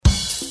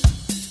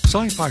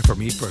Sci-Fi for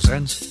Me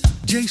presents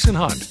Jason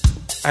Hunt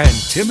and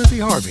Timothy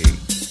Harvey.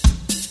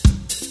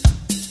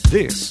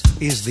 This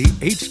is the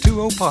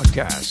H2O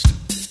Podcast.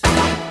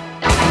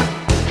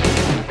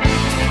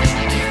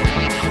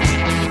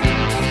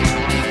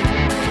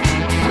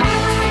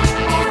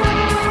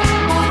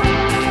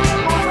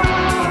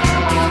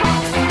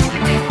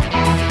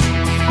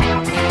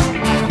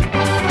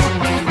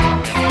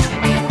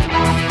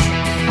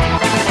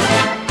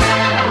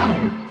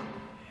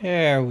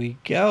 There we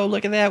go.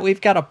 Look at that. We've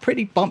got a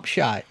pretty bump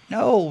shot.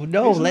 No,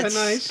 Isn't let's that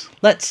nice?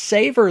 let's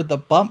savor the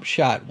bump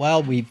shot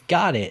while we've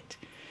got it,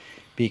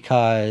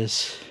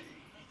 because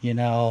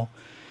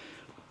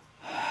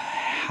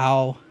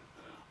how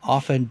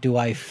often do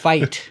I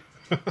fight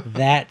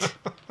that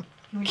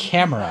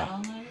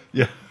camera?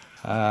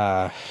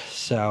 Yeah.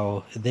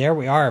 So there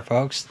we are,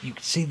 folks. You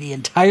can see the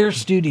entire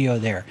studio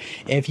there.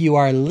 If you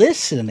are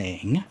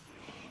listening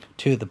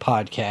to the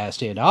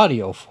podcast in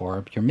audio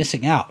form, you're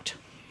missing out.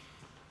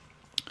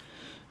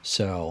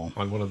 So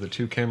On one of the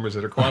two cameras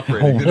that are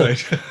cooperating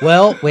tonight.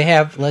 well, we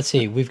have, let's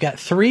see, we've got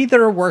 3 that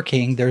are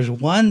working. There's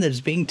one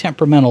that's being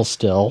temperamental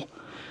still.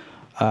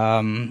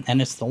 And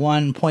it's the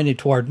one pointed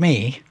toward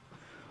me,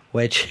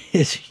 which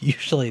is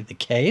usually the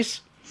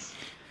case.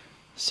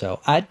 So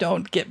I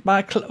don't get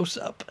my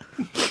close-up.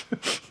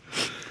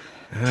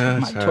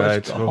 That's My all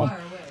right. toys go home.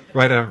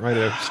 Write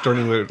a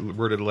sternly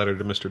worded letter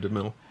to Mr.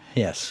 DeMille.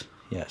 Yes.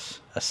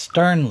 A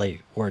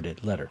sternly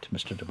worded letter to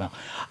Mr. DeMille.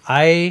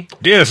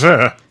 Dear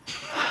sir,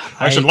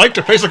 I should like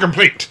to place a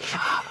complaint.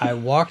 I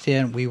walked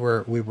in. We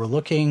were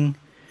looking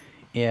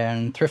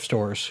in thrift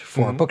stores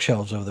for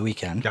bookshelves over the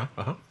weekend.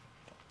 Yeah,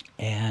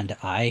 And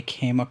I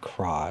came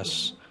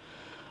across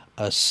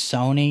a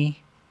Sony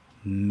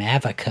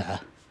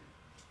Mavica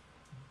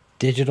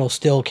digital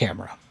still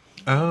camera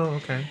Oh,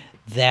 okay.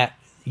 that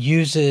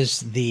uses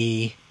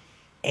the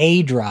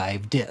A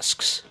drive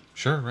discs.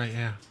 Sure, right,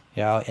 yeah.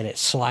 And it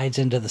slides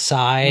into the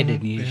side,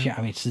 and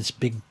it's this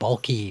big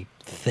bulky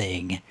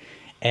thing.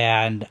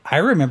 And I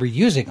remember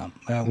using them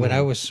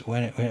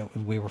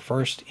when we were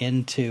first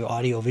into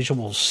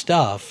audiovisual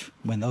stuff.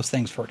 When those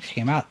things first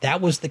came out, that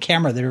was the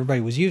camera that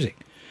everybody was using.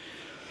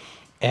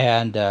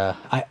 And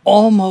I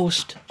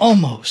almost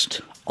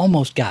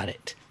got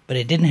it, but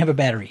it didn't have a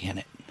battery in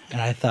it.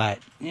 And I thought,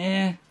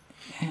 I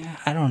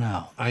don't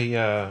know.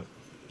 I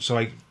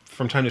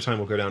from time to time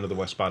will go down to the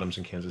West Bottoms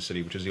in Kansas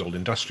City, which is the old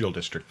industrial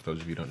district, for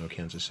those of you who don't know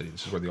Kansas City.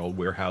 This is where the old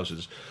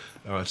warehouses,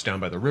 it's down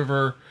by the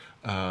river.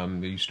 There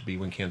used to be,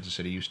 when Kansas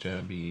City used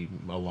to be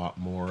a lot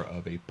more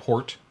of a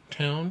port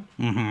town.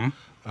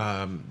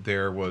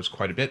 There was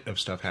quite a bit of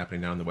stuff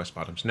happening down in the West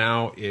Bottoms.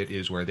 Now it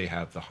is where they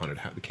have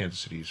the Kansas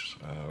City's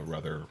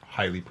rather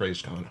highly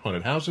praised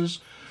haunted houses.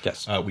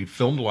 Yes. We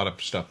filmed a lot of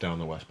stuff down in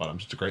the West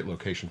Bottoms. It's a great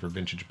location for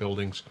vintage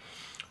buildings.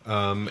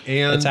 And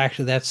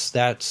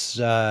that's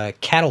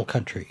cattle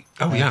country.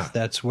 Oh, yeah.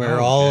 That's where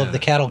all of the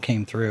cattle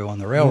came through on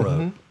the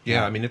railroad.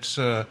 Yeah, I mean, it's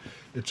a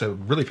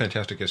really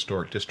fantastic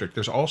historic district.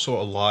 There's also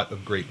a lot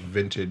of great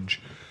vintage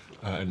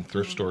and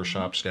thrift store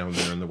shops down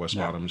there in the West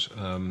Bottoms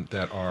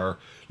that are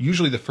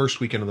usually the first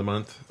weekend of the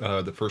month.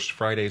 The first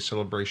Friday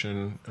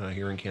celebration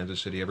here in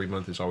Kansas City every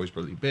month is always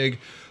really big,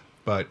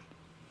 but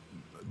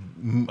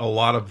a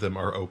lot of them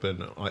are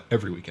open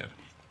every weekend.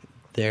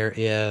 There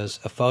is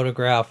a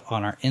photograph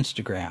on our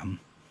Instagram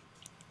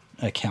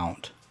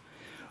account.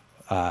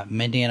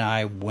 Mindy and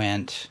I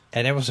went,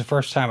 and it was the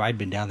first time I'd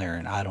been down there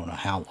in I don't know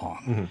how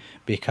long,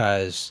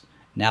 because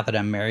now that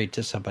I'm married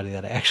to somebody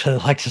that I actually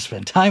like to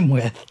spend time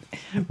with,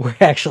 we're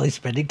actually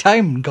spending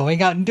time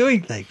going out and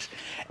doing things.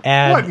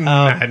 And, What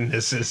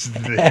madness is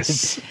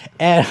this?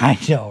 And I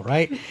know,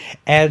 right?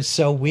 And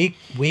so we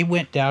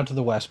went down to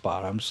the West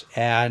Bottoms,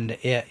 and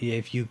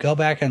if you go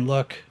back and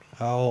look,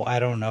 I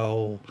don't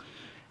know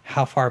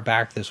how far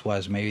back this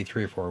was, maybe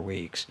 3 or 4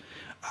 weeks.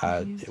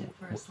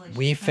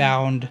 We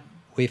found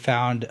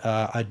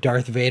a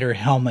Darth Vader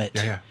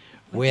helmet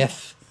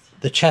with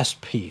the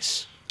chest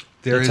piece.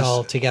 It's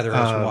all together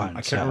as one.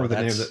 I can't remember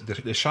the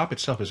name. The shop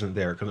itself isn't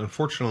there because,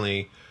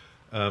 unfortunately,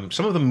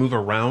 some of them move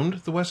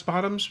around the West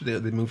Bottoms. They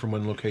move from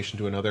one location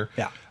to another.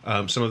 Yeah.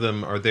 Some of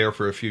them are there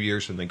for a few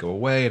years and they go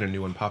away and a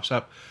new one pops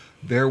up.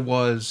 There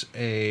was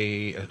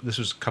this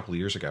was a couple of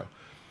years ago.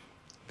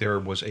 There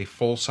was a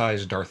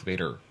full-size Darth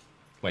Vader,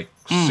 like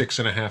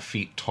 6.5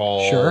 feet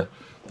tall. Sure.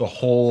 The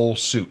whole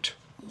suit.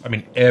 I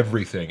mean,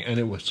 everything. And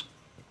it was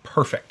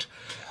perfect.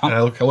 And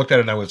I looked at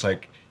it and I was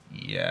like,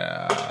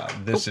 yeah,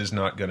 this is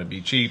not going to be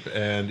cheap.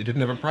 And it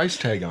didn't have a price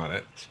tag on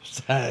it.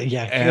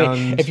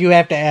 And if you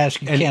have to ask,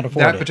 you can't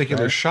afford it. That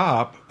particular right?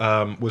 shop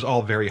was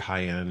all very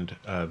high-end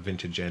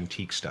vintage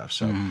antique stuff.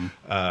 So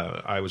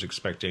I was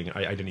expecting,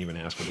 I didn't even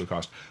ask what it would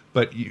cost.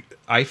 But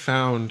I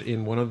found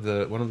in one of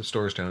the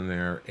stores down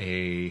there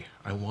I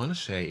want to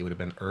say it would have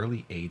been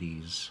early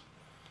 80s,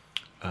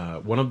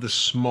 one of the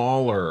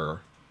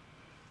smaller,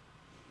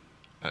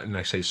 and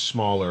I say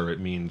smaller, it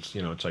means,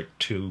 it's like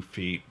 2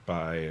 feet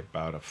by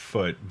about a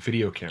foot,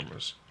 video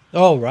cameras.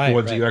 Oh, right. The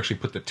ones that you actually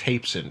put the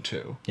tapes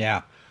into.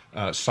 Yeah.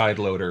 Side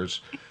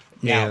loaders.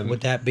 Now, And-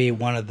 would that be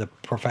one of the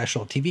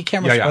professional TV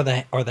cameras,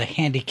 Yeah, or the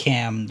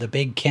Handycam, the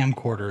big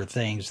camcorder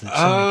things that Sony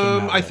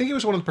came out I with? think it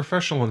was one of the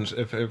professional ones,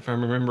 if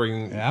I'm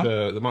remembering Yeah.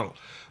 the model.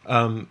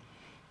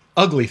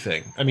 Ugly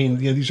thing. I mean,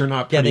 these are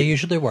not. Yeah, Pretty, they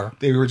usually were.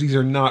 These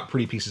are not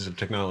pretty pieces of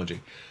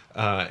technology.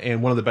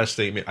 And one of the best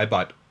things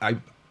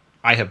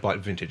I have bought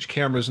vintage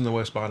cameras in the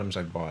West Bottoms.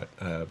 I've bought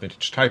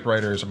vintage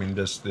typewriters. I mean,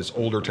 this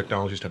older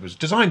technology stuff is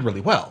designed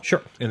really well.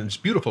 Sure. And it's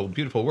beautiful,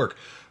 beautiful work.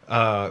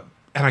 And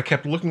I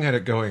kept looking at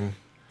it going,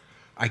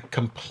 I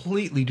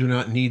completely do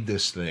not need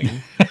this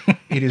thing.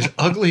 It is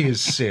ugly as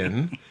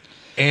sin.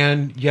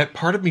 And yet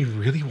part of me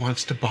really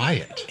wants to buy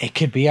it. It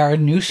could be our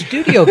new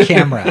studio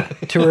camera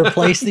to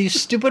replace these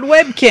stupid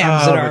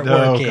webcams that aren't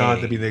working. Oh,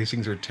 God, I mean, these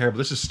things are terrible.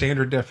 This is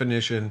standard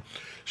definition,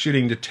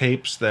 shooting to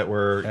tapes that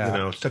were,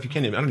 stuff you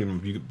can't even, I don't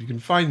even, you can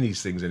find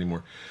these things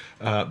anymore.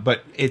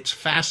 But it's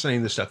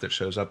fascinating, the stuff that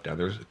shows up down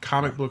there. There's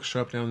comic books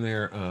show up down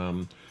there.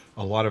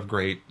 A lot of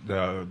great,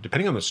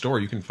 depending on the store,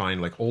 you can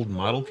find like old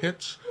model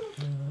kits.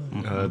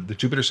 The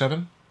Jupiter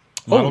 7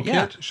 model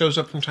kit shows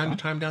up from time to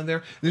time down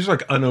there. These are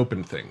like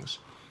unopened things.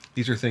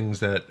 These are things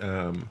that,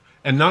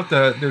 and not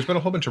there's been a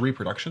whole bunch of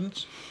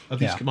reproductions of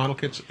these model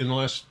kits in the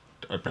last,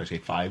 I'd probably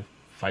say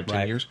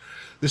 10 years.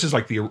 This is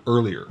like the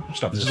earlier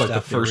stuff. This is like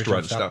the first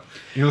run stuff.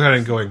 You look at it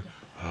and going,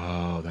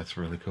 oh, that's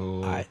really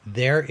cool.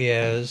 There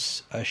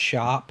is a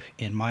shop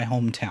in my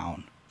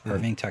hometown,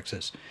 Irving,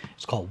 Texas.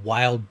 It's called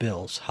Wild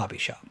Bill's Hobby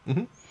Shop.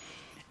 Mm-hmm.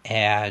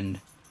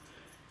 And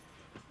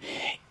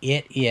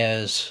it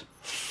is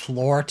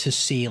floor to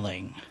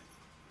ceiling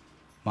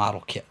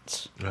model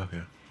kits.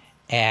 Okay.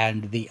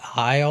 And the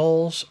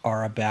aisles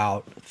are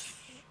about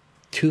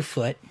 2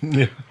 foot.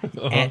 Yeah.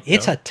 And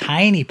it's a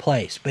tiny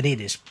place, but it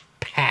is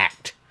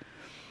packed.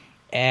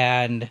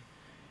 And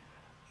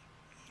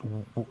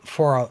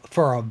for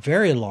a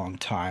very long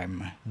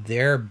time,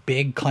 their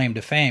big claim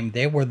to fame,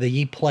 they were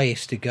the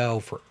place to go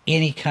for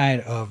any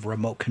kind of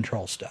remote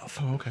control stuff.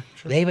 Oh, okay.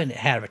 Sure. They even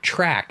had a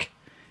track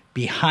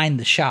behind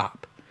the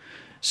shop.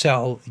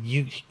 So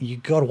you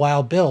go to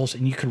Wild Bill's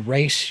and you could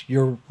race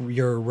your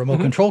remote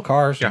control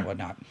cars and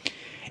whatnot.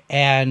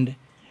 And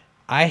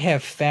I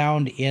have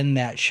found in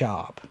that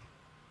shop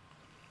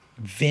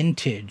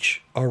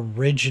vintage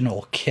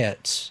original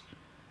kits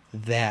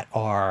that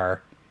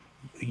are,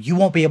 you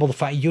won't be able to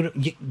find,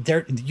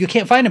 you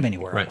can't find them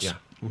anywhere else. Yeah.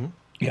 Mm-hmm.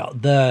 Yeah,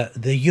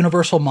 the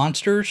Universal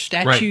Monsters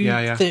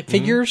statue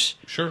figures.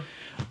 Sure.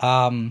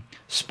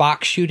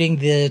 Spock shooting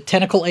the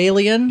tentacle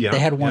alien. Yeah, They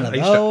had one of I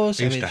those.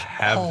 used to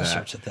have all that.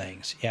 sorts of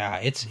things. Yeah,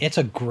 it's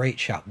a great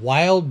shop.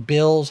 Wild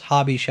Bill's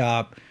Hobby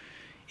Shop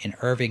in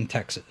Irving,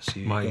 Texas.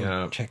 You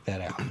go check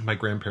that out. My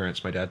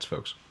grandparents, my dad's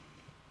folks,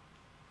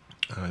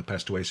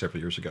 passed away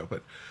several years ago,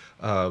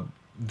 but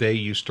they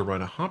used to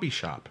run a hobby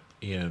shop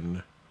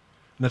and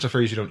that's a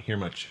phrase you don't hear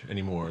much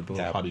anymore, the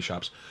little hobby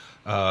shops,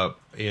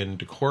 in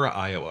Decorah,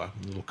 Iowa,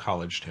 a little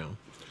college town,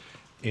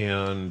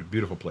 and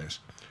beautiful place.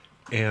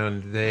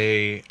 And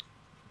they,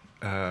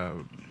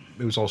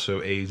 it was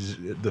also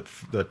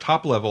the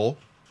top level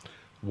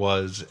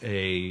was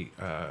a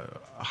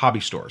hobby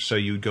store. So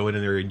you'd go in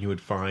there and you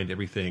would find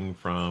everything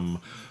from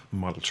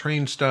model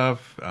train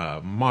stuff,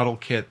 model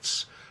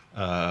kits,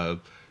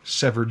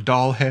 severed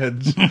doll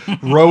heads,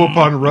 row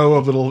upon row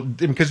of little,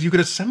 because you could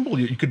assemble,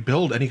 you could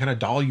build any kind of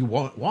doll you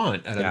want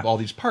out of all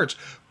these parts.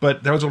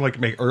 But that was like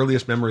my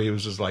earliest memory. It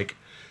was just like,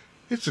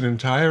 it's an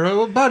entire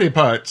row of body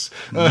parts.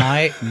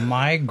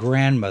 My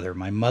grandmother,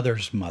 my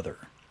mother's mother,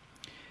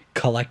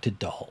 collected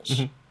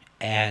dolls,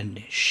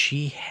 and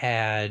she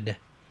had,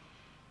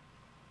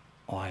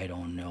 I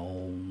don't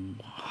know,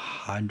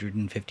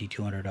 150,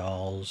 200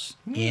 dolls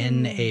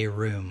in a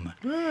room.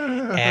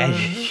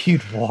 And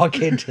you'd walk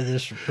into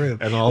this room.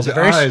 And all the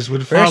very, eyes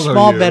would very follow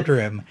small you.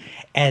 bedroom.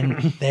 And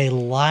they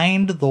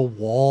lined the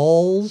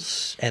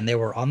walls, and they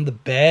were on the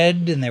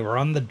bed, and they were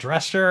on the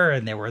dresser,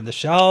 and they were in the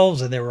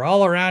shelves, and they were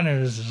all around. And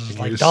it was just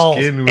like Your dolls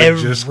skin would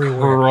everywhere. just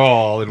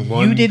crawl in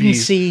one You didn't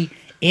piece. see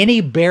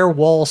any bare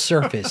wall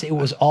surface. It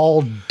was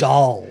all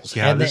dolls.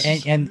 Yeah,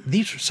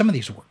 and some of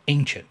these were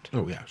ancient.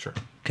 Oh, yeah, sure.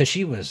 Because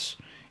she was,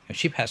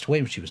 she passed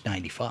away when she was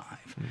 95.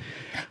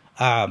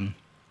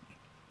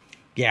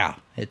 Yeah,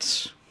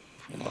 it's.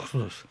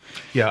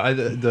 Yeah,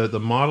 the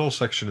model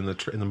section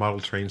and in the model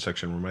train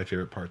section were my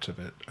favorite parts of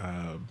it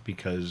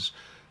because,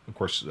 of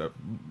course,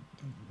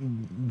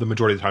 the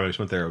majority of the time I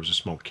spent there, I was a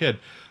small kid.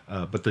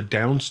 But the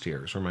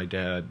downstairs, where my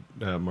dad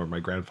or my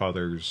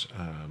grandfather's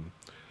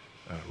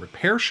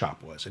repair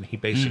shop was, and he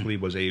basically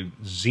was a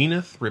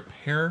Zenith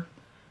repair.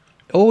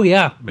 Oh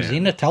yeah, Man.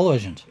 Zenith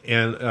televisions.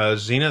 And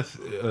Zenith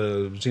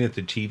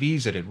did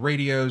TVs, they did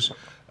radios,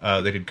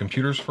 they did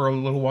computers for a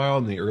little while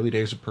in the early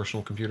days of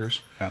personal computers.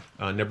 Yeah.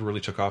 Never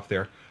really took off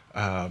there.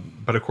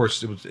 But of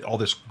course, it was all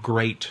this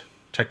great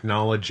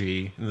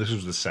technology. And this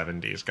was the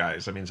 70s,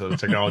 guys. I mean, so the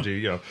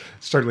technology,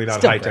 certainly not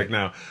Still high tech great.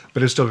 now,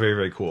 but it's still very,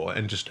 very cool.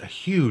 And just a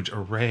huge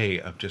array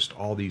of just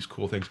all these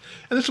cool things.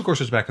 And this, of course,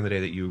 was back in the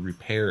day that you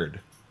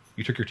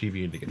took your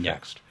TV in to get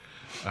fixed.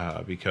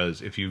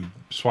 Because if you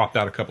swapped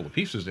out a couple of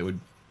pieces, it would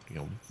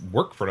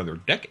work for another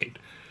decade.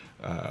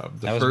 That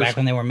was back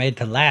when they were made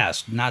to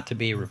last, not to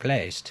be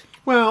replaced.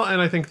 Well,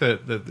 and I think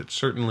that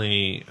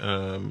certainly,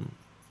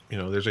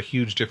 there's a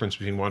huge difference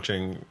between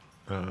watching,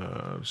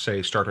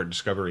 say, Star Trek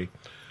Discovery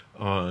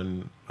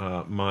on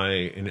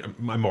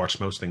I watch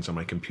most things on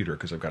my computer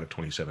because I've got a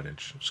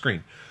 27-inch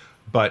screen.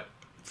 But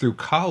through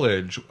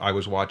college, I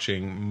was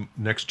watching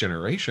Next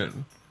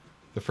Generation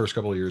the first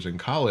couple of years in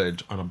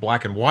college on a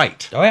black and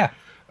white. Oh yeah.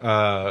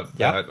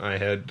 That I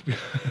had.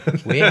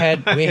 we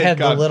had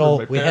the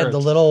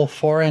little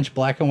 4-inch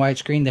black and white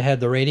screen that had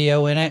the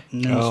radio in it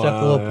and the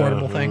little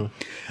portable thing.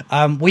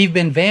 We've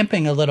been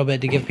vamping a little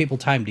bit to give people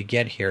time to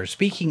get here.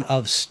 Speaking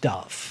of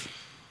stuff,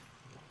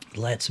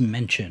 let's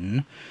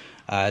mention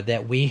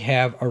that we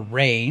have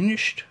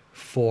arranged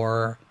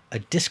for a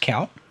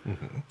discount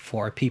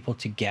for people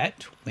to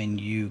get when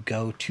you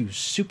go to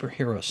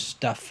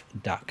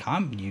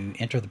superherostuff.com. You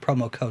enter the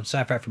promo code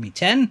Sci-Fi for Me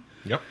 10.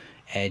 Yep.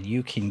 And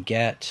you can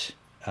get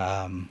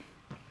a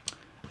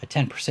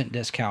 10%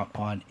 discount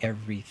on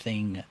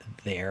everything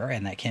there,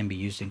 and that can be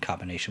used in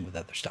combination with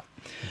other stuff.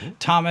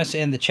 Thomas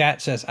in the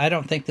chat says, I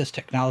don't think this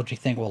technology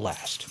thing will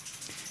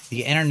last.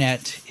 The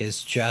internet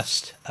is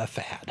just a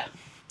fad.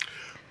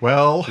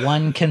 Well,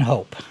 one can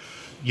hope.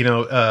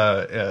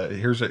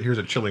 Here's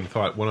a chilling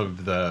thought. One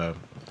of the,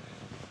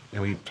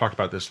 and we talked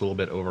about this a little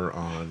bit over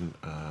on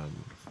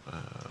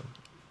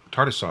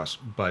Tartar Sauce,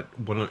 but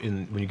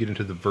when you get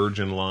into the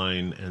Virgin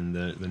line and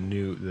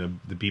the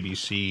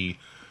BBC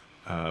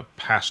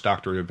past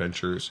Doctor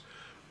Adventures,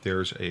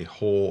 there's a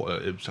whole.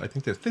 I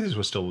think this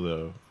was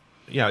still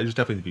it was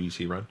definitely the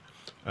BBC run,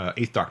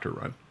 Eighth Doctor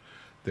run.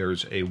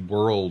 There's a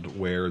world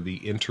where the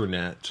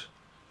internet,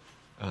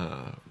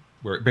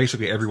 where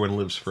basically everyone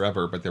lives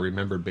forever, but they're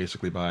remembered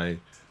basically by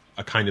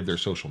a kind of their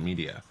social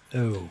media.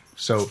 Oh.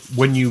 So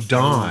when you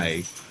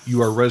die,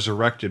 you are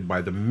resurrected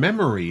by the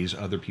memories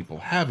other people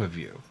have of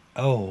you.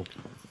 Oh.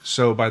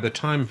 So by the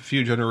time a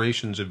few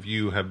generations of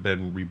you have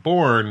been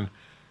reborn,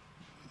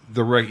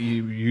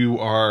 you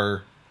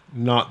are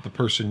not the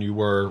person you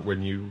were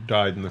when you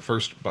died in the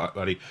first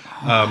body.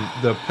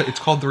 It's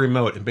called the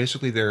remote, and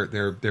basically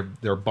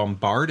they're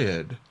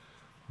bombarded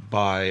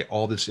by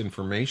all this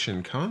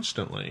information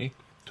constantly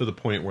to the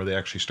point where they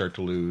actually start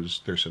to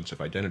lose their sense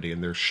of identity.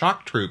 And there's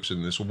shock troops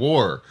in this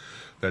war.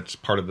 That's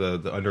part of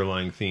the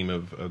underlying theme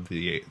of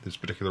this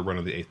particular run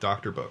of the Eighth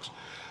Doctor books.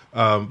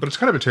 But it's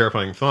kind of a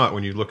terrifying thought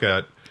when you look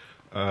at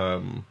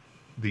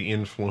the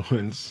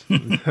influence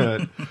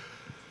that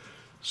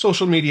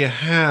social media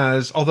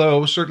has.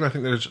 Although certainly, I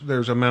think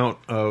there's amount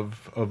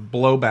of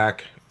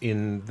blowback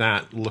in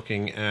that,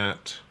 looking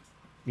at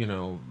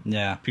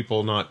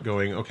people not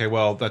going, okay,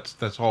 well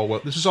that's all.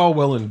 This is all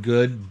well and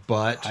good,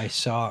 but I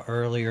saw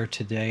earlier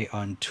today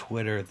on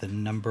Twitter the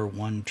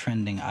 #1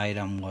 trending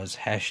item was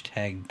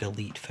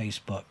 #delete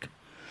Facebook.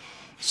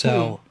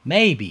 So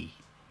maybe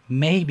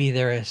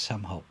there is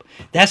some hope.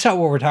 That's not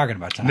what we're talking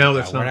about tonight. No,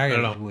 that's not.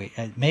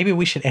 Maybe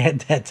we should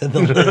add that to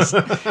the list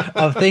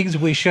of things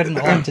we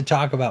shouldn't want to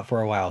talk about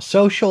for a while.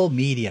 Social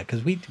media,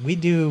 because we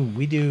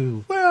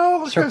do.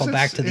 Well, circle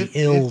back to the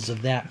ills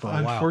of that for a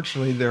while.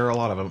 Unfortunately, there are a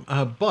lot of them.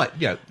 But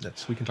yeah,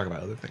 we can talk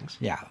about other things.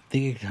 Yeah,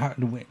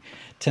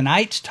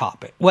 tonight's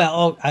topic.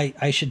 Well,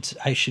 I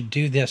should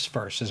do this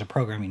first as a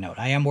programming note.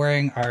 I am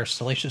wearing our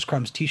Salacious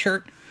Crumbs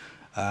T-shirt.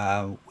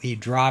 We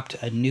dropped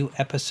a new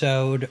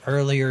episode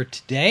earlier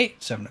today,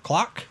 7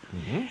 o'clock,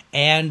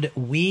 and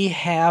we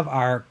have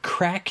our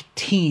crack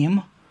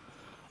team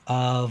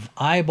of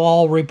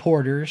eyeball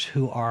reporters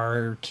who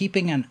are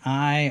keeping an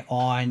eye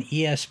on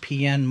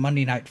ESPN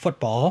Monday Night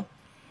Football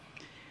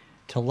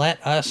to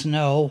let us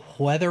know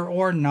whether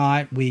or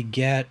not we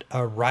get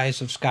a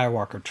Rise of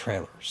Skywalker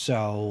trailer.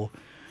 So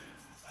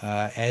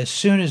as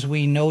soon as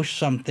we know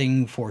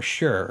something for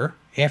sure,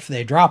 if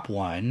they drop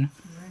one,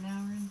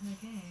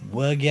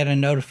 we'll get a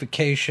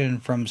notification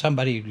from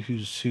somebody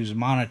who's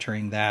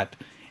monitoring that,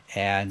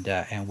 and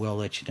we'll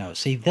let you know.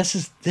 See, this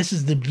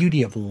is the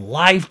beauty of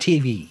live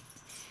TV,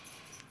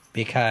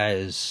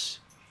 because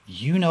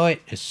you know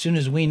it as soon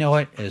as we know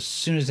it, as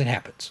soon as it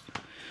happens.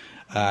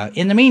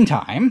 In the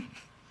meantime,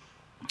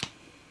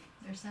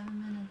 there's 7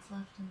 minutes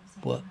left in the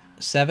second well,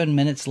 half. 7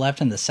 minutes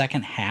left in the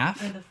second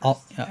half. Or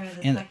the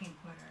second quarter.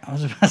 I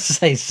was about to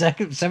say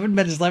 7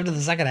 minutes left in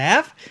the second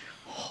half.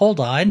 Hold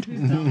on.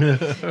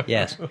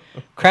 Yes.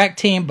 Crack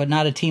team, but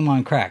not a team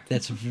on crack.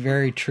 That's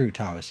very true,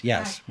 Thomas.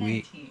 Yes.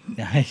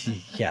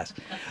 Yes.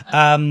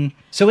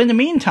 So in the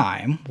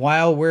meantime,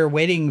 while we're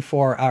waiting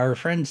for our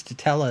friends to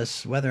tell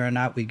us whether or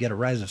not we get a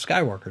Rise of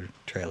Skywalker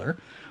trailer,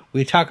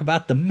 we talk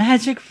about the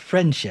magic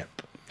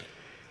friendship.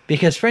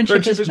 Because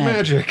friendship is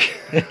magic.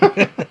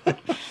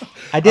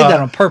 I did that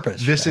on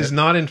purpose. This is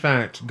not, in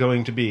fact,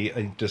 going to be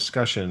a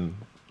discussion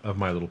of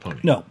My Little Pony.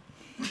 No.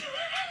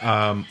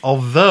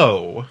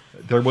 Although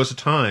there was a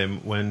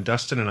time when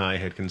Dustin and I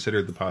had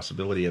considered the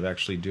possibility of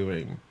actually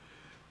doing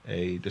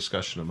a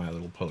discussion of My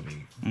Little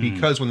Pony,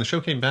 because when the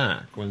show came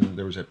back, when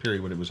there was that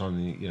period when it was on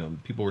the,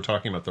 people were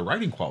talking about the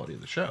writing quality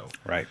of the show,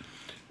 right,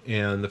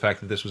 and the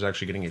fact that this was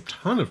actually getting a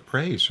ton of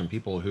praise from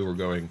people who were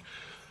going,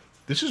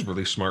 this is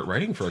really smart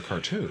writing for a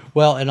cartoon.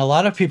 Well, and a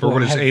lot of people For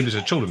what is have, aimed as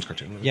a children's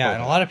cartoon. yeah,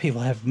 and a lot of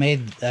people have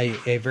made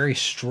a very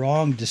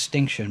strong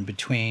distinction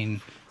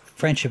between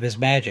Friendship is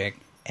Magic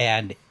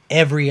and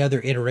every other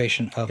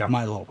iteration of Yep.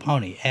 My Little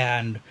Pony.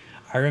 And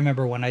I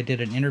remember when I did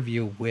an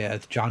interview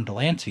with John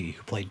Delancey,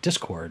 who played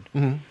Discord,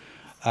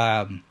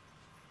 I'm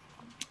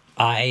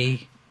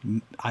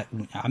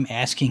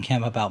asking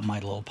him about My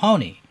Little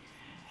Pony,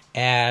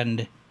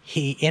 and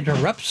he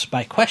interrupts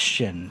my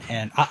question,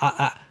 and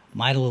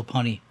My Little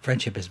Pony,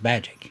 Friendship is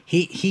Magic.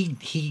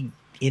 He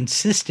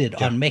insisted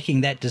on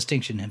making that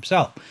distinction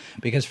himself,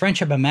 because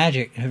Friendship is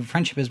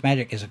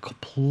Magic is a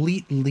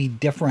completely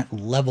different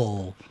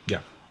level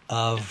Yeah.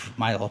 of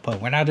My Little Pony.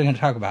 We're not going to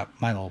talk about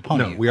My Little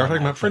Pony. No, we are on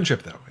talking that, about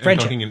friendship, though. And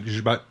Friendship. talking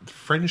about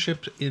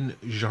friendship in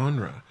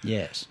genre.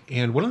 Yes.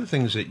 And one of the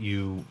things that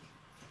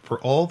for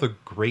all the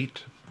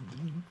great,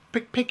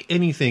 pick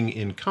anything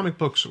in comic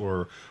books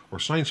or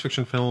science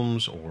fiction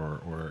films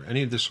or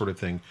any of this sort of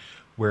thing,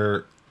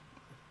 where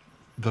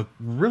the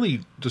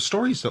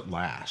stories that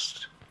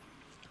last,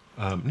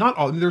 not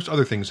all, there's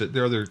other things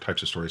there are other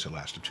types of stories that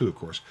last too, of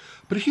course,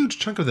 but a huge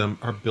chunk of them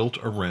are built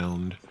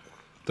around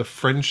the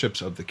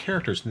friendships of the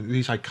characters,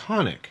 these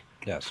iconic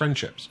Yes.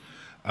 friendships.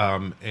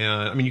 And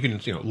I mean, you can,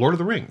 Lord of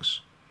the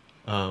Rings,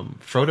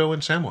 Frodo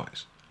and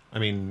Samwise. I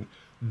mean,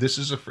 this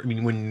is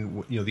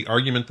when the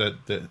argument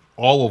that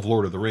all of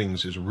Lord of the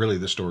Rings is really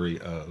the story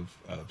of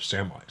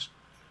Samwise.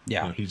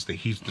 Yeah. He's the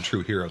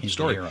true hero of the He's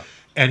the story, hero.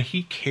 and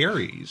he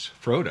carries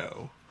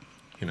Frodo,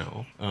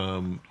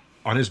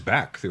 on his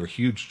back through a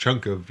huge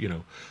chunk of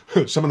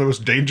some of the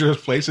most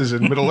dangerous places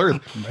in Middle Earth.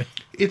 Right.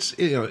 It's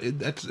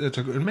it's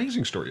an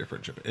amazing story of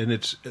friendship, and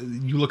it's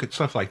you look at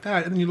stuff like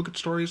that, and then you look at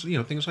stories,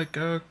 things like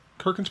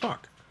Kirk and Spock,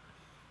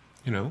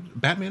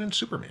 Batman and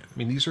Superman. I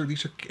mean,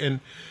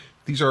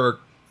 these are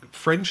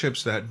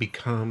friendships that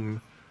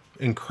become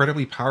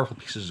incredibly powerful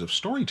pieces of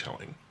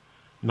storytelling,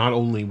 not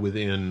only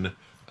within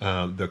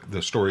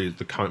the story,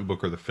 the comic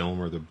book or the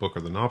film or the book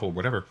or the novel,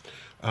 whatever,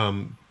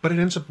 but it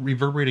ends up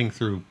reverberating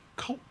through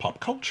pop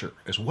culture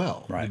as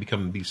well. Right. They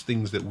become these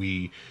things that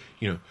we,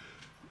 you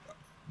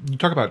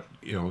talk about,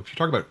 if you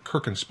talk about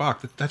Kirk and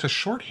Spock, that's a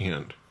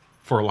shorthand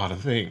for a lot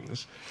of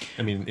things.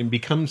 I mean, it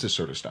becomes this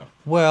sort of stuff.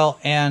 Well,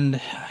 and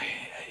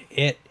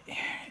it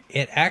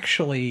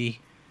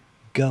actually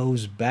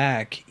goes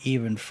back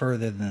even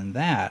further than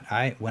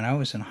that. When I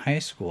was in high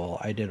school,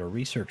 I did a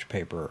research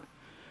paper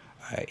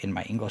in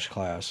my English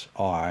class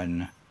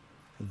on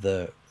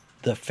the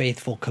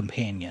faithful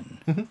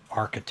companion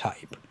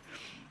archetype.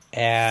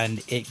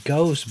 And it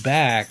goes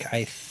back,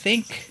 I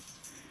think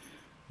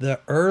the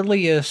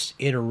earliest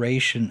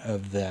iteration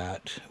of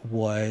that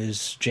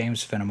was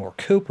James Fenimore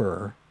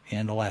Cooper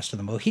in The Last of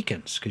the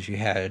Mohicans, because you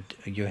had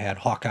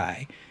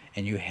Hawkeye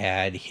and you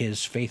had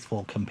his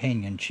faithful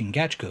companion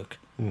Chingachgook,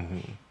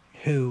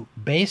 who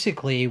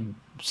basically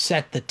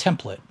set the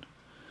template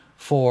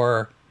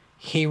for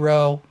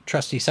hero,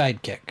 trusty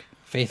sidekick,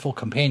 faithful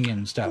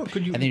companion stuff. Oh,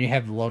 and then you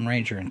have the Lone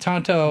Ranger and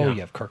Tonto, Yeah. you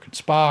have Kirk and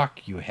Spock,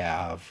 you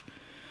have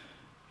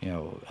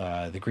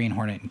the Green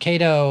Hornet and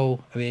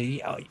Kato. I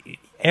mean,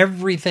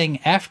 everything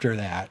after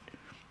that,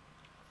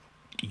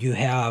 you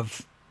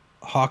have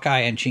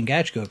Hawkeye and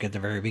Chingachgook at the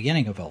very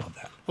beginning of all of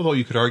that. Although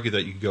you could argue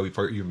that you could go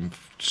even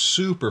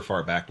super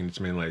far back into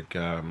something like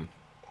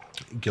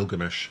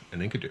Gilgamesh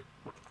and Enkidu.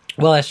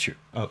 Well, that's true.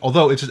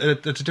 Although it's a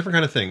different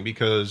kind of thing,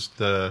 because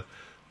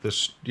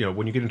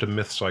when you get into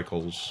myth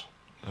cycles,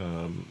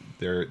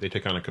 they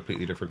take on a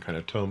completely different kind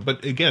of tone.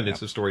 But again,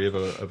 it's the story of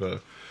a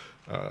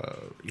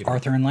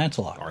Arthur and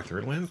Lancelot. Arthur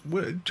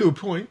and to a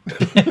point.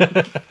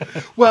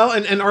 Well,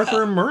 and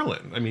Arthur and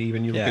Merlin. I mean,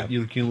 even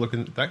you can look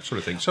at that sort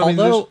of thing.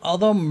 So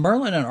Although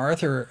Merlin and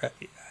Arthur,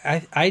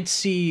 I'd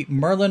see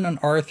Merlin and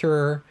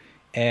Arthur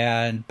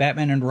and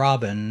Batman and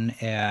Robin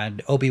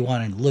and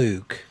Obi-Wan and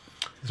Luke.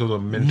 So the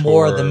mentor,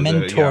 More the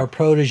mentor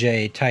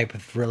protege type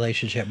of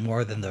relationship,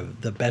 more than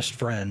the best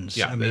friends.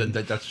 Yeah, I mean,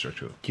 that's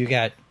true. you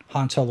got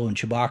Han Solo and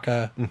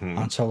Chewbacca,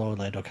 Han Solo and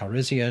Lando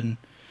Calrissian.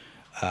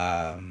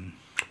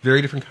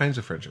 Very different kinds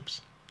of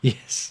friendships.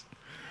 Yes.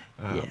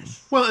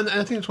 Yes. Well, and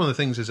I think it's one of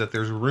the things is that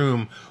there's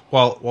room,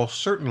 while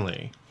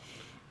certainly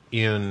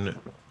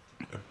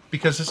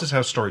because this is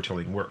how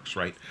storytelling works,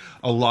 right?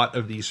 A lot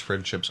of these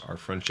friendships are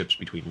friendships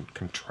between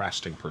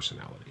contrasting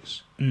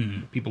personalities.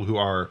 People who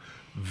are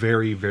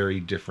very, very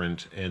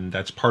different, and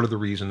that's part of the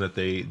reason that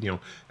they,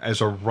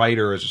 as a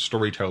writer, as a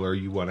storyteller,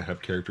 you want to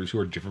have characters who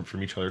are different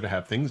from each other to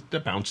have things to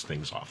bounce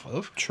things off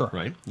of. Sure.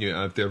 Right?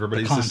 If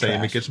everybody's the same, it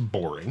contrast. gets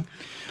boring.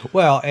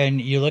 Well, and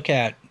you look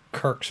at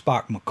Kirk,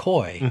 Spock,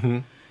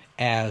 McCoy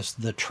as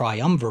the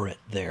triumvirate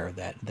there,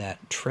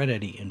 that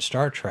trinity in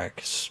Star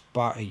Trek.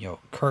 Spock,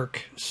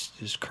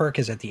 Kirk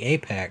is at the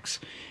apex,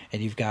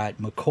 and you've got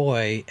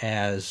McCoy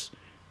as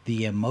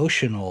the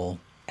emotional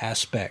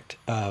aspect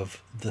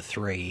of the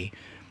three,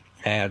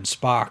 and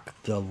Spock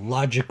the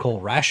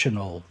logical,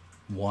 rational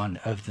one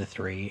of the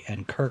three,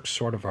 and Kirk's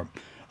sort of a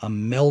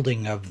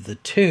melding of the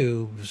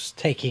two,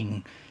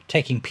 taking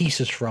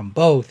pieces from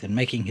both and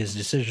making his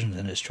decisions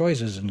and his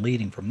choices and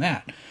leading from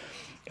that.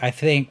 I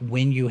think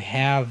when you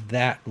have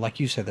that, like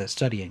you said, that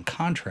study in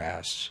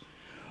contrasts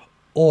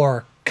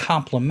or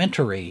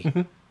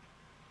complementary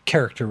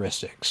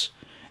characteristics,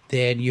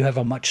 then you have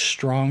a much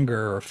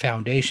stronger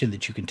foundation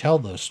that you can tell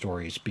those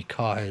stories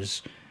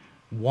because,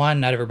 one,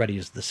 not everybody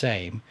is the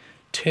same.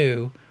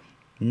 Two,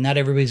 not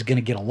everybody's going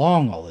to get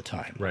along all the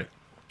time. Right.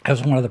 That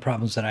was one of the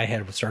problems that I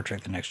had with Star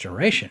Trek The Next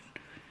Generation.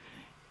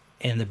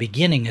 In the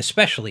beginning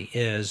especially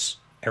is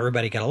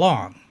everybody got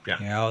along. Yeah.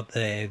 You know,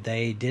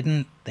 they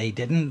didn't,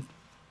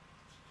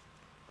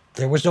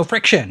 there was no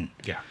friction.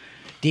 Yeah.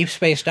 Deep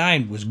Space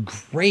Nine was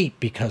great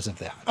because of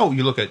that. Oh,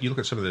 you look at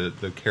some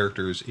of the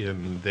characters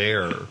in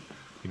there,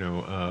 you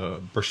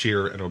know,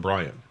 Bashir and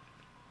O'Brien.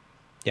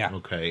 Yeah.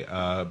 Okay.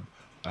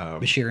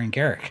 Bashir and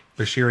Garrick.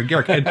 Bashir and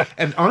Garrick.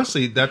 And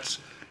honestly, that's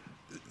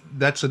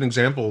an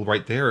example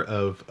right there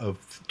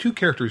of two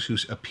characters who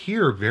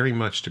appear very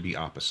much to be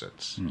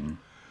opposites.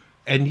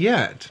 And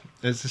yet,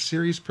 as the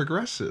series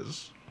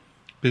progresses,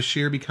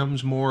 Bashir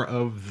becomes more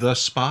of the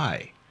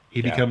spy.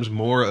 He becomes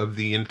more of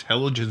the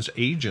intelligence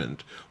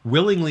agent,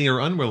 willingly or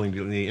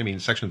unwillingly. I mean,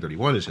 Section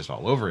 31 is just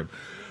all over him.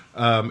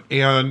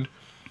 And,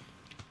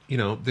 you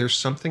know, there's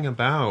something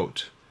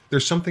about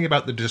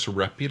the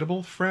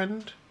disreputable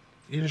friend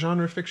in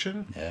genre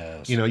fiction.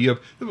 Yes. You know, you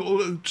have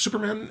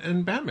Superman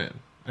and Batman.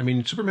 I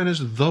mean, Superman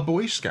is the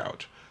Boy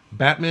Scout.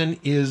 Batman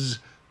is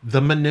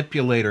the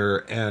manipulator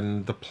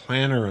and the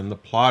planner and the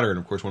plotter. And,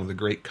 of course, one of the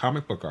great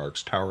comic book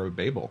arcs, Tower of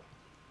Babel,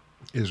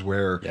 is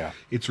where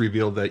it's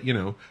revealed that, you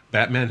know,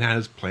 Batman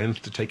has plans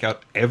to take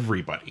out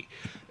everybody.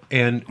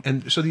 And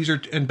so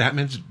and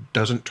Batman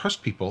doesn't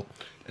trust people,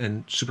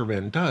 and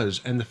Superman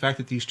does. And the fact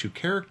that these two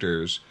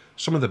characters,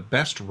 some of the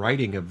best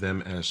writing of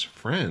them as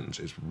friends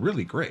is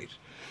really great.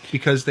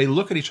 Because they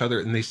look at each other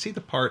and they see the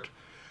part.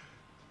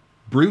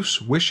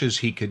 Bruce wishes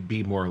he could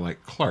be more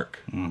like Clark.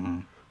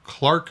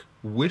 Clark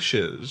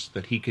wishes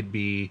that he could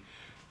be,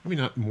 maybe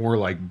not more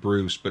like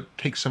Bruce, but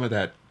take some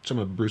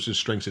of Bruce's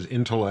strengths, his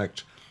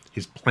intellect,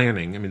 his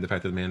planning. I mean, the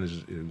fact that the man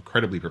is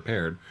incredibly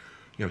prepared.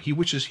 You know, he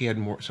wishes he had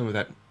some of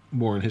that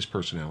more in his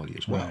personality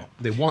as well.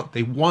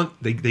 Right.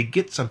 They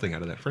get something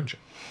out of that friendship.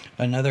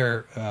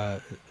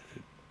 Another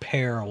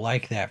pair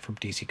like that from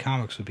DC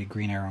Comics would be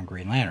Green Arrow and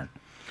Green Lantern.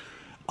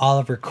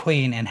 Oliver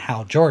Queen and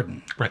Hal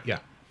Jordan. Right, yeah.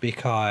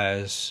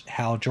 Because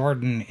Hal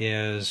Jordan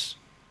is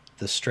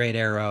the straight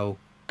arrow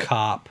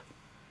cop,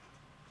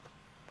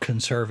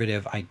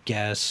 conservative, I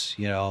guess,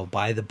 you know,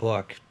 by the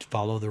book,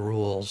 follow the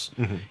rules,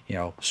 you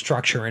know,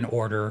 structure and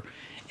order.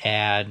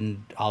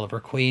 And Oliver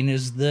Queen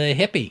is the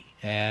hippie.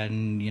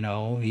 And, you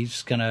know,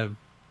 he's going to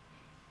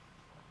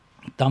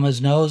thumb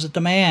his nose at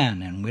the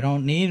man, and we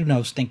don't need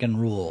no stinking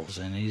rules,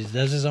 and he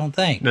does his own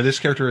thing. Now, this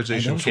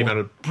characterization came out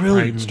of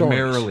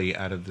primarily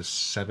out of the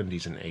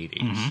 70s and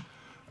 80s.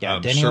 Yeah,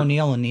 Denny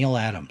O'Neil and Neil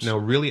Adams. Now,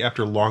 really,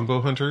 after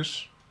Longbow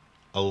Hunters,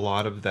 a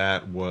lot of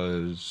that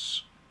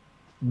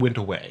went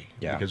away.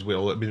 Yeah. Because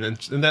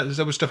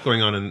there was stuff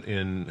going on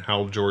in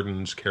Hal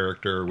Jordan's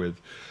character with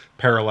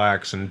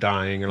Parallax and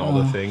dying and all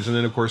the things, and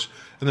then of course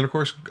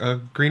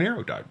Green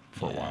Arrow died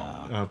for a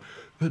while.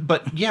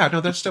 But yeah,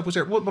 no, that stuff was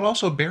there. Well, but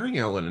also Barry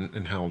Allen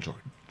and Hal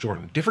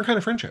Jordan, different kind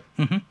of friendship.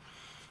 And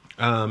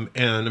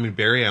I mean,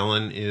 Barry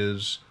Allen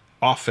is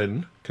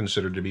often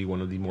considered to be one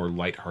of the more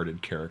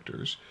lighthearted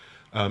characters,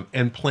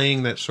 and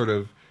playing that sort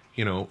of,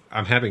 you know,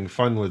 I'm having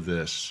fun with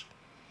this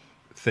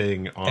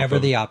thing.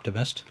 The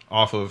optimist.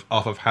 Off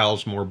of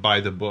Hal's more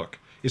by the book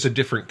is a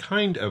different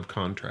kind of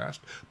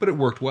contrast, but it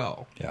worked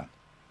well. Yeah.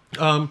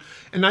 And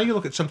now you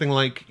look at something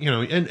like, you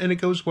know, and it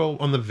goes well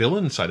on the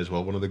villain side as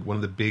well. One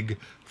of the big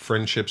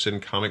friendships in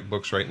comic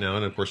books right now,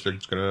 and of course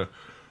a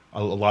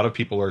lot of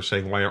people are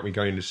saying, why aren't we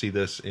going to see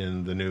this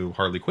in the new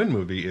Harley Quinn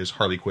movie? Is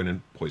Harley Quinn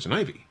and Poison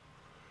Ivy?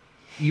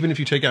 Even if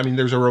you take, I mean,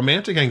 there's a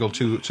romantic angle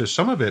to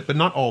some of it, but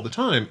not all the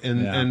time.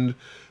 And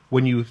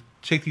when you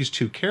take these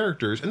two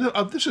characters, and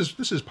this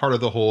is part of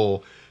the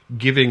whole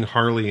giving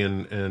Harley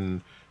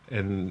and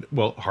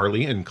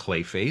Harley and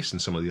Clayface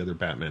and some of the other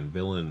Batman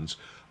villains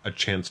a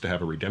chance to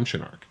have a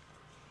redemption arc.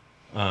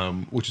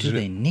 Do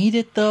they need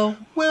it though?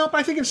 Well,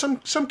 I think in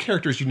some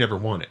characters you never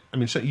want it. I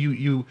mean, so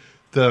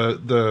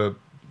the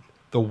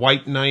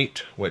White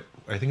Knight,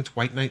 I think it's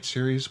White Knight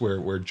series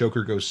where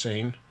Joker goes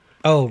sane.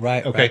 Oh,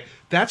 right. Okay, right.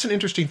 That's an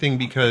interesting thing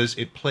because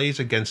it plays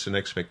against an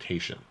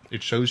expectation.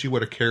 It shows you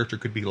what a character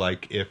could be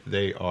like if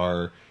they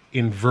are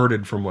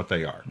inverted from what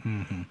they are.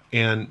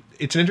 And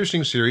it's an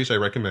interesting series. I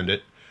recommend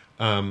it.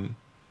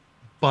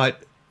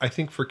 But I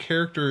think for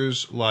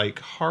characters like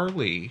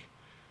Harley,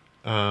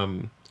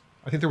 I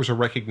think there was a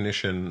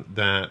recognition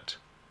that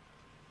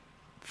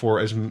for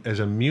as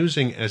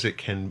amusing as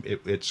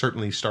it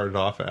certainly started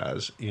off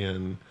as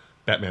in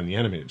Batman the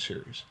Animated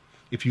Series.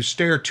 If you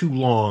stare too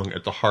long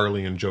at the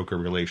Harley and Joker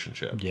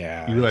relationship, you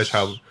realize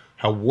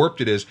how warped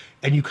it is,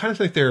 and you kind of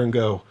think there and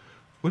go,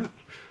 what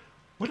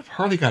if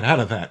Harley got out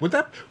of that?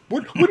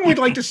 Wouldn't we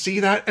like to see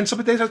that? And some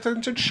of the days I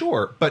said,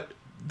 sure, but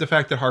the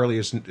fact that Harley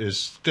is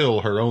still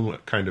her own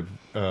kind of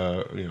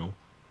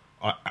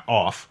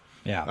off.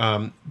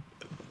 Yeah.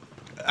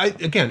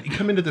 again, you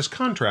come into this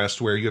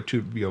contrast where you have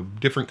two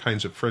different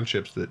kinds of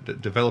friendships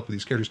that develop with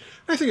these characters.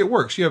 And I think it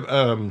works. You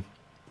have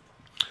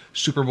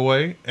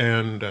Superboy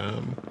and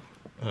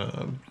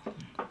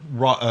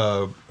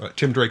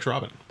Tim Drake's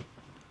Robin.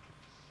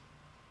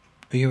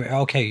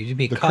 You'd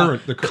be Connor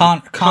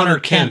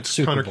Kent,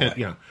 Superboy. Connor Kent,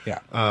 yeah.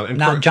 And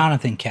not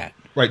Jonathan Kent.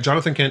 Right,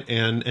 Jonathan Kent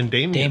and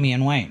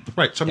Damian Wayne.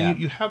 Right, so I mean,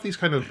 you have these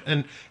kind of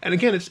and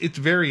again, it's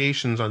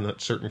variations on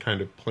that certain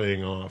kind of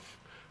playing off,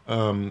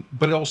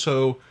 but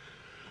also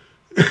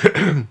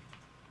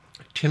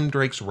Tim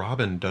Drake's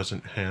Robin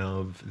doesn't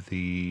have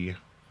the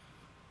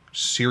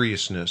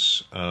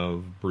seriousness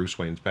of Bruce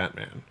Wayne's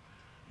Batman.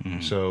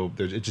 So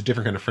it's a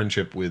different kind of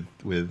friendship with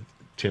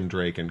Tim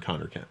Drake and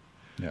Connor Kent.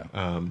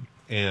 Yeah.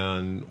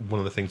 And one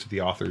of the things that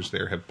the authors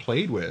there have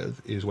played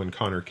with is when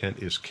Connor Kent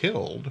is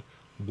killed,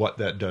 what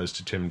that does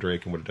to Tim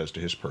Drake and what it does to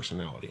his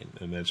personality.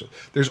 And then, so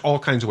there's all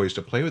kinds of ways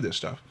to play with this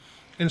stuff.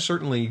 And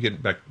certainly you go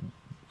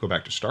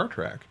back to Star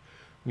Trek,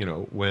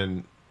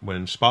 when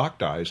Spock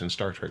dies in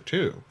Star Trek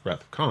II,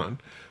 Wrath of Khan,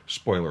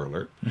 spoiler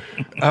alert,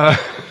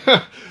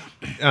 the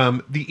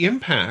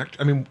impact,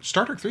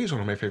 Star Trek III is one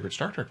of my favorite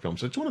Star Trek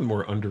films. It's one of the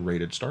more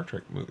underrated Star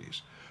Trek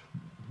movies.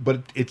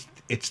 But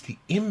it's the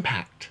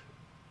impact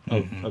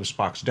of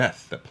Spock's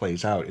death that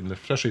plays out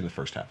especially in the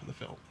first half of the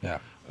film. Yeah.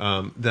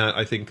 That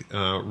I think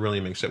really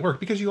makes it work,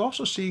 because you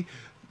also see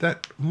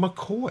that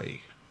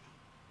McCoy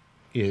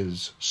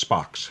is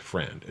Spock's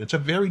friend. It's a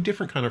very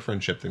different kind of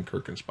friendship than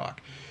Kirk and Spock.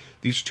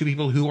 These two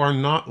people who are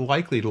not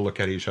likely to look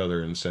at each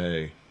other and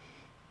say,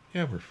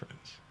 "Yeah, we're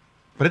friends,"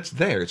 but it's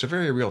there. It's a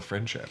very real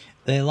friendship.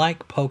 They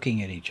like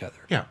poking at each other.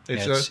 Yeah,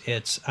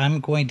 it's I'm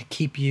going to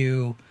keep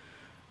you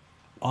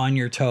on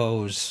your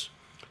toes,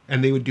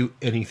 and they would do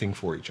anything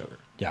for each other.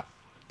 Yeah.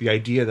 The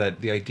idea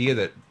that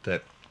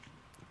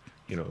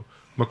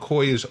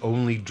McCoy is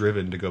only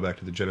driven to go back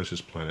to the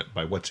Genesis planet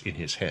by what's in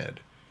his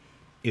head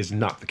is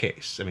not the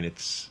case.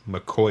 It's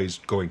McCoy's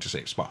going to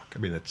save Spock.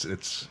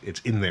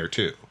 It's in there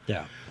too.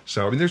 Yeah.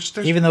 So there's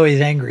even though he's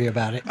angry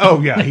about it.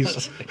 Oh yeah,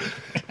 he's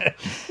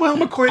well,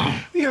 McCoy.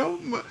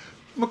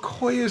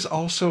 McCoy is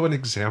also an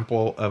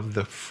example of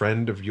the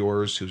friend of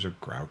yours who's a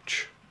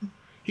grouch.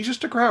 He's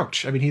just a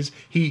grouch.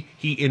 He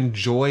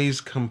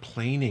enjoys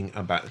complaining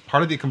about.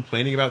 Part of the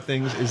complaining about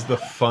things is the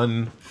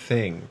fun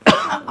thing.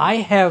 I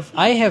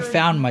have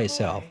found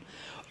myself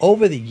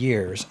over the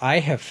years. I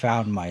have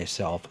found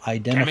myself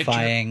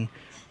identifying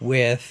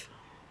with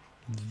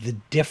the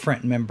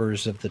different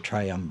members of the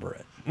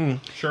triumvirate.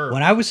 Sure.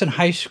 When I was in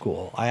high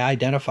school, I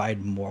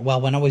identified more. Well,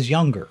 when I was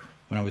younger,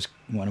 when I was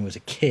a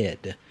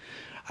kid,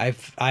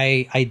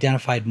 I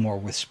identified more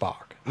with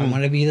Spock. I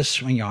want to be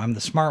I'm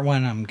the smart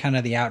one. I'm kind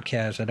of the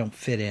outcast. I don't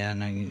fit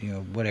in.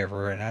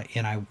 Whatever.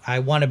 And I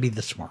want to be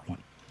the smart one.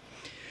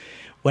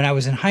 When I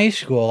was in high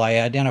school, I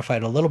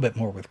identified a little bit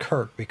more with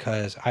Kirk,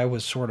 because I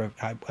was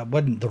I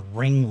wasn't the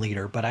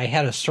ringleader, but I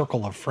had a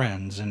circle of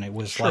friends, and it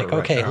was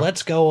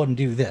let's go and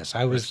do this.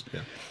 I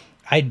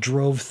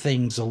drove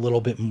things a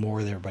little bit more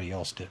than everybody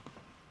else did.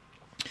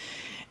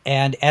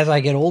 And as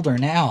I get older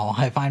now,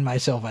 I find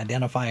myself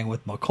identifying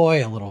with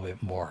McCoy a little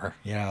bit more.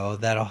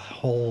 That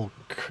whole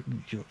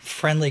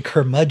friendly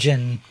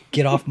curmudgeon,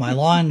 get off my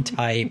lawn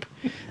type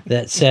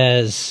that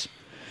says,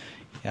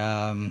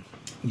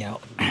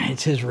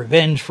 it's his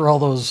revenge for all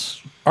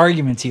those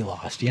arguments he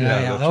lost. He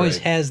always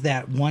has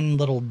that one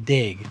little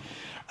dig.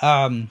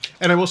 And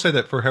I will say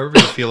that for however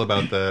you feel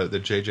about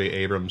the J.J.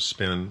 Abrams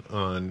spin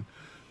on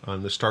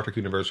the Star Trek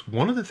universe,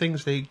 one of the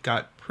things they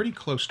got pretty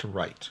close to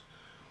right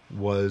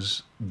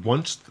was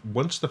once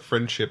the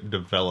friendship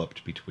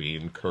developed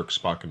between Kirk,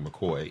 Spock, and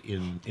McCoy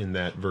in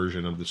that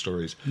version of the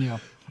stories,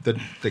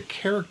 the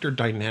character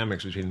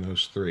dynamics between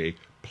those three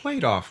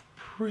played off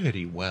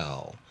pretty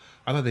well.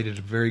 I thought they did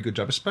a very good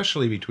job,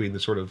 especially between the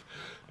sort of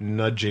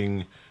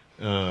nudging,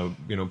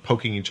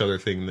 poking each other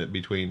thing that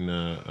between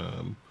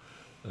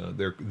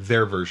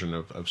their version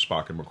of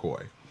Spock and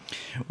McCoy.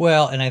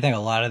 Well, and I think a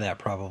lot of that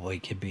probably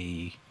could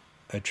be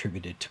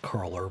attributed to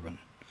Carl Urban.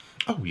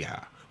 Oh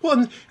yeah.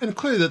 Well, and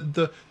clearly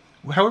the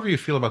however you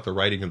feel about the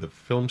writing of the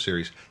film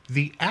series,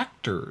 the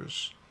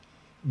actors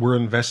were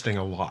investing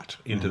a lot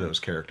into those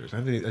characters.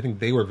 I think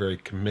they were very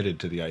committed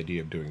to the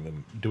idea of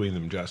doing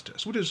them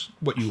justice, which is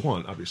what you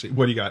want, obviously.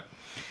 What do you got?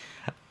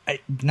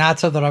 Not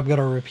something I'm going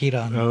to repeat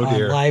on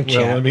live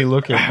chat. Well, let me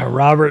look at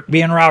Robert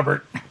being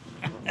Robert.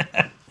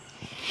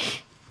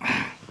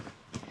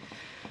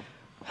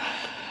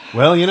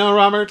 Well,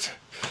 Robert,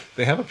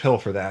 they have a pill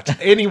for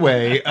that.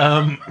 Anyway,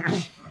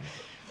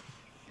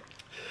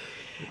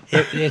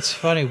 it's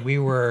funny.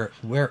 What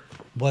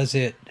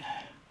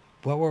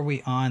were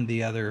we on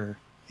the other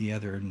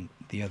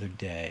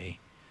day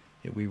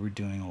that we were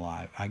doing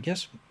live? I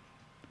guess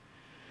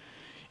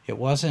it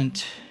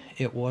wasn't.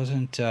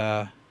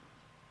 I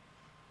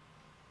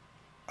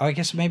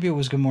guess maybe it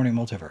was Good Morning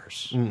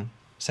Multiverse.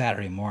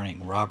 Saturday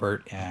morning,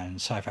 Robert and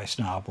Sci-Fi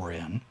Snob were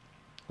in,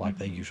 like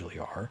they usually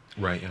are.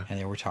 Right, yeah. And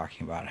they were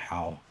talking about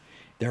how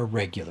they're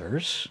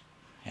regulars,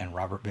 and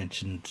Robert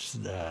mentioned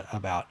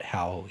about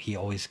how he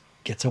always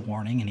gets a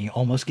warning, and he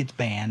almost gets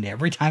banned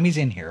every time he's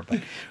in here.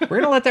 But we're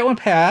going to let that one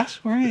pass.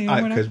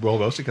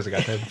 Mostly because I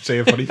got to say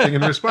a funny thing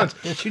in response.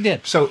 Yes, you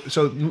did. So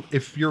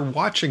if you're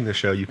watching the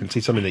show, you can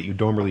see something that you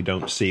normally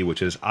don't see,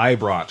 which is I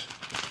brought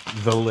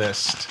the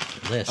list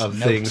of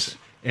notes. things.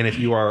 And if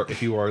you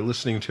are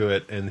listening to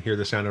it and hear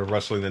the sound of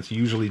rustling, that's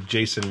usually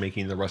Jason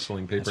making the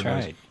rustling paper That's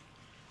noise.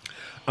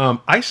 right.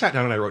 I sat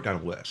down and I wrote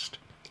down a list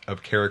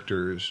of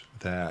characters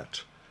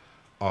that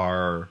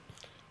are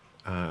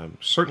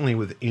certainly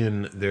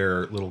within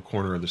their little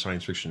corner of the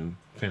science fiction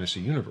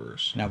fantasy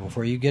universe. Now,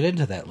 before you get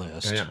into that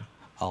list, Yeah.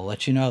 I'll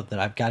let you know that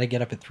I've got to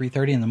get up at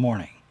 3:30 in the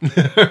morning.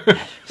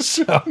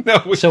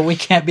 No, So we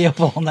can't be up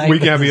all night. we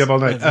with can't be this- up all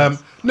night. with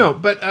this. No,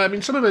 but I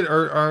mean, some of it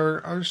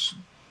are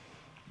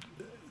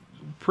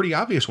pretty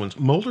obvious ones.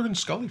 Mulder and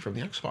Scully from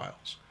the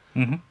X-Files.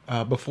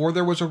 Before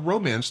there was a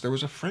romance, there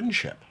was a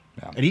friendship.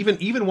 Yeah. And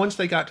even once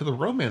they got to the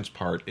romance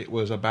part, it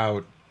was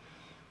about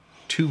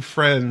two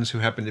friends who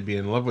happened to be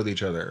in love with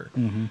each other.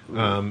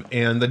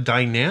 And the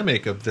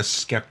dynamic of the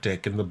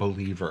skeptic and the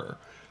believer.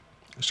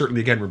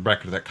 Certainly, again, we're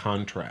back to that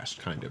contrast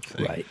kind of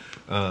thing. Right.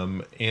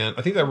 And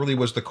I think that really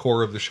was the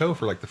core of the show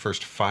for like the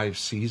first 5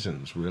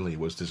 seasons, really,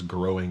 was this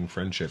growing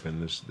friendship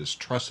and this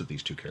trust that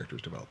these two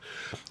characters developed.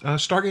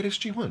 Stargate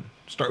SG-1.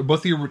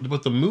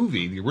 Both the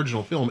movie, the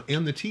original film,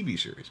 and the TV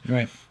series.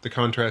 Right. The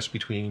contrast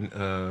between,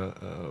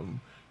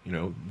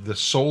 the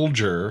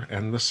soldier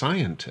and the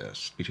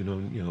scientist, between,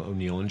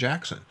 O'Neill and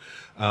Jackson.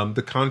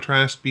 The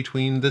contrast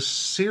between the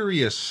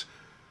serious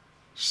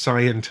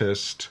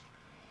scientist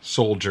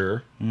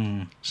soldier,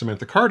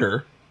 Samantha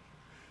Carter,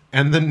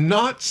 and the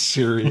not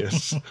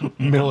serious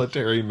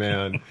military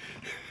man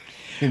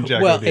in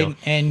Jack O'Neill.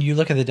 And you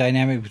look at the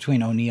dynamic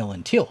between O'Neill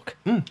and Teal'c.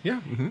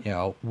 Yeah. You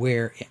know,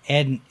 where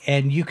and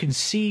you can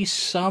see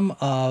some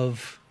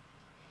of,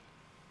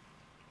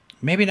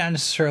 maybe not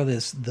necessarily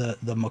the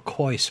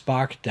McCoy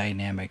Spock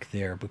dynamic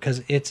there,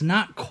 because it's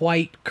not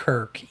quite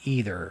Kirk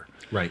either.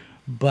 Right.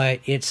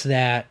 But it's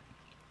that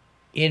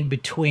in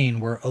between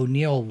where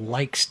O'Neill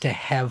likes to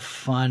have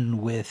fun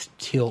with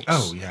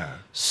Teal'c's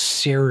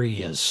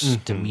serious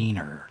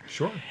demeanor.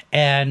 Sure.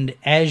 And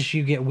as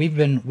you get, we've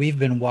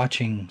been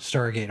watching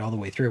Stargate all the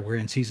way through. We're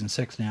in season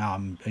 6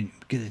 now.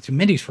 It's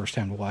Mindy's first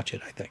time to watch it,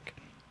 I think.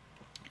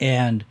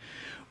 And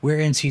we're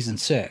in season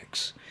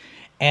 6.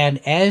 And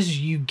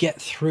as you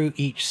get through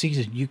each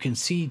season, you can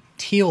see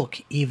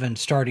Teal'c even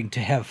starting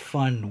to have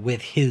fun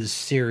with his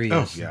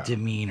serious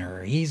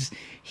demeanor. He's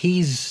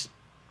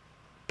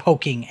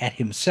poking at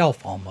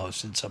himself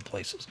almost in some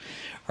places,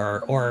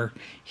 or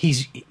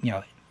he's,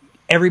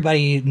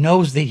 everybody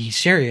knows that he's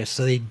serious,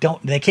 so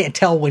they can't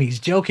tell when he's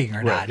joking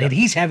or not, and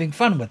he's having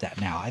fun with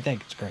that now. I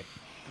think it's great.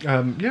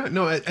 And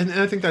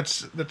I think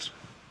that's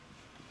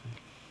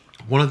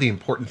one of the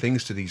important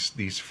things to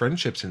these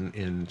friendships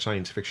in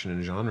science fiction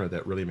and genre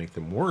that really make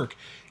them work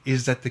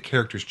is that the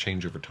characters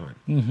change over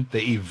time.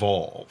 They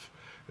evolve.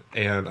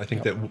 And I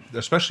think that,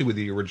 especially with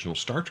the original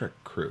Star Trek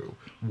crew,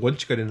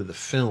 once you got into the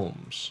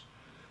films,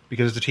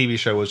 because the TV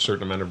show was a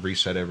certain amount of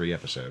reset every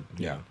episode.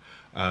 Yeah.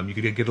 You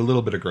could get a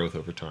little bit of growth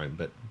over time,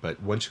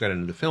 but once you got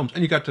into the films,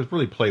 and you got to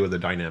really play with the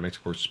dynamics,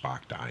 of course,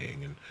 Spock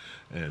dying,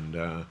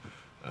 and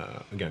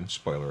again,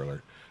 spoiler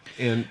alert.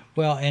 And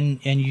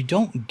you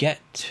don't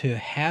get to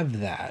have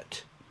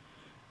that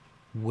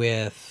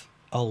with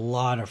a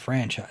lot of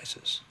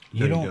franchises.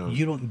 You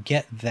don't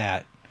get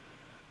that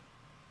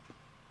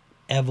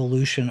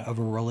evolution of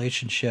a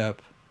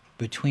relationship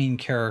between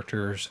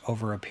characters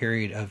over a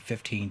period of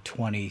 15,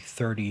 20,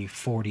 30,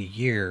 40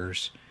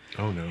 years.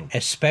 Oh, no.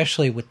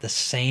 Especially with the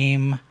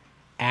same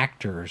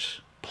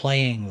actors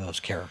playing those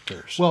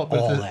characters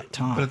that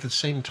time. But at the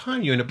same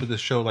time, you end up with a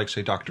show like,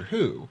 say, Doctor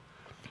Who,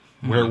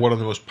 where one of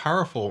the most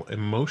powerful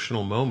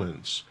emotional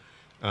moments,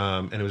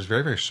 and it was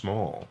very, very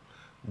small,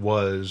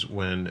 was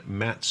when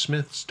Matt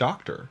Smith's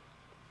doctor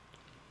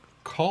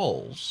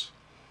calls.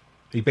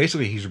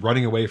 He's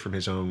running away from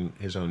his own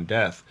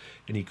death,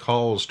 and he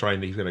calls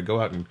he's going to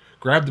go out and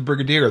grab the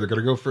Brigadier. They're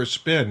going to go for a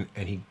spin,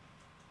 and he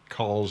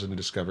calls and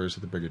discovers that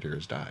the Brigadier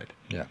has died.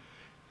 Yeah.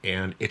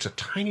 And it's a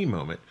tiny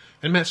moment,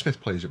 and Matt Smith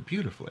plays it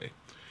beautifully.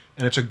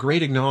 And it's a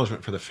great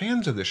acknowledgement for the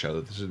fans of the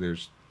show that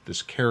there's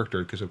this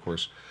character, because of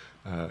course,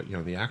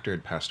 the actor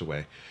had passed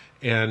away.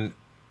 And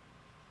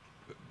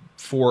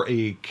for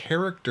a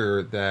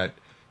character that,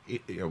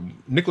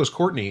 Nicholas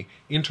Courtney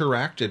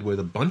interacted with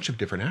a bunch of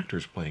different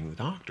actors playing the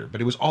Doctor, but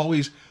it was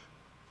always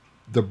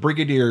the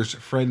Brigadier's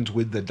friends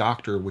with the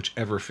Doctor,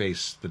 whichever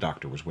face the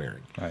Doctor was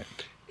wearing. Right.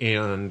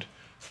 And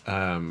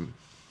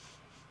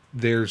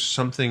there's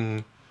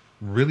something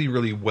really,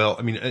 really well.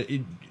 I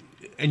mean,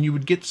 and you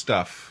would get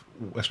stuff,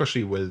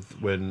 especially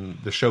when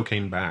the show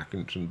came back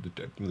in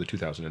the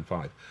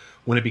 2005,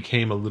 when it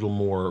became a little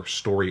more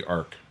story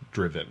arc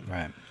driven,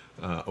 right,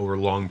 over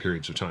long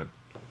periods of time,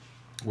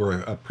 where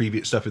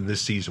previous stuff in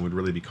this season would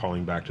really be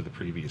calling back to the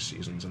previous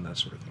seasons and that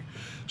sort of thing.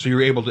 So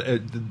you're able to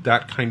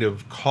that kind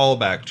of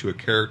callback to a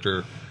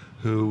character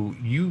who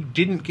you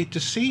didn't get to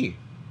see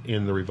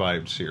in the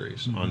revived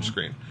series on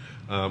screen,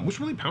 was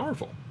really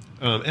powerful.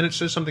 And it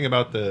says something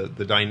about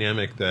the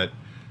dynamic that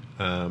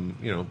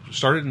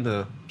started in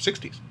the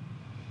 60s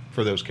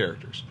for those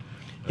characters.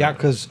 Yeah,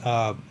 because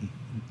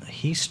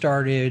he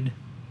started,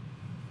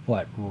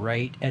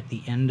 right at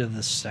the end of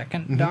the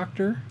second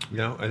Doctor?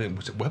 I think,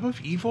 was it Web of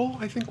Evil,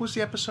 I think was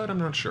the episode? I'm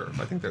not sure.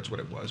 I think that's what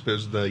it was. But it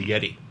was the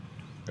Yeti,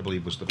 I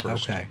believe, was the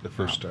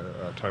first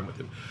time with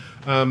him.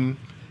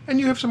 And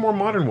you have some more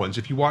modern ones.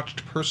 If you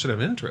watched Person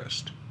of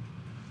Interest,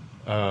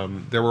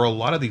 there were a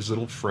lot of these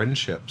little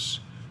friendships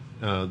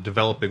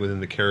developing within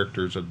the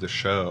characters of the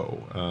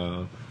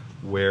show,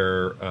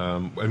 where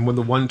and when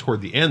the one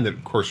toward the end that,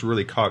 of course,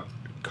 really caught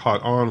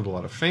on with a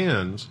lot of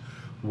fans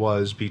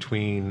was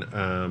between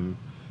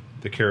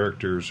the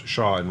characters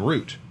Shaw and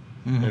Root.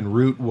 And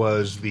Root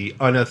was the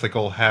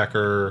unethical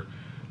hacker,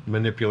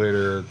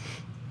 manipulator,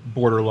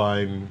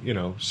 borderline,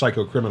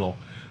 psycho criminal.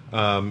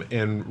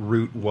 And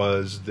Root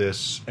was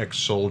this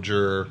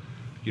ex-soldier,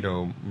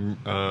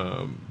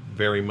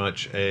 very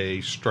much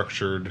a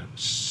structured,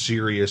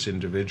 serious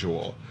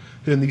individual.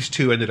 And these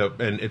two ended up,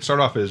 and it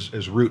started off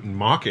as Root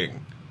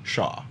mocking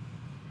Shaw,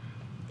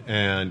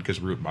 and because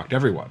Root mocked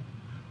everyone.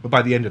 But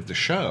by the end of the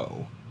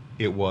show,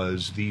 it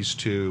was these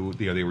two,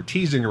 they were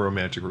teasing a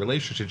romantic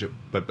relationship,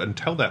 but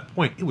until that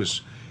point, it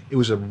was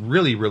a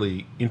really,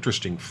 really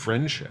interesting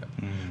friendship.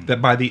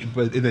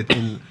 That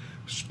in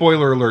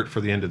spoiler alert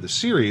for the end of the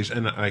series,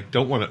 and I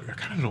kind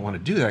of don't want to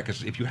do that,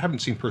 because if you haven't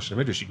seen Person of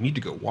Interest, you need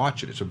to go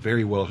watch it. It's a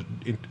very well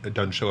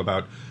done show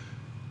about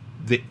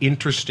the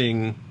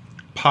interesting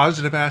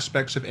positive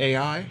aspects of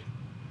AI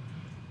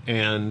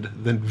and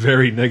the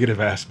very negative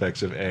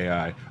aspects of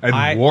AI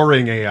and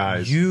warring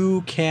AIs.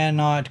 You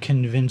cannot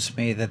convince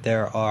me that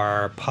there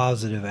are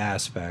positive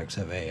aspects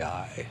of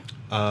AI.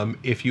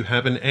 If you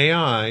have an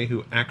AI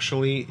who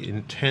actually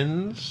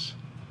intends,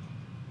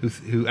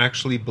 who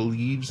actually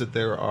believes that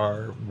there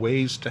are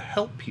ways to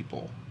help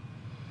people.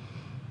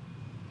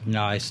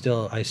 No, I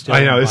still I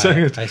know, don't buy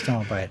it. I still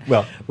don't buy it.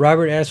 Well,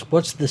 Robert asks,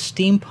 what's the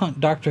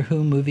steampunk Doctor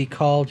Who movie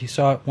called? You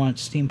saw it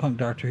once, Steampunk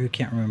Doctor Who,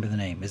 can't remember the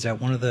name. Is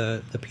that one of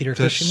the Peter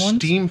Cushing ones?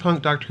 The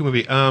Steampunk Doctor Who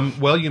movie. I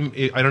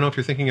don't know if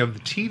you're thinking of the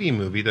TV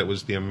movie that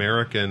was the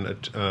American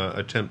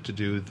attempt to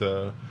do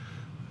the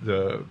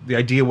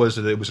idea was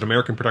that it was an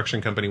American production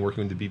company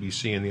working with the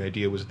BBC, and the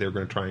idea was that they were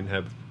going to try and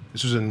have.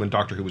 This was when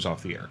Doctor Who was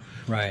off the air.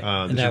 Right.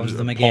 And that was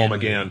the Paul McGann.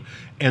 McGann.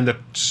 And the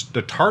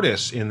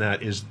TARDIS in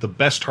that is the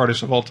best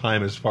TARDIS of all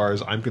time as far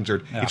as I'm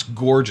concerned. Yeah. It's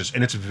gorgeous,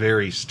 and it's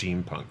very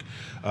steampunk.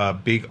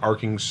 Big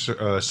arcing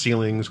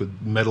ceilings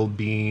with metal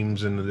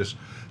beams and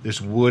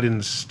this wood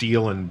and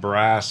steel and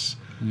brass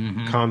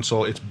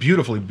console. It's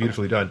beautifully,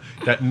 beautifully done.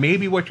 That may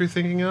be what you're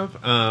thinking of.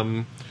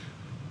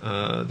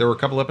 There were a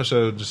couple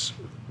episodes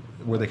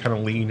where they kind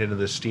of leaned into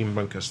the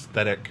steampunk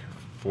aesthetic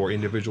for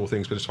individual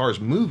things, but as far as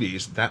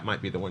movies, that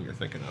might be the one you're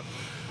thinking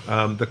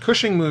of. The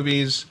Cushing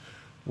movies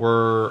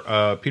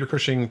were Peter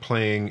Cushing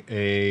playing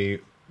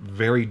a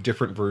very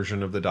different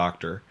version of the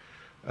Doctor.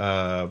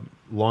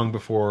 Long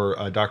before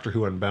Doctor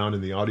Who Unbound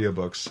in the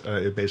audiobooks,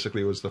 it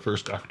basically was the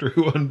first Doctor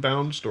Who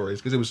Unbound stories,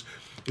 because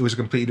it was a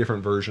completely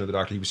different version of the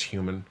Doctor. He was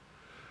human.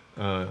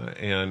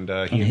 And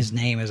his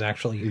name is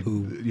actually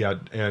Who. Yeah,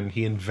 and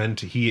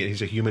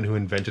he's a human who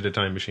invented a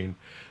time machine.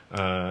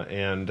 I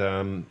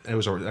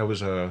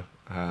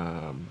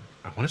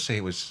want to say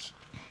it was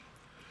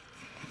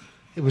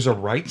a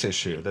rights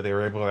issue that they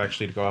were able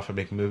to go off and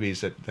make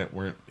movies that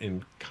weren't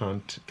in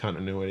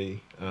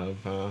continuity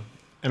of.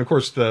 And of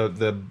course,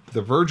 the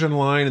Virgin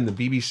Line and the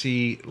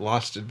BBC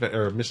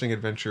Missing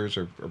Adventures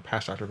or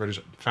Past Doctor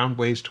Adventures found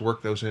ways to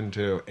work those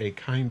into a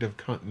kind of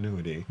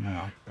continuity.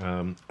 Yeah.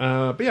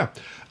 But yeah.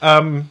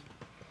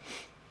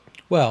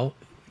 Well,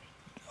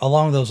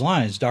 along those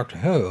lines, Doctor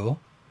Who,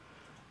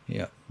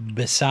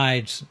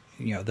 besides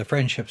the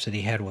friendships that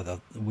he had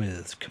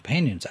with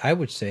companions, I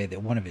would say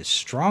that one of his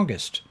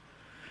strongest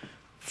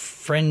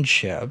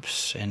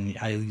friendships, and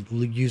I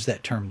use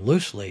that term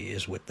loosely,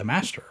 is with the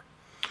Master.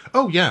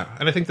 Oh yeah,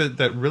 and I think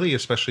that really,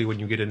 especially when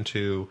you get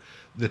into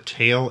the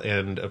tail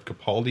end of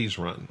Capaldi's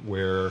run,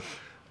 where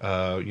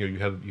you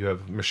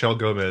have Michelle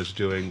Gomez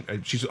doing.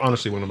 She's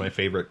honestly one of my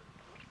favorite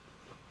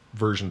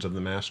versions of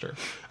the Master,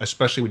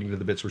 especially when you get to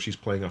the bits where she's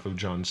playing off of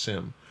John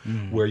Sim,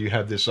 where you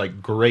have this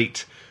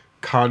great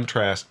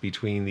contrast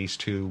between these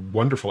two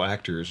wonderful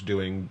actors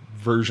doing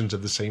versions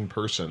of the same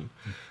person.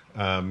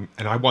 And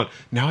I want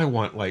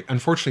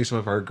unfortunately some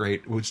of our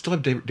great, we would still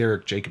have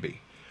Derek Jacobi.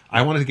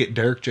 I wanted to get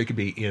Derek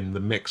Jacobi in the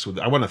mix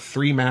I want a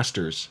Three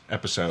Masters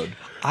episode.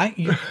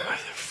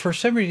 For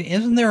some reason,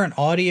 isn't there an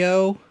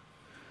audio?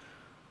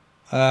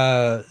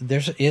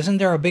 Isn't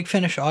there a Big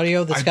Finish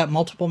audio that's got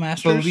multiple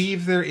Masters? I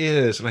believe there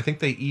is, and I think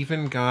they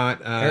even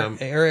got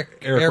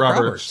Eric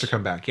Roberts to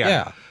come back.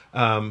 Yeah.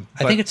 I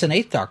think it's an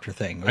Eighth Doctor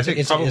thing. I think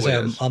it probably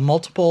is a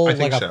multiple,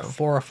 like so. a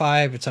 4 or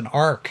 5. It's an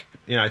arc.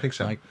 Yeah, I think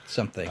so. Like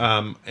something.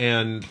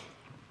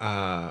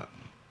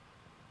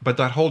 But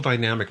that whole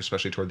dynamic,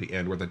 especially toward the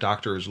end, where the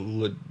Doctor is,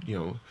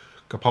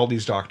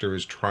 Capaldi's Doctor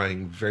is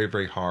trying very,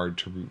 very hard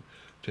to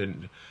I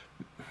don't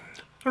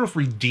know if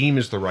redeem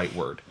is the right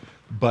word,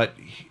 but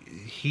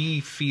he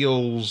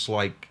feels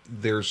like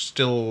there's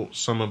still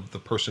some of the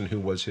person who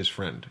was his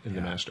friend in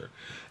the Master,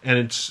 and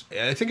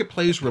I think it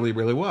plays really,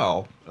 really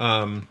well.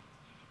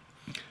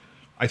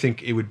 I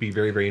think it would be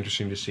very, very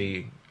interesting to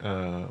see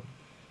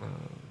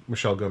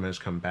Michelle Gomez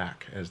come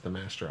back as the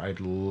Master. I'd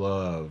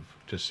love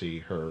to see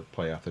her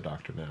play off the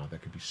Doctor now.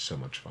 That could be so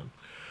much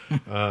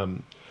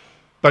fun.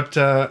 But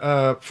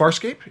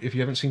Farscape, if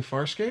you haven't seen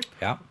Farscape,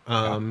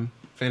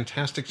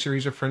 fantastic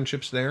series of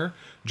friendships there.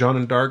 John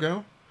and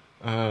Dargo,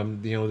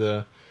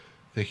 the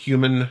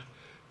human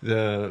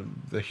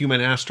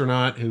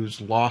astronaut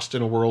who's lost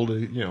in a world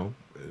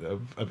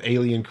of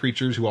alien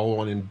creatures who all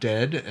want him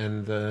dead,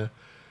 and the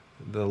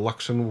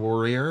Luxon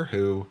warrior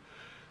who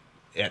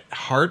at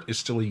heart is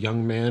still a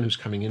young man who's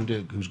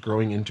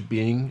growing into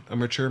being a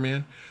mature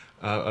man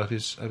of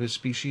his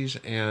species,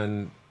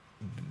 and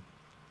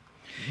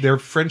their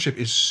friendship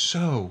is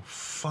so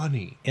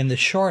funny. In the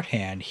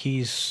shorthand,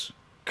 he's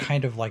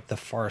kind of like the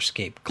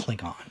Farscape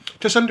Klingon.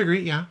 To some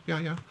degree, yeah.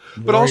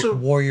 But also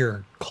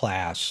warrior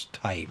class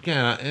type.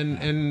 Yeah,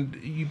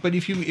 but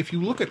if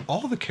you look at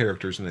all the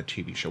characters in that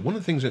TV show, one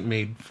of the things that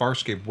made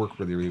Farscape work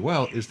really, really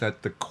well is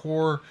that the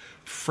core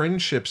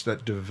friendships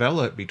that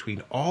develop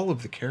between all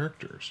of the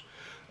characters,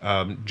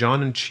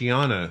 John and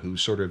Chiana,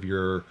 who's sort of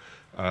your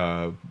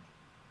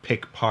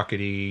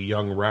pickpockety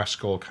young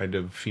rascal kind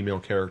of female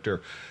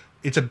character.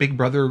 It's a big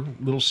brother,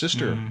 little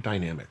sister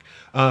dynamic.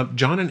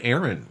 John and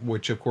Aaron,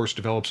 which of course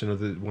develops into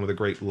one of the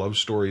great love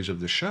stories of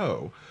the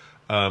show.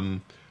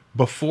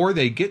 Before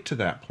they get to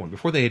that point,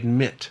 before they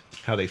admit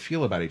how they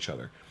feel about each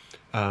other,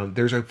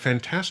 there's a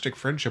fantastic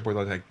friendship where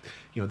they're like,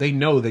 they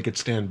know they could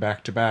stand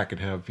back to back and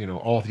have,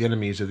 all the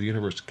enemies of the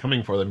universe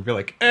coming for them and be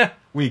like,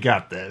 we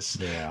got this.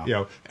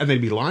 Yeah. And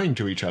they'd be lying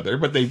to each other,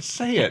 but they'd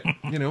say it,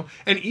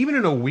 And even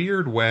in a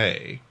weird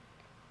way,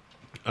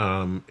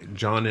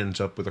 John ends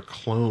up with a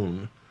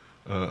clone,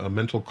 a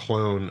mental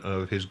clone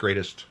of his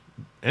greatest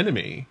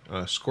enemy,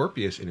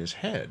 Scorpius, in his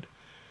head.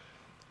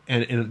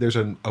 And there's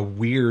a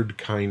weird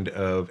kind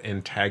of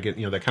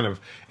that kind of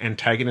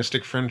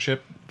antagonistic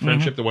friendship,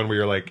 the one where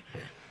you're like,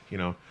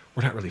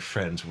 we're not really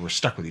friends, we're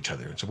stuck with each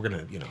other, and so we're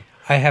gonna,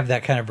 I have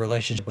that kind of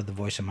relationship with the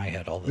voice in my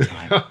head all the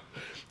time.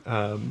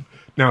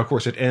 Now, of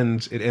course, it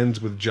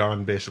ends with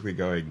John basically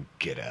going,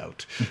 "Get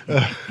out."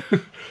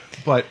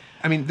 But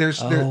I mean,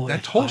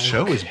 that whole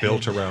show is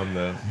built around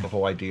the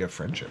whole idea of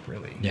friendship,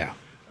 really. Yeah.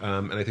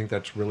 And I think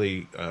that's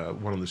really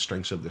one of the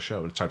strengths of the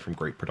show. Aside from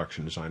great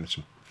production design and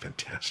some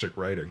fantastic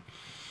writing,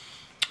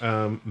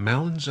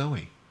 Mal and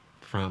Zoe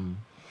from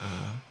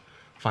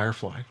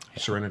Firefly,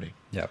 Serenity.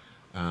 Yep.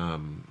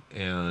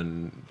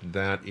 And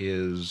that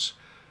is,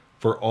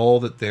 for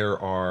all that there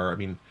are, I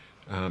mean,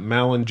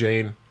 Mal and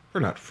Jane are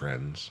not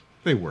friends.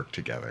 They work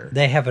together.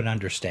 They have an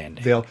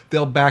understanding.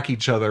 They'll back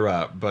each other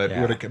up. But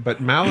Yeah.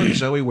 but Mal and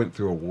Zoe went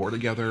through a war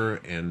together,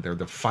 and they're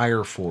the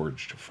fire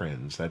forged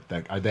friends. That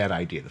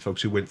idea, the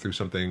folks who went through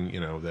something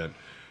that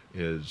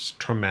is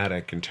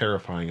traumatic and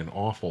terrifying and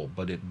awful,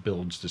 but it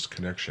builds this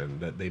connection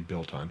that they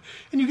built on,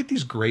 and you get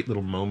these great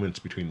little moments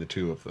between the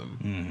two of them.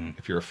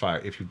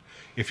 Mm-hmm.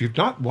 If you've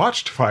not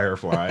watched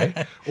Firefly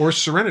or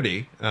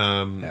Serenity,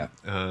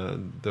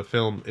 the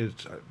film is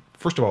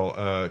first of all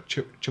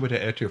Chiwetel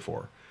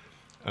Ejiofor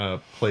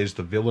plays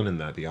the villain in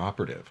that, the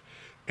operative,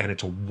 and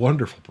it's a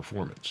wonderful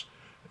performance.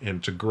 And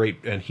it's a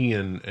great, and he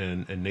and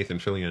Nathan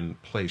Fillion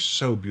play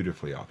so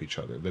beautifully off each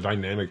other. The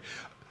dynamic,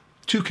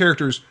 two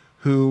characters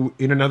who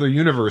in another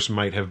universe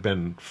might have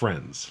been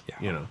friends.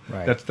 Yeah,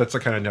 right. That's the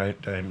kind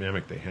of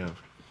dynamic they have.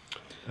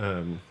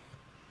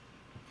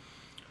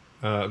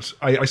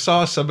 I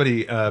saw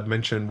somebody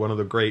mention one of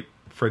the great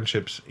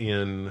friendships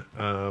in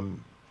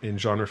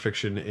genre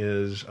fiction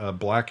is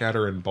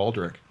Blackadder and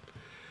Baldric,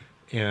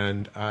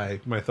 and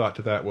my thought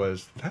to that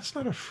was, that's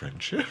not a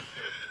friendship.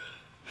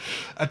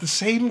 At the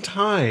same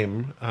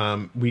time,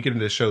 we get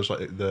into shows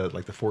like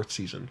the fourth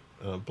season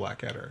of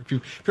Blackadder. If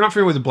you're not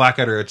familiar with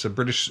Blackadder, it's a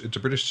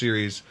British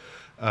series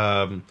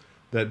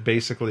that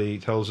basically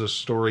tells a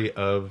story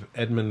of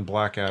Edmund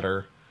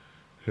Blackadder,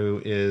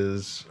 who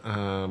is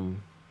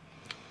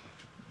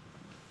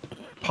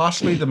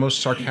possibly the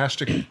most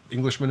sarcastic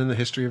Englishman in the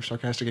history of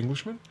sarcastic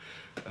Englishmen.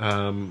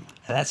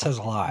 That says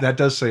a lot. That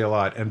does say a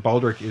lot. And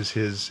Baldric is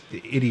his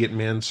idiot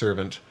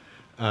manservant.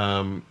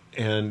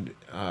 And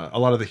a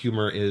lot of the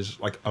humor is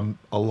like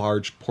a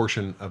large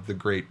portion of the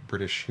great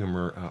British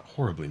humor,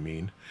 horribly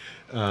mean.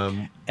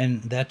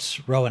 And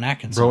that's Rowan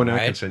Atkinson. Rowan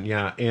right? Atkinson,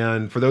 yeah.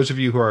 And for those of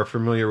you who are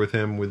familiar with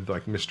him with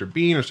like Mr.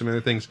 Bean or some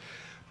other things,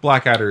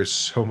 Blackadder is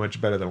so much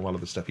better than a lot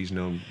of the stuff he's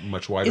known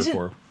much wider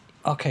for.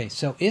 Okay,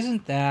 so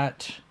isn't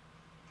that...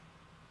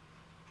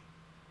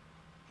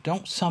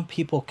 Don't some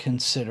people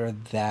consider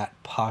that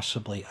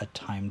possibly a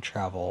time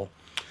travel?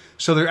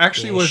 So there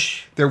actually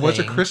was a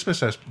thing.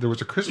 Christmas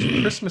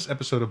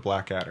episode of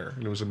Blackadder,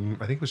 and it was I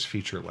think it was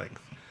feature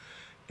length,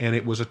 and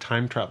it was a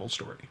time travel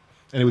story,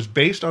 and it was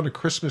based on A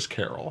Christmas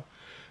Carol,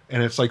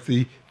 and it's like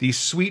the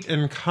sweet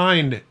and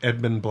kind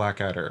Edmund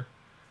Blackadder,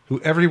 who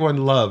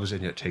everyone loves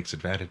and yet takes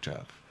advantage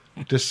of,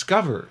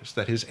 discovers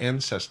that his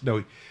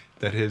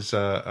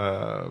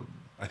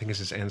I think it's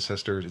his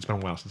ancestors. It's been a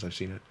while since I've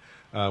seen it.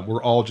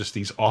 We're all just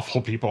these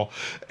awful people,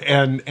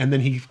 and then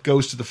he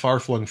goes to the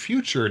far-flung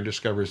future and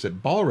discovers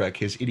that Balrek,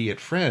 his idiot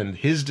friend,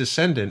 his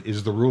descendant,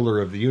 is the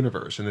ruler of the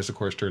universe, and this, of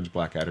course, turns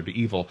Blackadder to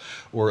evil,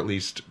 or at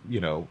least,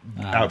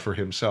 out for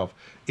himself.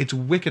 It's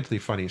wickedly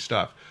funny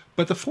stuff.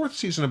 But the fourth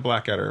season of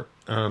Blackadder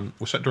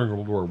was set during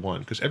World War I,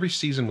 because every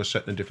season was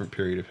set in a different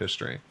period of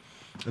history,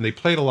 and they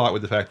played a lot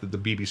with the fact that the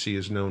BBC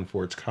is known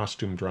for its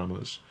costume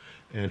dramas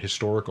and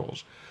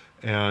historicals,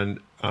 and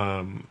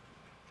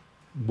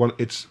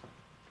it's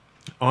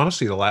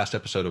honestly the last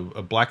episode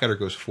of Blackadder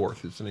Goes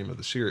Forth. It's the name of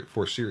the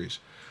fourth series.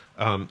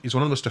 Is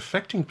one of the most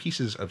affecting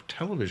pieces of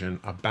television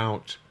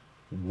about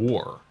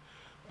war,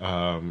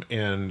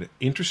 and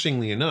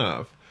interestingly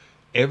enough,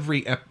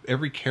 every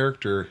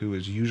character who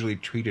is usually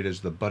treated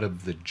as the butt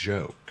of the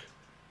joke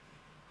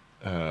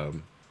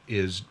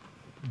is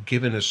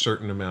given a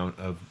certain amount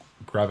of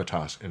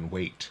gravitas and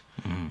weight,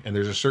 and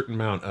there's a certain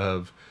amount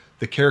of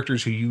the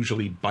characters who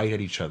usually bite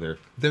at each other,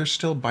 they're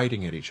still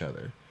biting at each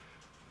other.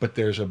 But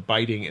there's a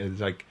biting, and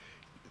it's like,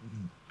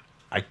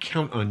 I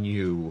count on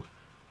you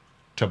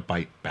to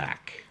bite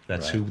back.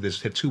 That's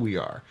who we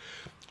are.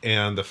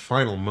 And the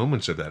final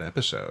moments of that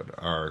episode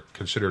are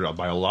considered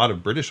by a lot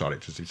of British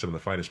audiences some of the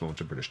finest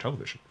moments of British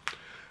television,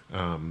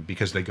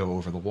 because they go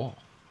over the wall.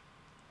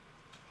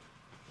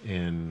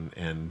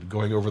 And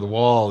going over the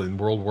wall in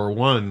World War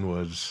I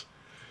was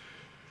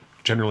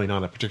generally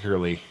not a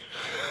particularly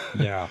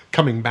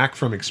coming back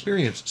from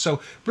experience. So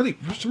really,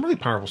 some really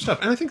powerful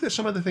stuff. And I think that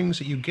some of the things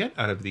that you get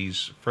out of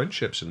these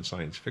friendships in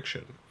science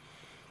fiction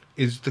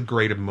is the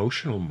great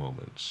emotional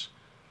moments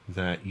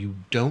that you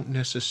don't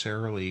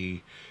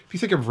necessarily... If you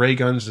think of ray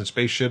guns and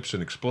spaceships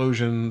and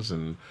explosions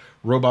and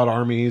robot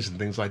armies and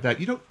things like that,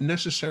 you don't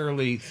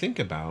necessarily think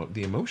about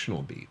the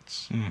emotional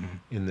beats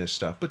in this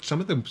stuff. But some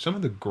of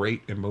the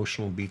great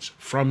emotional beats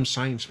from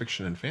science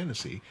fiction and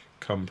fantasy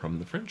come from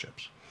the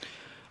friendships.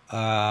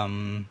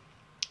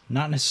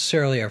 Not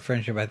necessarily our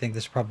friendship. I think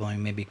this probably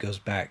maybe goes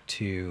back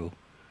to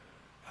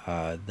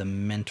the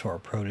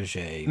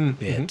mentor-protege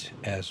bit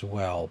as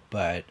well.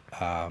 But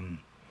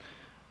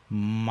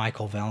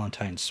Michael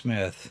Valentine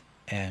Smith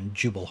and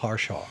Jubal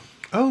Harshaw.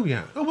 Oh,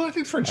 yeah. Oh, well, I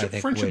think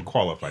friendship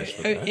qualifies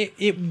for that.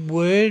 It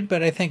would,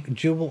 but I think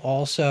Jubal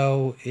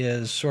also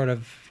is sort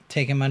of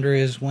take him under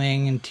his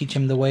wing and teach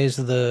him the ways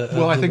of the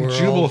Well, I think world.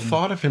 Jubal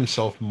thought of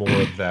himself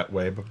more that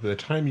way, but by the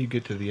time you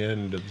get to the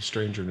end of The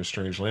Stranger in a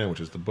Strange Land, which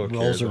is the book,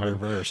 roles are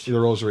reversed. The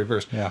roles are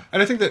reversed. Yeah.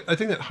 And I think that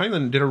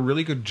Heinlein did a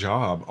really good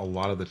job a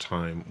lot of the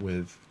time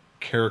with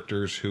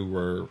characters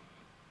who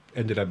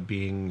ended up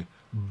being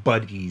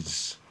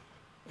buddies,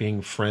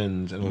 being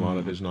friends in a lot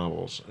of his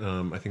novels.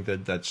 I think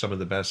that some of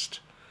the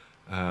best,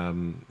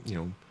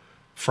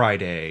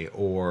 Friday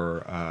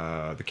or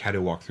The Cat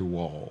Who Walked Through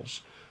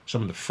Walls,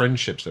 some of the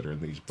friendships that are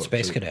in these books.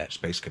 Space Cadet.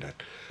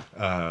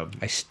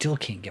 I still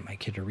can't get my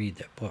kid to read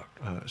that book.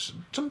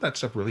 Some of that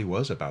stuff really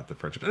was about the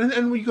friendship.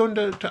 And when you go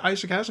into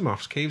Isaac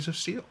Asimov's Caves of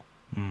Steel,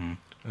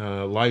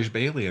 Lige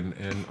Bailey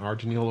and R.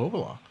 Daniel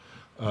Obelah.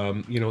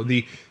 And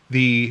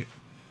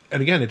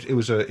again,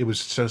 it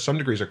was to some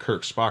degrees a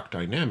Kirk Spock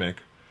dynamic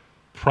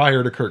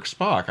prior to Kirk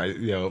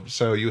Spock.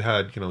 So you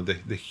had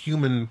the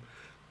human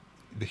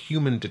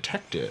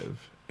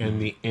detective and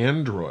the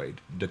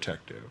android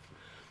detective.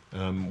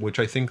 Which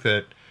I think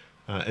that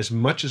as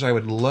much as I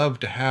would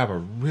love to have a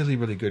really,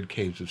 really good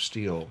Caves of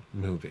Steel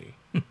movie,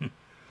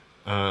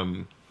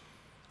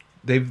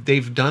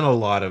 they've done a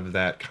lot of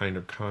that kind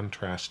of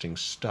contrasting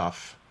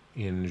stuff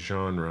in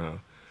genre,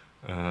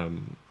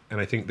 and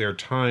I think there are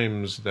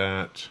times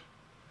that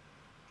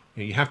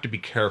you have to be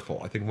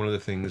careful. I think one of the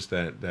things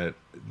that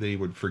they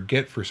would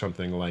forget for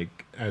something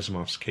like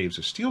Asimov's Caves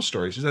of Steel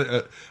stories is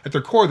that at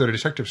their core they're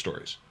detective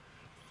stories.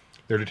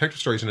 They're detective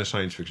stories in a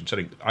science fiction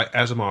setting.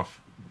 Asimov,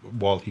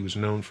 while he was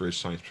known for his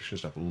science fiction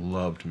stuff,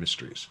 loved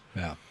mysteries.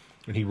 Yeah,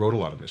 and he wrote a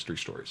lot of mystery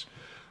stories.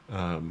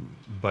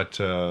 But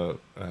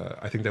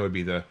I think that would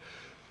be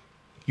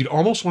you'd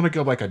almost want to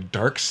go like a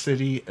Dark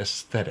City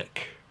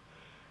aesthetic.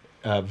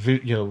 It's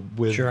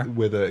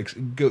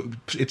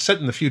set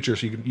in the future,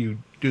 so you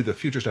do the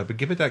future stuff, but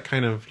give it that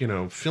kind of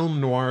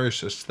film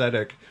noirish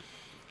aesthetic,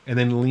 and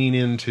then lean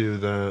into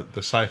the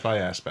sci-fi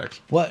aspects.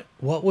 What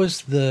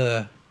was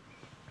the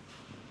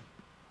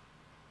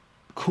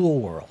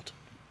Cool World?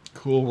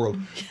 Cool World.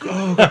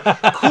 Oh,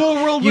 Cool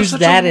World was Use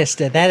that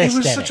aesthetic. It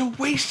was such a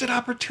wasted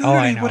opportunity. Oh,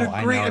 I know. What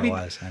a great! I know I mean, it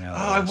was. I know.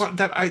 I want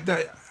that.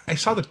 I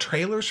saw the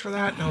trailers for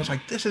that, and I was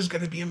like, "This is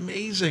going to be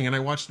amazing." And I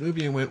watched the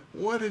movie and went,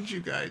 "What did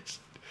you guys?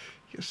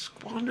 You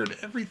squandered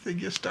everything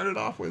you started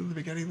off with at the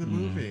beginning of the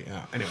movie."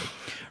 Yeah. Anyway,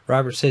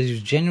 Robert says he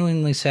was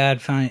genuinely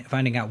sad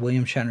finding out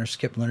William Shatner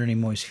skipped Leonard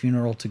Nimoy's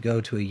funeral to go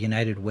to a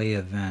United Way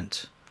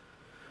event.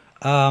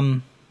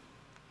 Robert,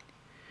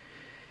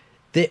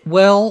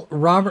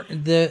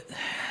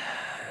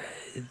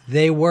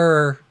 they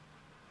were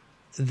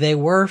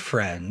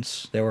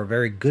friends. They were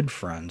very good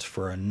friends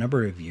for a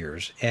number of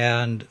years,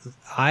 and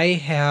I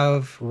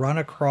have run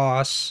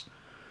across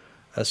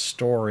a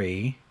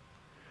story,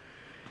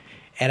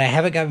 And I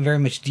haven't gotten very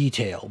much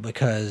detail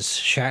because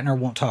Shatner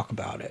won't talk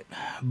about it.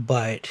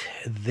 But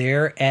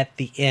they're at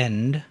the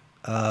end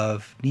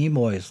of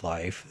Nimoy's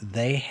life.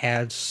 They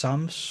had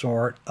some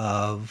sort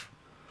of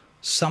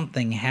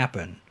something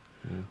happen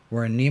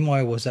where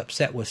Nimoy was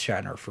upset with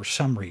Shatner for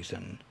some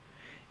reason.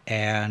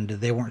 And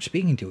they weren't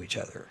speaking to each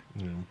other.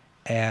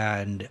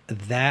 And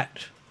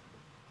that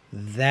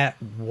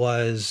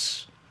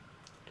was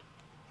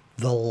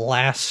the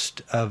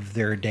last of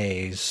their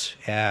days,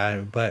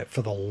 but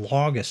for the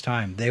longest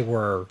time they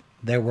were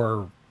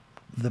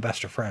the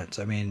best of friends.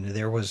 I mean,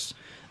 there was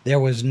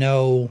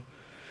no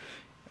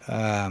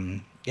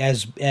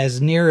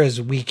as near as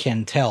we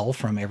can tell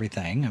from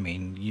everything. I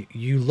mean,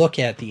 you look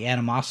at the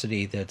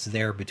animosity that's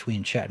there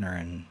between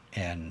Shatner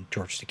and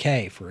George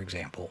Takei, for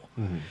example,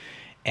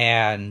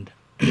 and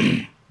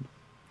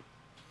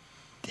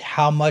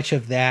how much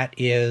of that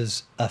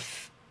is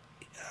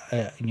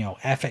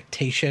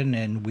affectation,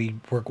 and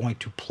we're going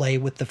to play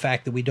with the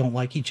fact that we don't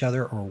like each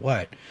other or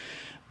what.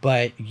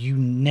 But you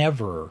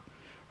never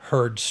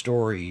heard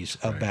stories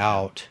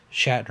about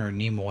Shatner and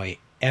Nimoy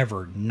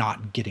ever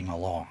not getting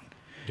along.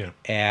 Yeah.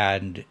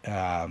 And,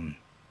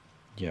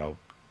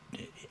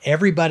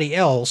 everybody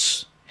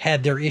else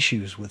had their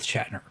issues with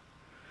Shatner.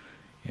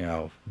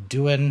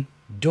 Doohan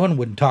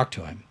wouldn't talk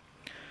to him.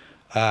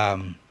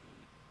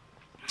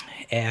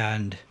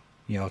 And,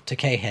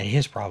 Takei had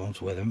his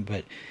problems with him,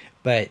 but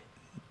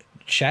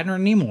Shatner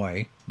and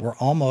Nimoy were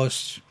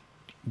almost,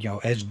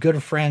 as good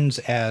of friends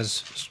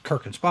as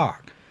Kirk and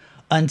Spock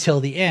until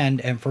the end.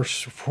 And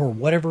for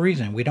whatever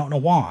reason, we don't know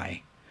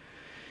why.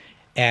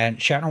 And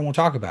Shatner won't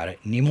talk about it.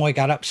 Nimoy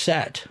got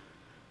upset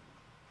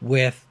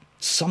with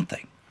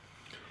something.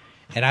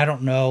 And I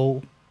don't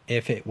know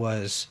if it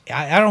was,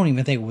 I don't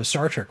even think it was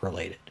Star Trek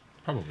related.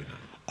 Probably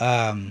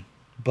not.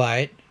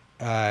 But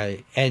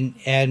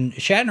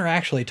Shatner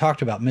actually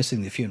talked about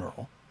missing the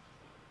funeral.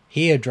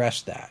 He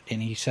addressed that,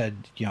 and he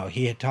said,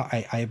 he had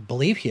I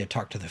believe he had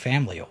talked to the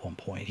family at one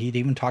point. He'd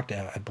even talked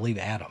to, I believe,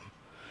 Adam,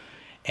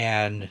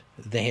 and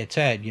they had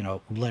said,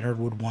 Leonard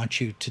would want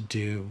you to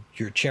do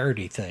your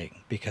charity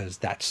thing because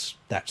that's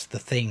the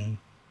thing.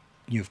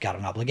 You've got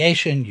an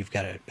obligation, you've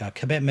got a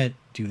commitment,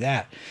 do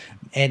that.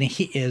 And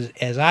he is,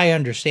 as I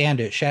understand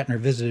it, Shatner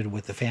visited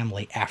with the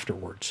family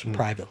afterwards,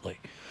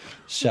 privately.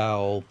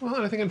 So, well,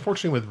 and I think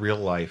unfortunately with real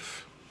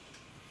life,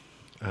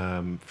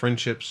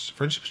 friendships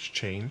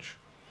change.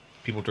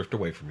 People drift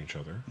away from each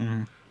other,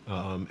 and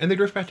they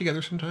drift back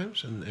together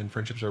sometimes, and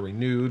friendships are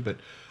renewed.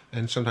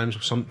 And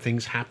sometimes some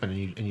things happen,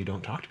 and you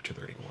don't talk to each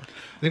other anymore.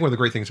 I think one of the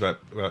great things about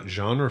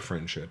genre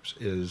friendships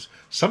is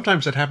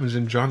sometimes that happens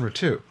in genre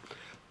too,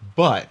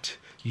 but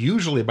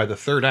usually by the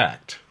third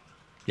act,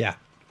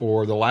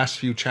 or the last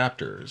few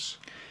chapters.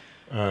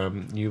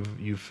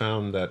 You've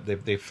found that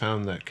they've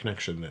found that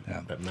connection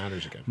that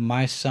matters again.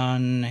 My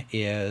son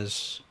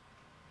is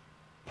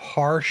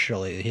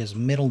partially, his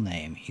middle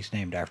name, he's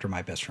named after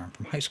my best friend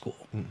from high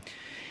school.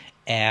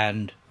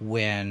 And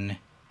when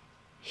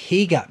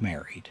he got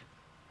married,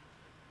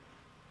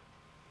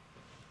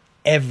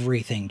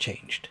 everything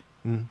changed.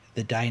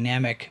 The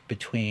dynamic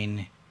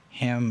between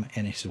him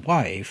and his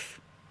wife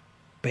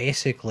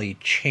basically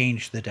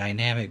changed the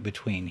dynamic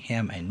between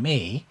him and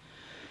me.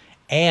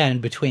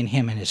 And between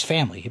him and his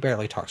family. He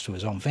barely talks to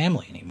his own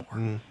family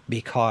anymore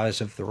because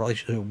of the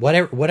relationship.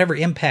 Whatever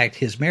impact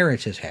his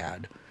marriage has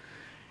had,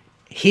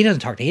 he doesn't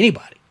talk to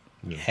anybody.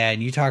 Yeah.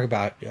 And you talk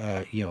about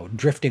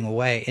drifting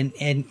away, and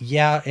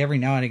every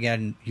now and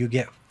again you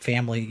get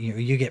family,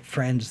 you get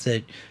friends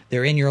that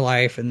they're in your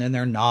life and then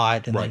they're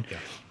not, and then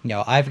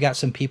I've got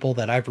some people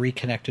that I've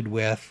reconnected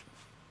with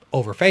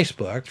over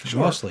Facebook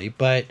mostly,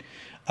 but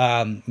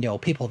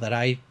people that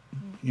I.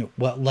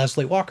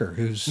 Leslie Walker,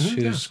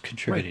 who's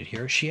contributed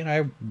here. She and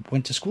I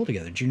went to school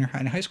together, junior high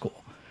and high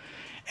school,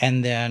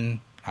 and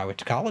then I went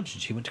to college,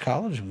 and she went to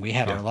college, and we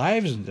had our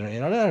lives. And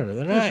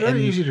it's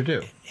very easy to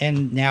do.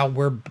 And now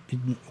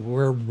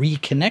we're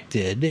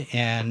reconnected,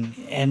 and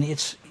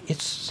it's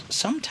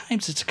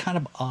sometimes it's kind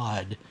of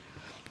odd,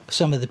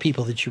 some of the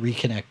people that you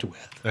reconnect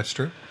with. That's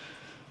true.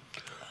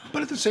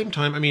 But at the same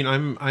time, I mean,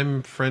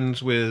 I'm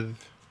friends with.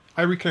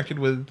 I reconnected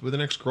with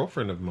an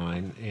ex-girlfriend of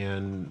mine,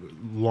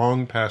 and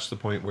long past the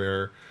point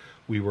where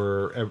we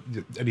were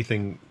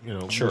anything,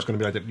 was going to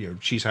be like that.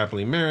 She's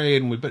happily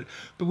married, and but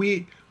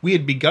we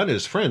had begun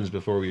as friends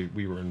before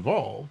we were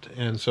involved,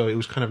 and so it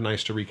was kind of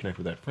nice to reconnect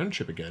with that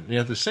friendship again. And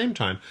at the same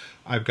time,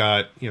 I've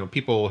got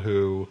people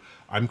who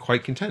I'm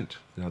quite content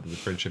now that the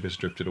friendship has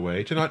drifted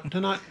away to not,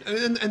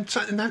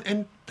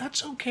 and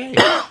that's okay.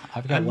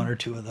 I've got one or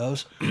two of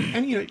those,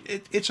 and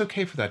it's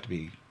okay for that to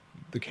be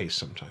the case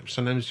sometimes.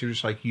 Sometimes you're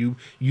just like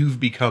you've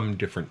become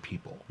different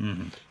people.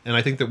 And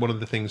I think that one of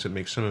the things that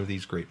makes some of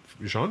these great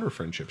genre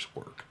friendships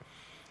work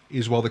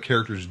is while the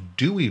characters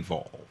do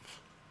evolve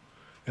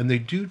and they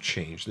do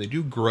change, they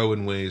do grow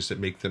in ways that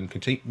make them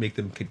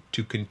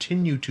to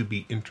continue to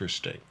be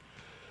interesting.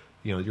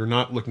 You're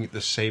not looking at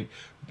the same.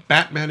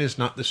 Batman is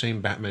not the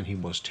same Batman he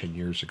was 10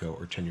 years ago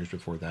or 10 years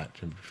before that.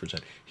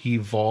 He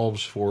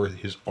evolves for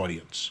his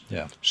audience.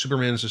 Yeah.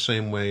 Superman is the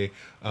same way.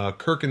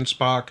 Kirk and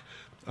Spock.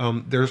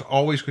 there's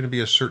always going to be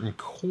a certain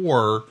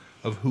core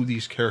of who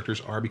these characters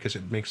are because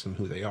it makes them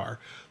who they are.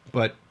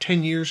 But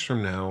 10 years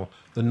from now,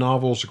 the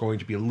novels are going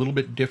to be a little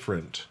bit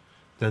different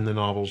than the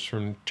novels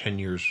from 10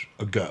 years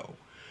ago.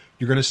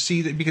 You're going to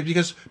see that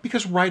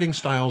because writing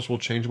styles will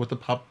change, what the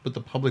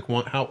public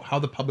want, how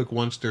the public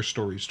wants their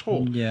stories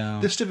told. Yeah.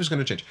 This stuff is going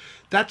to change.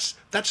 That's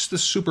the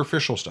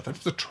superficial stuff.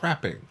 That's the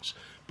trappings.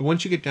 But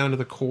once you get down to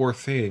the core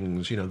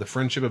things, the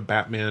friendship of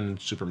Batman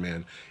and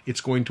Superman,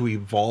 it's going to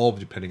evolve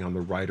depending on the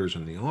writers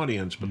and the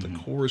audience, but the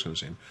core is going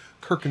to be the same.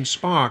 Kirk and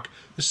Spock,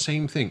 the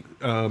same thing.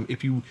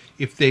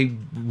 If they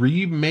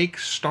remake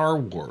Star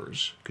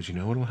Wars, because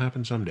it'll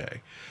happen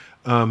someday,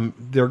 and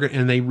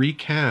they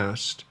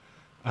recast,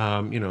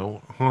 Han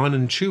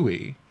and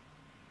Chewie,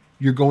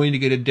 you're going to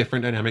get a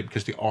different dynamic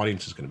because the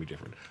audience is going to be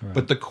different. Right.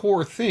 But the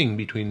core thing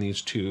between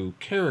these two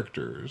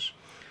characters,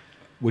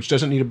 which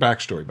doesn't need a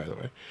backstory, by the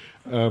way,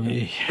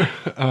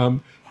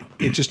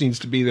 it just needs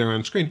to be there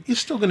on screen, is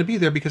still going to be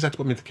there because that's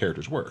what made the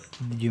characters work.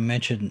 You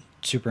mentioned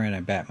Superman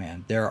and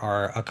Batman. There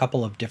are a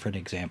couple of different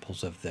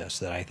examples of this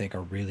that I think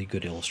are really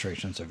good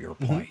illustrations of your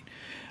point.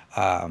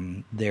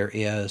 There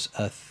is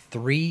a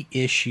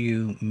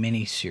 3-issue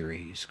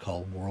miniseries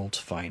called World's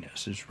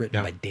Finest. It's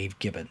written by Dave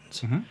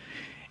Gibbons.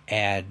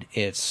 And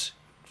it's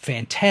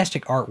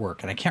fantastic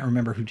artwork, and I can't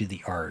remember who did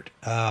the art.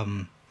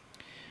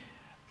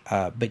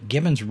 But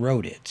Gibbons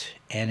wrote it,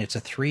 and it's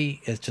a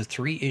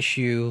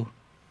 3-issue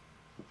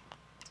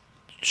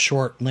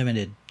short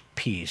limited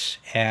piece,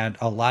 and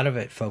a lot of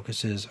it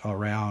focuses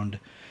around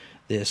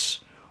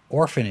this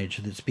orphanage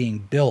that's being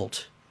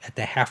built at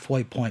the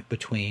halfway point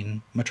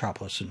between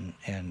Metropolis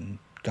and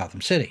Gotham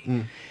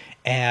City.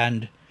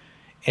 And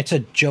it's a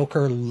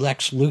Joker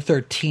Lex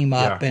Luthor team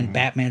up and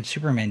Batman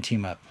Superman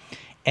team up,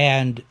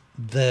 and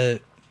they're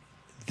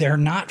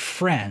not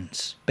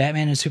friends.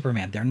 Batman and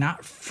Superman, they're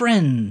not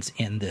friends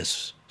in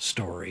this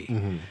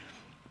story.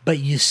 But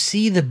you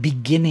see the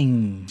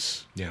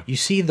beginnings. Yeah. You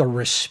see the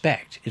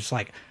respect. It's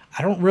like,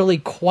 I don't really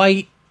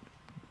quite...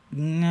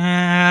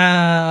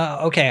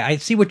 okay, I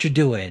see what you're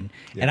doing,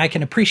 and I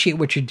can appreciate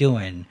what you're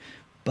doing,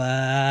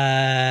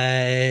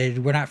 but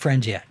we're not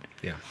friends yet.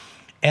 Yeah.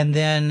 And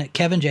then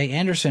Kevin J.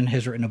 Anderson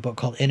has written a book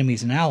called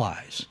Enemies and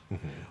Allies,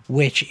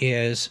 which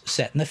is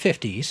set in the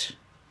 50s,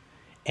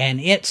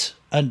 and it's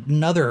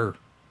another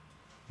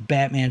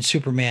Batman,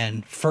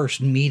 Superman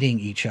first meeting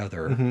each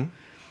other.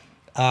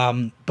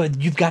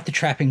 But you've got the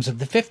trappings of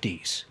the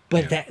 50s.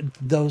 But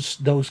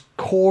those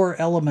core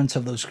elements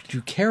of those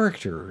two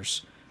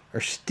characters are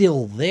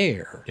still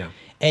there. Yeah.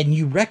 And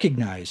you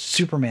recognize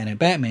Superman and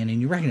Batman, and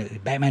you recognize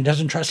Batman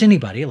doesn't trust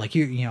anybody, like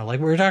like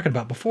we were talking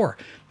about before.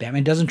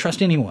 Batman doesn't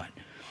trust anyone.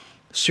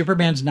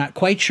 Superman's not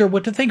quite sure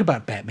what to think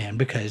about Batman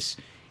because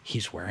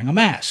he's wearing a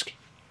mask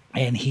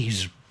and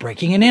he's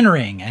breaking and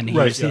entering, and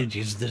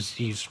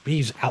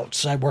he's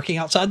outside, working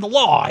outside the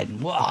law,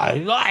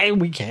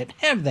 and we can't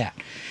have that.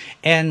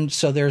 And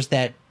so there's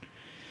that,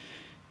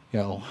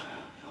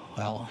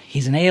 well,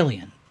 he's an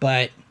alien,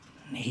 but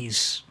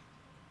he's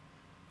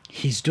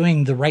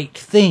doing the right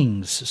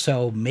things,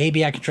 so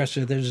maybe I can trust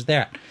her. There's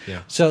that.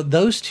 Yeah. So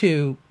those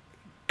two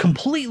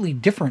completely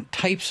different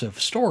types of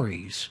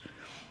stories,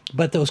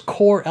 but those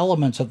core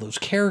elements of those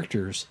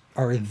characters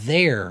are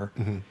there.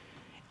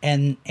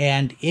 And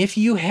if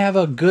you have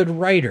a good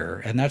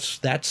writer, and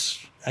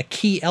that's a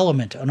key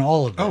element in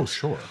all of this. Oh,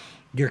 sure.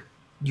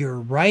 Your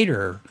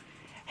writer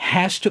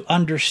has to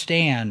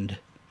understand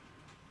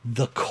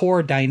the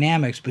core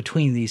dynamics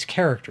between these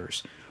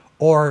characters,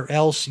 or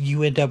else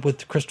you end up with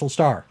the Crystal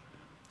Star.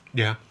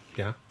 Yeah,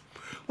 yeah.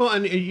 Well,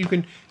 and you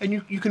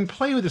can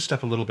play with this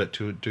stuff a little bit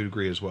to a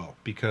degree as well,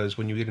 because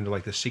when you get into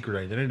like the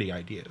secret identity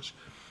ideas,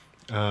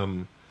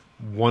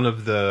 one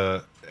of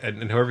the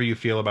and however you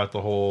feel about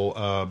the whole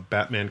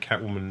Batman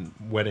Catwoman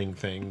wedding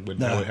thing,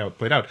 how it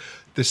played out,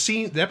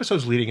 the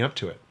episodes leading up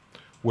to it,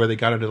 where they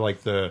got into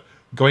like the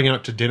going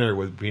out to dinner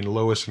with between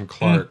Lois and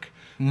Clark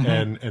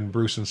and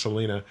Bruce and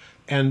Selina,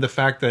 and the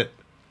fact that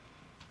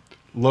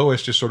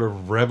Lois just sort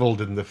of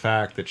reveled in the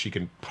fact that she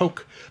can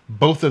poke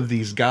both of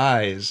these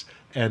guys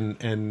and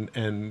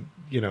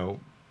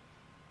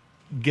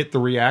get the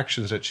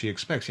reactions that she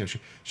expects.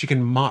 She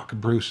can mock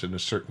Bruce in a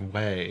certain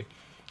way,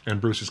 and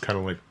Bruce is kind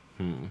of like,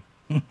 and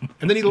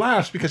then he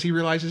laughs because he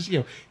realizes,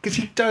 because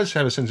he does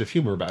have a sense of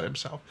humor about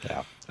himself.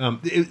 Yeah.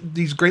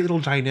 These great little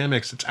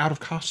dynamics. It's out of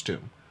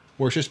costume,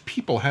 where it's just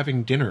people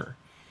having dinner.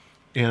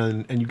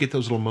 And you get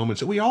those little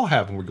moments that we all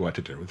have when we go out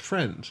to dinner with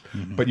friends.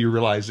 But you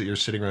realize that you're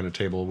sitting around a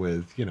table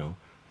with,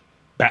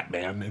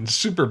 Batman and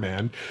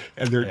Superman,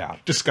 and they're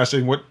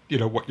discussing what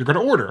you're going to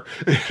order.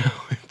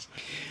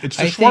 It's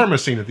the shawarma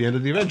scene at the end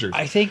of the Avengers.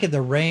 I think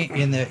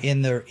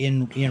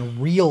in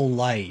real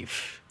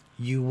life,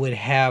 you would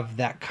have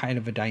that kind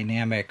of a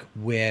dynamic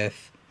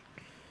with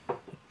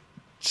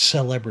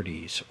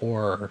celebrities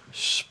or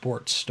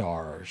sports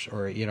stars,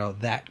 or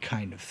that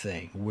kind of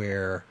thing,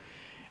 where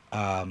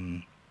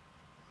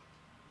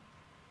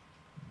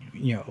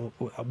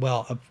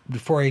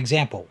for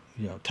example,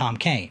 Tom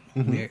Kane,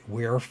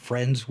 we're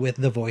friends with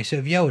the voice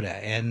of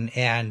Yoda,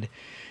 and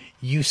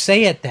you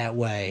say it that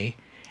way,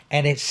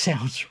 and it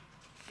sounds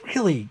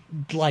really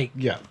like,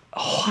 Yeah.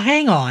 oh,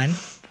 hang on,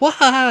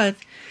 what?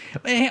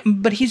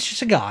 But he's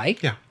just a guy.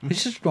 Yeah.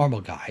 He's just a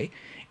normal guy.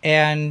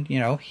 And, you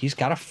know, he's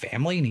got a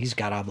family and he's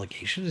got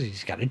obligations.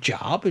 He's got a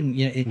job. And,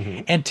 you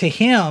know, and to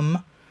him,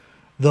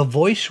 the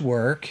voice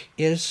work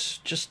is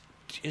just,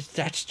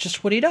 that's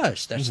just what he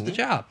does. That's the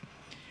job.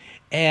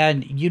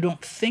 And you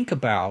don't think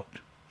about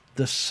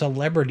the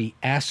celebrity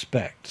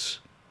aspects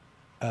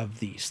of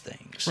these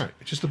things. Right.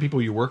 It's just the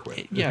people you work with.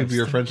 The Yeah, people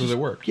you're it's friends with just-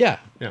 at work. Yeah.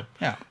 Yeah.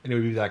 Yeah. And it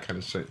would be that kind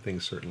of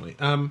thing, certainly.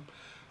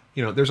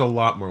 You know, there's a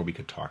lot more we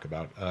could talk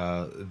about.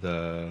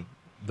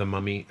 The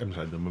Mummy. I'm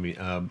sorry, the Mummy.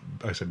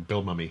 I said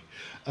Bill Mummy.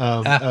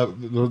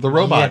 The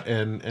robot Yeah.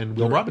 and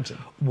Will Robinson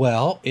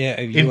Well, yeah,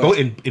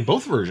 in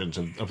both versions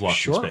of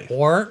Lost in sure. Space.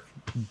 Or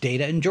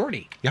Data and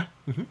Geordi. Yeah.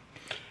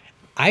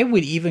 I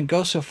would even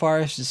go so far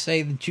as to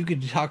say that you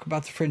could talk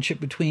about the friendship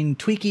between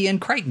Tweaky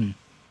and Crichton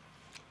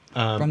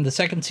from the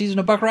second season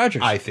of Buck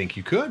Rogers. I think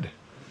you could.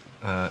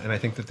 And I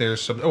think that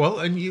there's some. Well,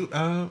 and you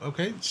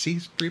okay?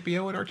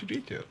 C-3PO and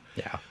R2D2.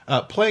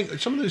 Yeah. Playing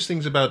some of those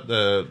things about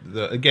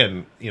the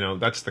again, you know,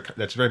 that's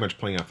very much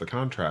playing off the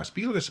contrast.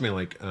 But you look at something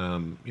like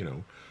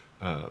you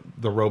know,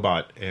 the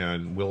robot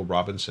and Will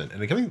Robinson,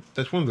 and I think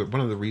that's one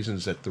of the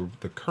reasons that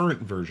the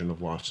current version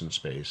of Lost in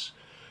Space,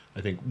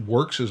 I think,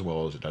 works as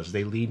well as it does.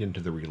 They lean into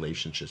the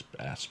relationship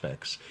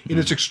aspects in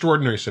its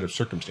extraordinary set of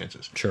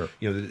circumstances. Sure.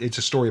 You know, it's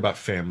a story about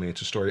family.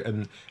 It's a story,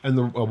 and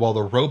while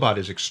the robot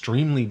is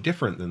extremely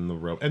different than the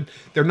robot, and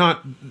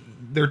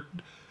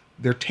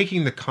they're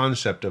taking the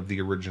concept of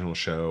the original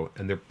show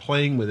and they're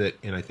playing with it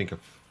in, I think, a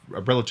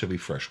relatively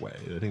fresh way.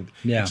 I think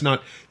it's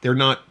not. They're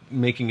not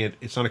making it.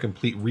 It's not a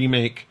complete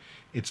remake.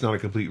 It's not a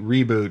complete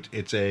reboot.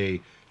 It's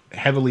a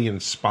heavily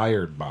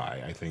inspired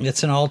by, I think.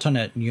 It's an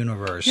alternate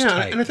universe. Yeah,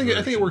 type and I think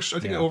it version. works. I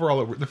think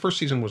overall, the first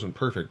season wasn't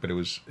perfect, but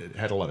it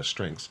had a lot of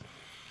strengths.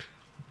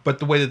 But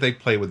the way that they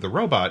play with the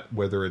robot,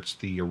 whether it's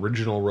the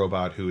original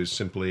robot who is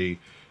simply,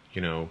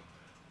 you know,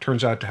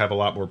 turns out to have a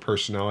lot more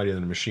personality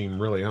than a machine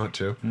really ought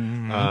to,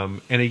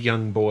 and a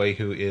young boy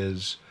who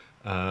is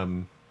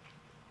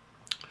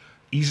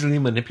easily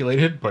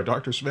manipulated by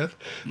Dr. Smith,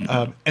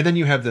 and then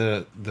you have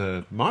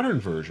the modern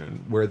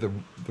version where the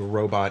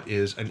robot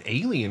is an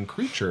alien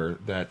creature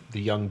that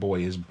the young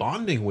boy is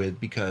bonding with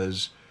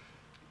because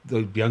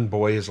the young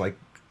boy is like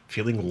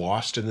feeling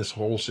lost in this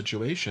whole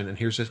situation, and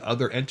here's this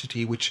other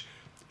entity which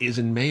is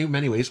in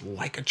many ways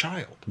like a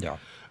child. Yeah.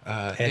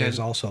 And is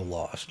also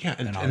lost. Yeah,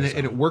 and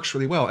it works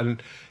really well.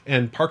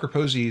 And Parker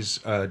Posey's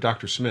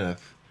Dr.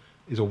 Smith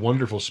is a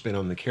wonderful spin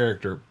on the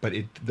character, but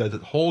the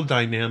whole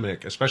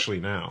dynamic, especially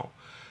now,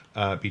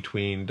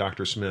 between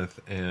Dr.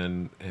 Smith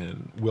and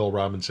Will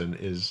Robinson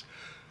is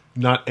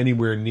not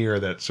anywhere near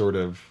that sort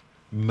of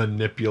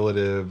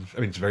manipulative. I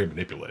mean, it's very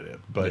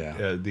manipulative,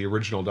 but the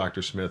original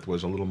Dr. Smith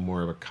was a little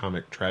more of a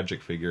comic,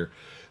 tragic figure.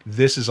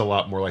 This is a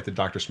lot more like the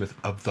Dr. Smith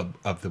of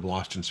the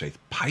Lost in Space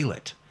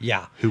pilot.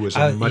 Yeah, who was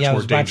a much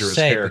more dangerous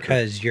character.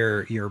 Because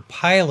your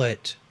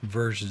pilot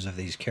versions of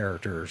these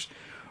characters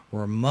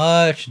were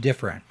much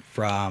different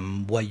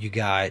from what you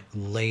got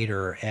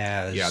later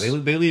as... Yeah, they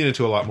lean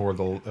into a lot more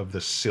of the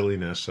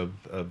silliness of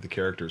the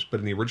characters.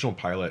 But in the original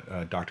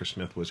pilot, Dr.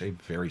 Smith was a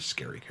very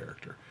scary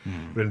character. It would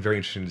have been very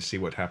interesting to see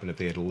what happened if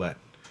they had let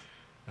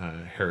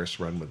Harris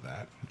run with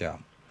that. Yeah.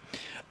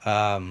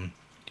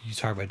 You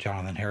talk about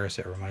Jonathan Harris,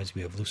 it reminds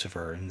me of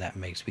Lucifer, and that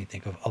makes me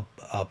think of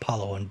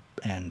Apollo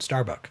and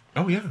Starbuck.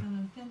 Oh, yeah.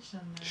 Someone finished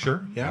on that.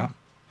 Sure, yeah.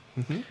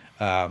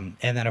 And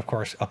then, of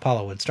course,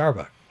 Apollo and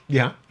Starbuck.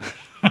 Yeah.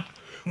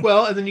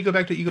 Well, and then you go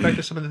back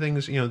to some of the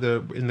things, you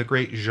know, in the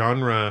great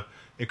genre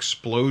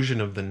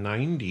explosion of the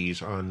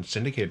 90s on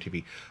syndicated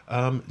TV.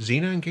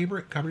 Xena and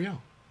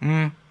Gabrielle.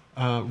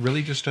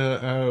 Really just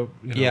a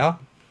you know, Yeah.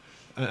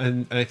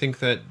 And I think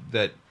that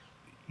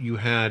you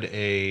had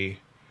a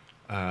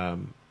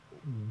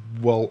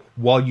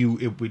while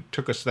it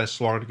took us this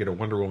long to get a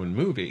Wonder Woman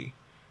movie,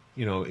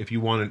 you know, if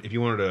you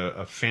wanted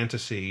a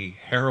fantasy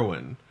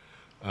heroine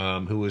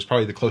who was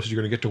probably the closest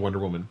you're going to get to Wonder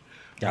Woman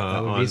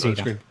That would be on Xena.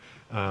 screen.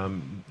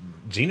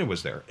 Xena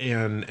was there,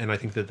 and I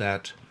think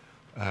that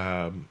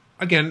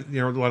again,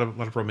 you know, a lot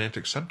of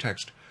romantic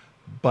subtext,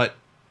 but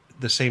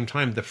at the same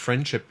time, the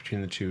friendship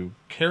between the two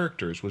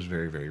characters was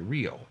very, very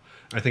real.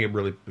 I think it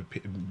really,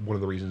 one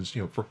of the reasons,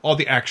 you know, for all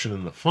the action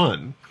and the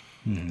fun,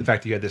 the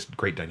fact that you had this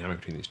great dynamic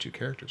between these two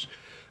characters,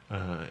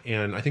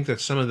 and I think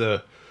that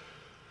you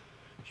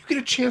get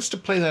a chance to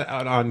play that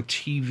out on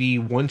TV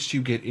once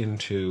you get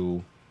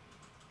into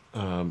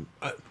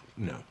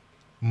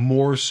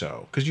more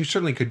so, because you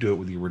certainly could do it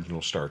with the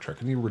original Star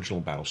Trek and the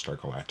original Battlestar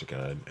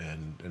Galactica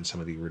and some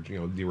of the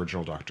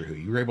original Doctor Who.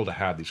 You were able to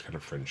have these kind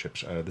of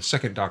friendships. The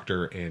second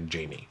Doctor and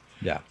Jamie,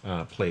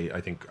 I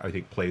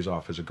think plays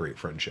off as a great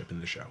friendship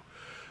in the show.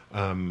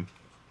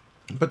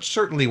 But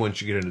certainly once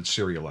you get into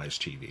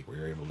serialized TV, where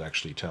you're able to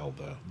actually tell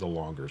the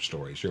longer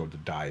stories, you're able to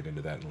dive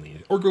into that and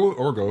lean, or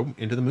go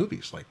into the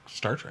movies like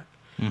Star Trek,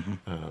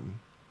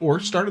 or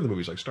start in the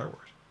movies like Star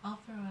Wars. I'll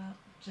throw out,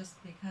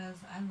 just because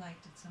I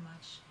liked it so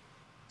much,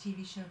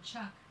 TV show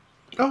Chuck.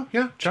 Oh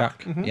yeah,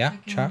 Chuck. Yeah, Chuck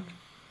and Chuck.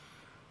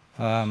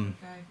 Okay.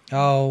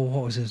 Oh,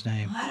 what was his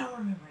name? I don't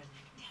remember his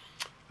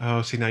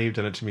Oh, see, now you've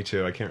done it to me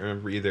too. I can't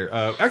remember either.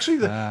 Actually,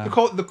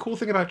 the cool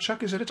thing about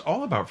Chuck is that it's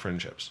all about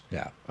friendships.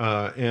 Yeah.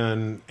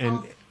 And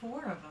all four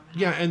of them.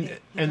 yeah, how and- the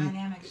and-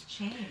 dynamics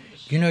change.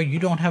 You know, you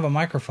don't have a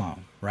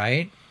microphone,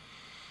 right?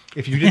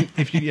 if you didn't,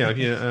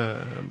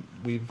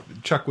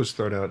 Chuck was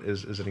thrown out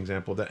as an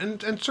example of that,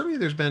 and certainly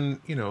there's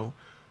been,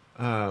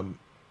 I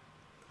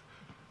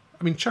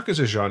mean, Chuck is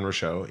a genre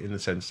show in the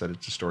sense that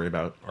it's a story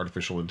about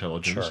artificial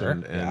intelligence Sure,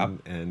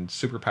 and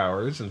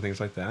superpowers and things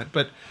like that.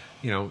 But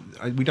we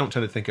don't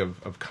tend to think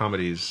of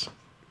comedy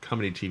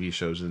TV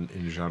shows in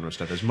genre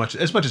stuff as much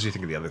as you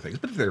think of the other things.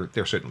 But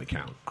they certainly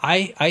count.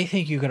 I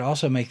think you could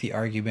also make the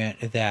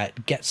argument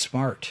that Get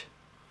Smart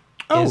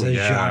Oh, is a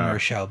yeah. genre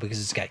show because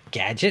it's got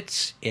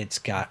gadgets, it's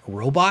got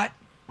robot.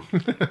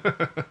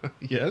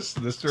 Yes,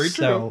 that's very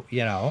So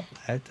true.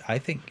 I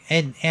think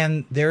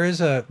and there is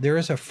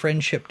a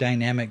friendship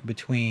dynamic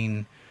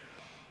between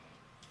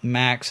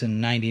Max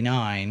and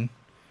 99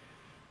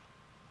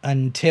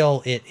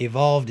 until it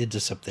evolved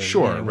into something.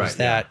 Sure, And it was right,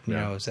 that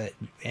yeah. it was that,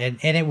 and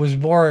it was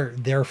more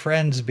they're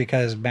friends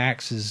because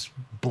Max is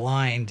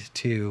blind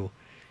to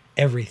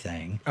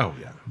everything, Oh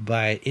yeah.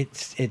 but it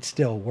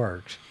still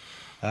worked.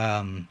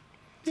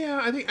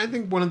 Yeah, I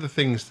think one of the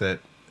things that,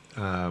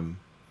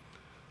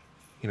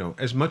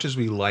 as much as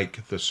we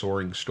like the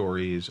soaring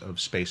stories of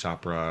space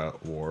opera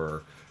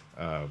or,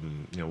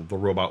 the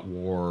robot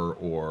war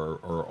or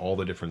all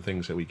the different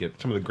things that we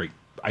get, some of the great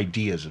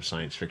ideas of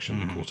science fiction,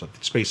 the cool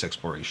stuff, space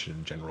exploration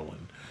in general,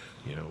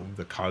 and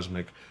the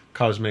cosmic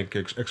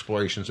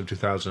explorations of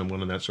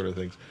 2001 and that sort of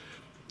things.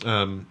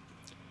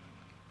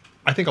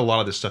 I think a lot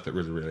of the stuff that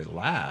really, really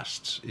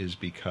lasts is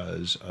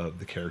because of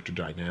the character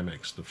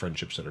dynamics, the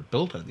friendships that are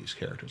built on these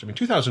characters. I mean,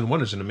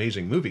 2001 is an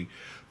amazing movie,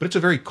 but it's a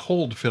very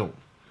cold film.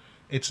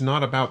 It's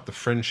not about the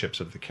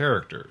friendships of the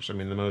characters. I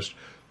mean,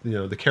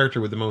 the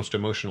character with the most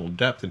emotional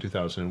depth in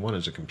 2001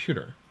 is a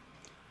computer.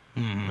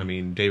 Mm-hmm. I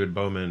mean, David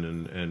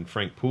Bowman and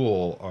Frank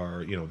Poole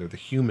are, they're the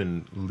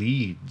human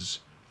leads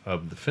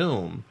of the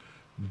film,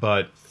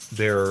 but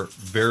they're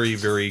very,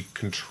 very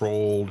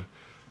controlled,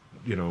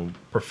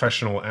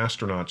 professional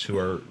astronauts who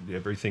are,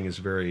 everything is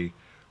very,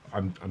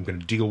 I'm going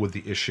to deal with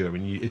the issue. I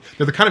mean,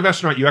 they're the kind of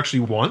astronaut you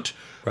actually want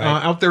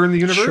out there in the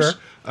universe.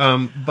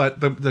 Sure. But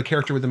the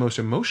character with the most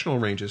emotional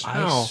range is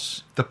Hal.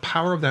 s- The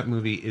power of that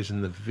movie is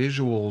in the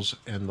visuals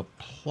and the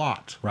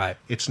plot. Right.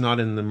 It's not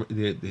in the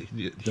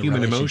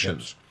human relationships.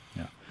 emotions.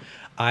 Yeah.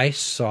 I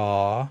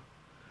saw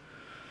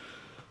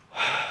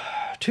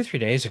 2-3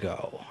 days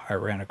ago, I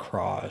ran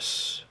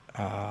across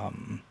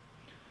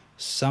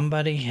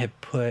somebody had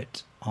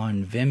put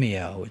on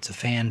Vimeo, it's a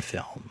fan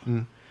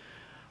film,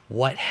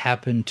 what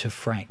happened to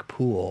Frank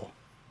Poole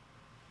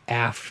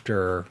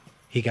after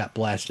he got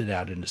blasted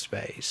out into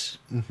space.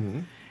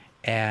 Mm-hmm.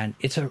 And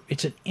it's an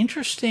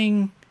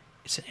interesting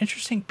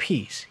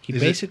piece. He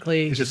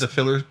basically Is it the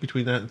fillers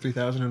between that and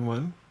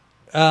 3001?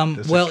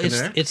 well, it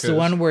connect? it's the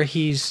one where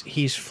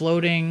he's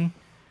floating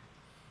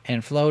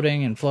and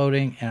floating and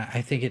floating, and I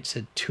think it's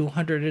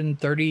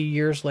 230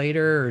 years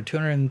later or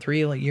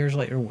 203 years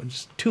later,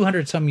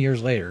 200 some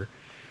years later,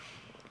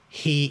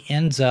 he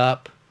ends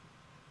up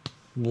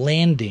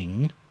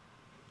landing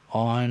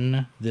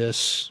on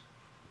this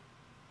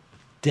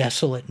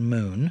desolate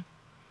moon.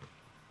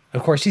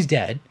 Of course, he's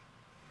dead,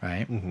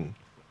 right? Mm-hmm.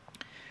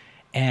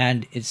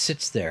 And it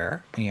sits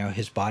there.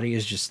 His body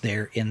is just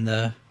there in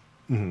the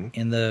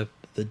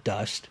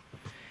dust,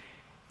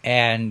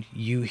 and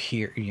you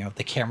hear,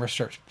 the camera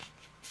starts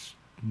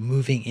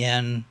moving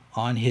in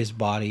on his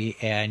body,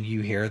 and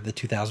you hear the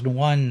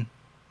 2001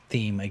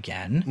 theme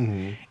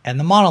again, and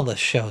the monolith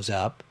shows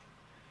up,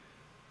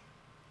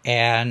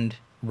 and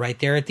right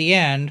there at the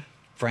end,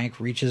 Frank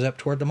reaches up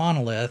toward the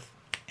monolith,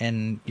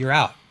 and you're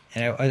out.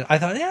 And I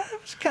thought, yeah,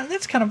 that's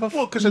kind of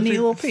a neat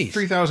little piece.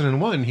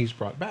 3001, he's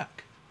brought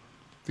back.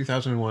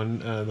 3001,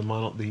 the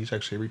monolith, he's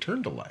actually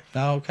returned to life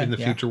in the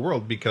future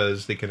world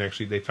because they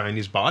find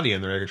his body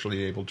and they're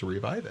actually able to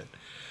revive it.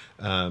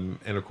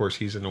 And of course,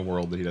 he's in a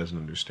world that he doesn't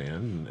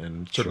understand,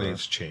 and certainly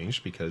it's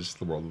changed because it's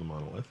the world of the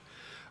monolith.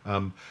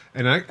 And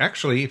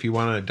actually, if you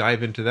want to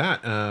dive into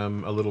that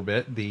a little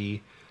bit,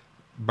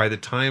 by the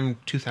time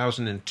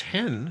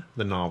 2010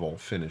 the novel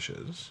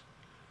finishes,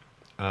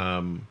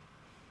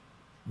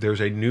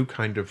 there's a new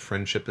kind of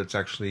friendship that's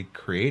actually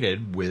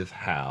created with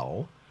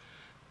Hal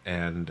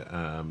and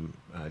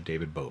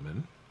David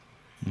Bowman,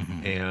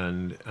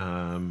 and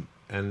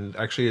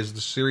actually, as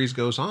the series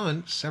goes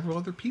on, several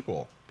other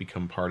people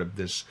become part of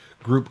this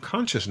group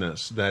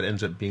consciousness that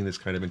ends up being this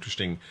kind of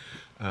interesting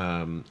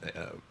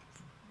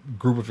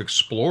group of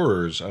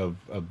explorers of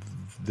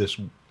this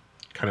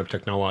kind of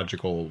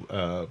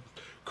technological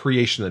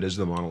creation that is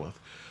the monolith.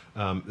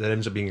 That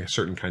ends up being a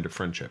certain kind of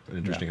friendship, an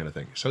interesting kind of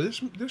thing. So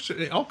there's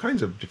all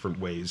kinds of different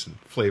ways and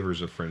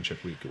flavors of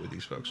friendship we get with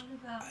these folks.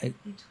 What about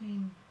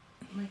between,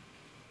 like,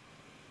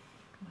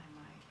 my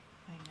mind,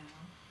 I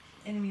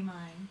know, Enemy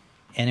Mine?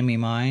 Enemy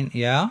Mine,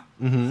 yeah.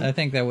 Mm-hmm. I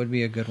think that would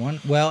be a good one.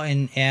 Well,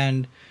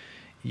 and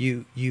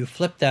you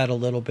flip that a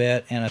little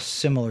bit, and a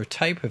similar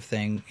type of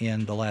thing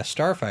in The Last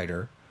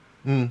Starfighter.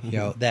 Mm-hmm. You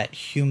know, that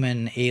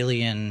human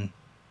alien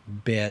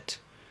bit,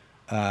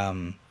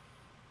 and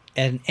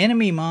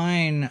Enemy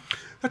Mine.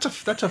 That's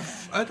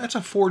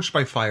a forged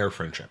by fire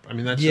friendship. I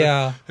mean, that's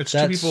that's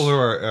two people who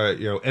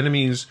are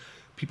enemies,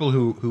 people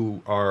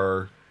who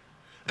are,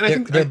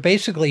 and they're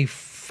basically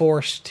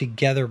forced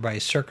together by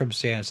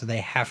circumstance, and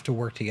they have to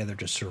work together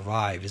to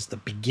survive. Is the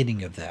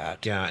beginning of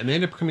that? Yeah, and they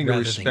end up coming to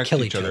respect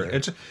each other.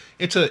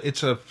 It's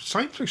a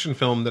science fiction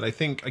film that I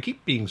think I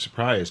keep being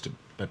surprised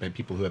by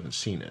people who haven't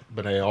seen it,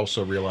 but I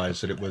also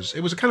realized that it was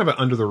a kind of an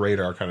under the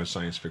radar kind of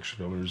science fiction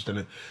film. It was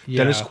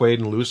Dennis Quaid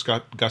and Louis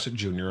Gossett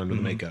Jr. under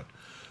the makeup.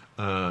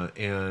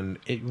 And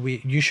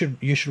you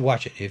should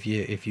watch it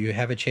if you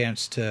have a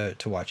chance to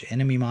watch it.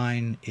 Enemy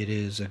Mine. It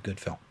is a good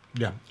film.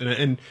 Yeah,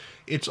 and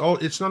it's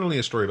not only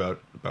a story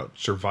about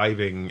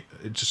surviving.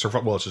 It's a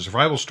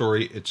survival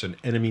story. It's an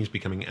enemies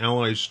becoming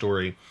allies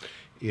story.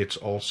 It's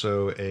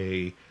also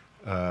a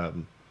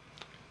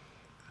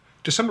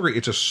to some degree,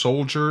 it's a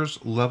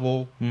soldier's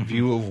level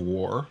view of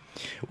war.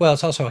 Well,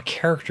 it's also a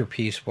character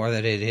piece more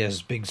than it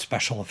is big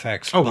special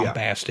effects,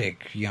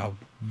 bombastic,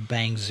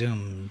 bang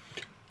zoom.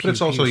 But it's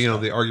also,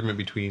 the argument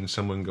between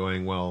someone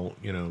going, well,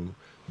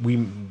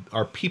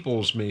 our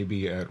peoples may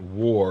be at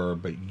war,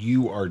 but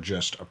you are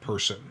just a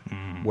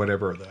person,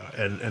 whatever that.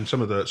 And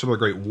some of the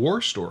great war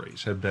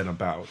stories have been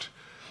about,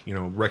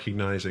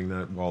 recognizing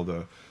that while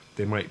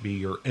they might be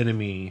your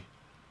enemy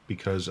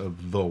because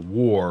of the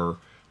war,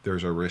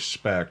 there's a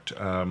respect.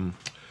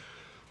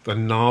 The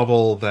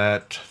novel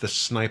that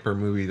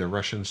the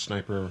Russian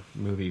sniper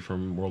movie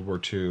from World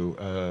War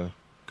II,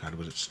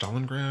 was it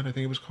Stalingrad? I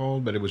think it was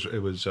called, but it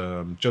was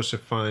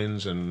Joseph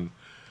Fiennes and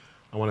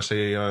I want to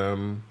say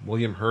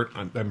William Hurt.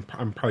 I'm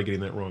probably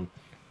getting that wrong.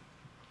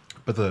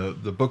 But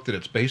the book that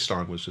it's based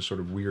on was this sort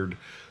of weird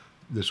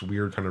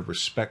kind of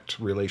respect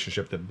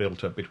relationship that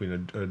built up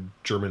between a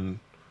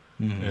German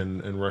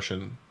and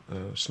Russian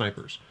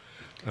snipers.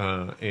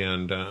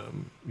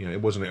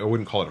 It wasn't. I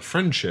wouldn't call it a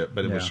friendship,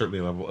 but it was certainly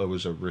a level. It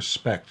was a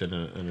respect and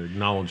an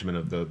acknowledgement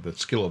of the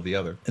skill of the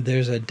other.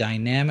 There's a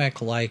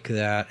dynamic like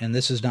that, and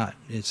this is not.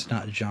 It's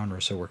not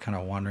genre, so we're kind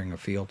of wandering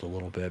afield a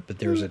little bit. But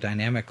there's a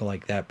dynamic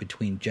like that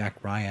between Jack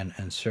Ryan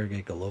and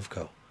Sergei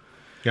Golovko.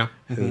 Yeah,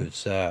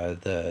 who's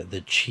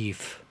the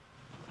chief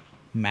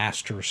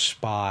master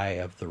spy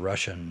of the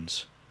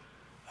Russians.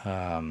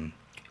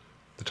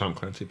 The Tom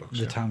Clancy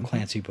books. Tom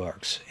Clancy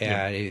books.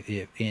 And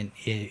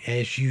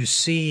as you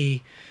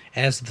see,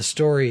 as the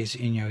stories,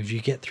 as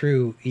you get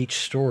through each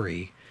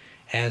story,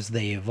 as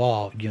they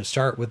evolve,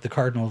 start with the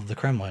Cardinal of the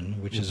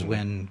Kremlin, which is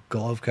when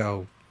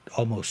Golovko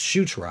almost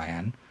shoots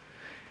Ryan,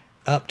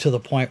 up to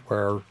the point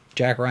where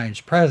Jack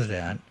Ryan's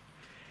president.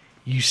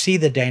 You see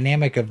the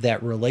dynamic of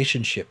that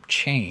relationship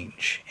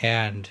change,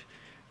 and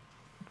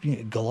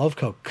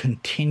Golovko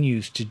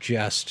continues to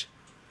just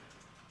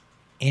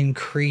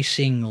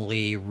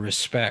increasingly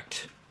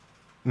respect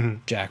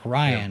Jack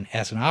Ryan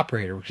as an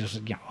operator, which is,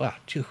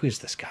 who is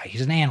this guy?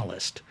 He's an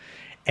analyst.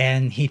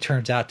 And he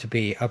turns out to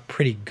be a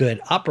pretty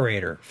good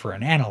operator for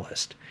an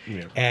analyst.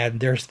 Yeah. And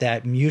there's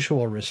that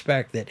mutual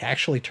respect that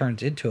actually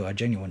turns into a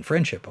genuine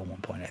friendship at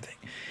one point, I think.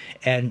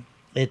 And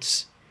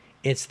it's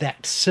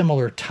that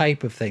similar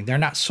type of thing. They're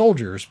not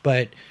soldiers,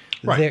 but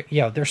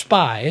they're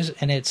spies,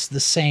 and it's the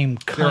same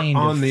kind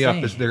of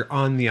thing. They're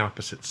on the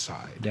opposite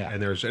side. Yeah.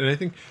 And I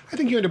think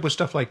you end up with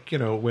stuff like,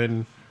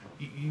 when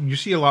you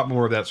see a lot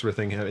more of that sort of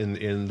thing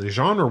in the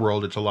genre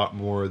world. It's a lot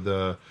more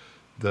the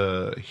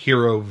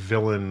hero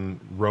villain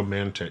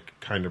romantic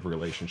kind of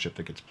relationship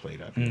that gets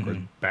played up. Of course,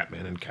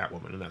 Batman and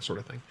Catwoman and that sort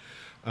of thing.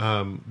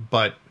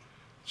 But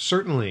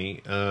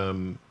certainly,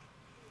 or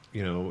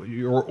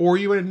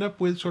you end up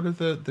with sort of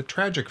the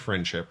tragic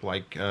friendship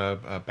like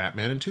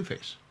Batman and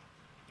Two-Face.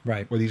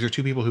 Right. Where these are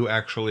two people who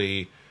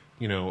actually,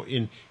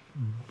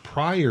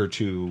 prior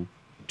to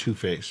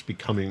Two-Face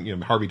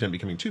becoming, Harvey Dent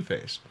becoming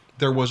Two-Face,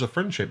 there was a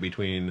friendship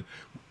between,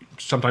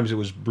 sometimes it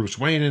was Bruce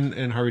Wayne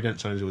and Harvey Dent,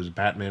 sometimes it was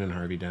Batman and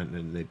Harvey Dent,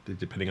 and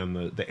depending on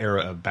the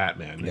era of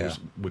Batman,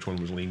 which one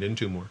was leaned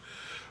into more.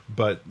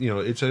 But,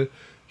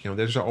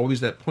 there's always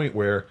that point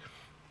where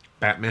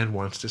Batman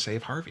wants to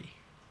save Harvey.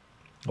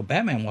 Well,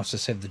 Batman wants to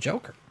save the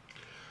Joker.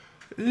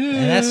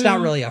 And that's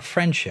not really a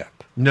friendship.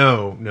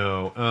 No.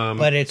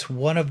 But it's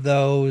one of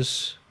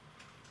those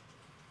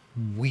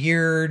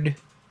weird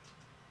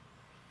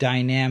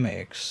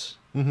dynamics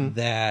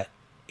that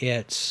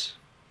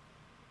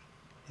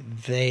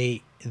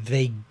they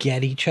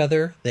get each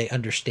other, they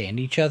understand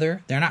each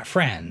other. They're not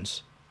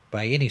friends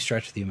by any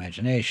stretch of the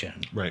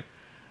imagination. Right.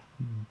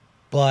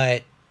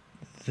 But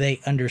they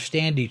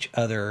understand each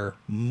other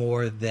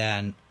more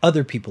than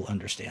other people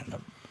understand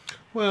them.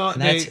 Well,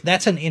 and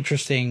that's an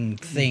interesting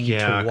thing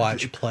to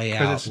watch play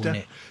out.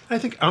 I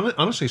think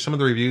honestly, some of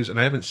the reviews, and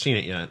I haven't seen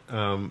it yet.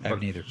 I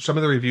haven't either. Some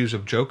of the reviews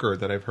of Joker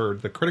that I've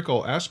heard, the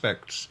critical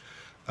aspects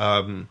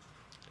has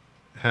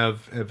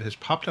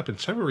popped up in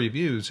several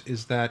reviews.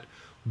 Is that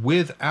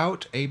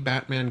without a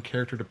Batman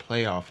character to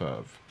play off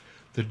of,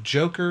 the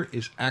Joker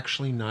is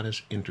actually not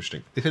as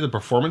interesting. They say the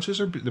performances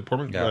are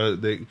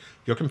the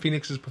Joaquin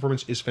Phoenix's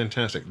performance is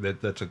fantastic.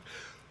 That's a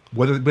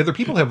whether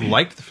people have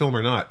liked the film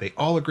or not, they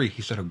all agree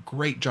he's done a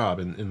great job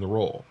in the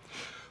role.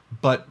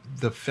 But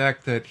the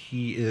fact that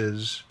he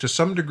is to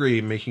some degree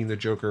making the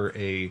Joker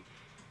a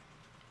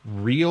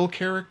real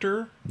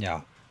character,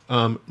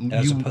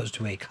 as opposed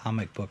to a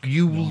comic book,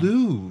 you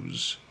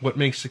lose what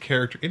makes the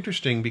character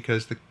interesting,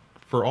 because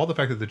for all the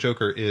fact that the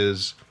Joker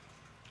is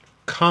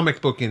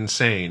comic book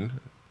insane,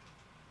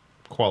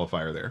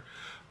 qualifier there,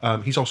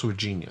 he's also a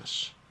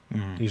genius.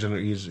 He's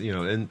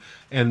and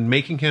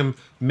making him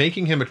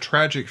a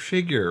tragic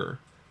figure,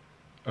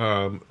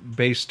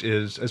 based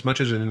is as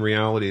much as in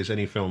reality as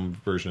any film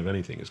version of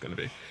anything is going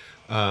to be,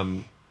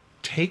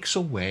 takes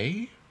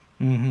away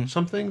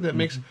something that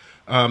makes.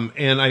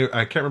 And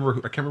I can't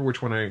remember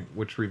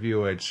which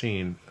review I'd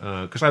seen,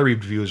 because I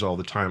read reviews all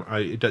the time.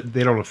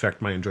 They don't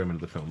affect my enjoyment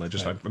of the film.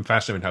 I'm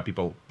fascinated how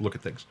people look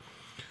at things.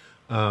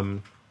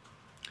 One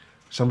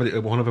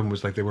of them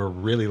was like they were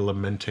really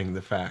lamenting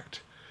the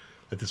fact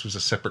that this was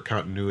a separate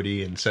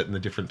continuity and set in a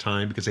different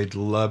time, because they'd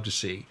love to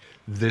see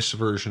this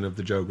version of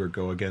the Joker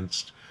go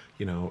against,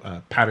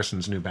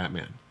 Patterson's new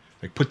Batman.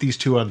 Like, put these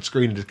two on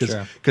screen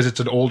because it's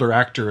an older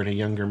actor and a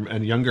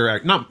younger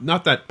actor.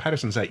 Not that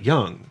Patterson's that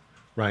young,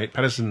 right?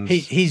 Patterson's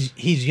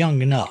he's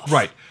young enough,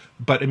 right?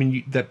 But I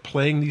mean, that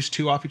playing these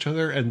two off each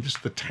other and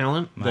just the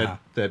talent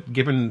that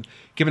given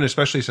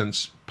especially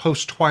since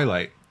post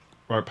Twilight,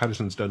 Robert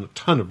Pattinson's done a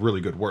ton of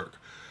really good work.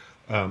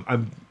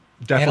 I'm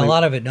definitely, and a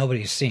lot of it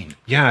nobody's seen.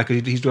 Yeah,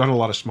 because he's done a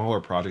lot of smaller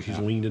projects. He's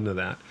leaned into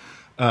that.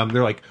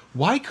 They're like,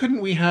 why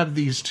couldn't we have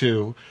these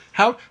two?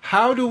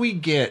 How do we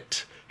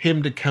get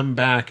him to come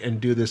back and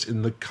do this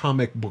in the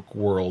comic book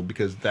world?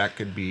 Because that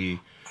could be.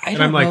 I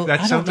don't know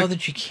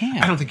that you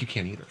can. I don't think you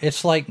can either.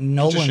 It's like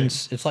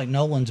Nolan's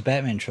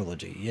Batman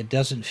trilogy. It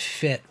doesn't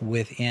fit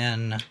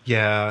within.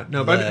 Yeah,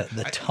 no, but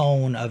the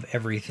tone of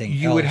everything.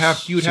 You would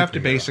have to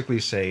basically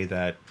say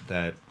that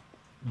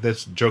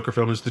this Joker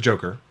film is the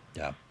Joker.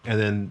 Yeah,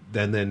 and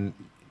then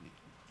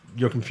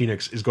Joaquin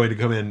Phoenix is going to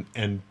come in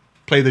and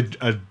play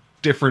a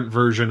different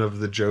version of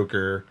the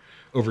Joker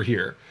over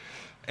here,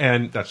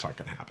 and that's not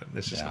going to happen.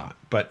 This is not.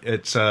 But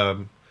it's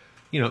but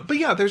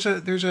yeah, there's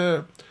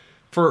a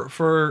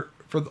for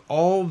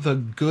all the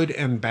good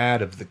and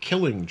bad of The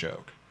Killing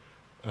Joke,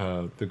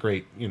 the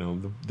great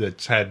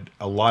that's had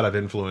a lot of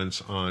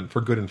influence on, for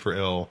good and for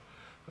ill,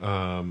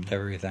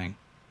 everything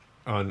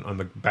on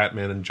the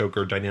Batman and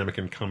Joker dynamic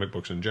in comic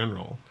books in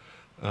general.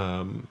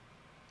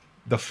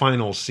 The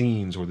final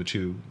scenes where the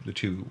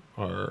two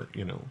are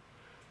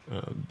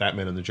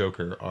Batman and the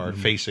Joker are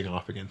facing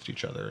off against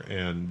each other,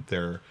 and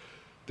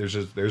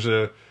there's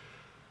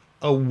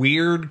a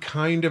weird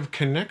kind of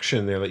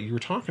connection there that you were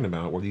talking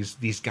about, where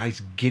these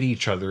guys get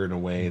each other in a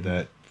way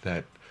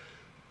that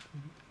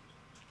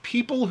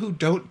people who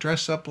don't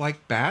dress up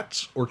like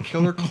bats or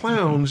killer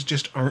clowns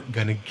just aren't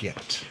gonna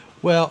get.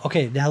 Well,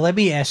 okay, now let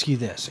me ask you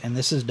this, and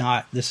this is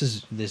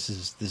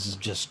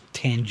just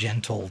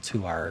tangential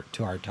to our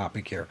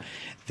topic here.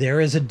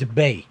 There is a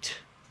debate.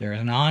 There is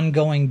an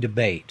ongoing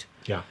debate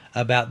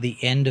about the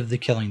end of The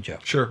Killing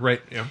Joke. Sure,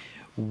 right, yeah.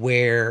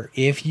 Where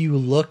if you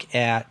look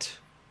at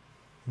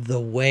the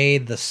way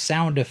the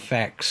sound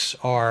effects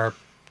are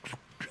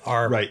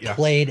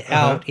played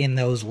out in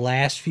those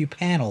last few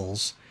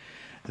panels,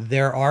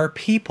 there are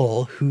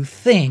people who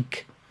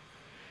think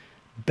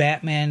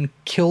Batman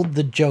killed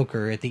the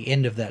Joker at the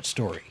end of that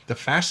story. The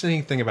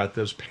fascinating thing about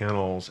those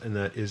panels and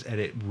that is that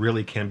it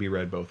really can be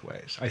read both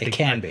ways. I think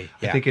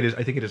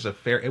it is a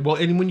fair. Well,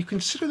 and when you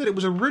consider that it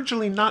was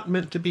originally not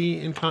meant to be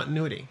in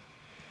continuity,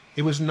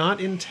 it was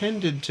not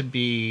intended to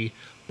be.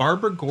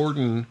 Barbara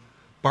Gordon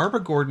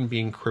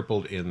being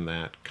crippled in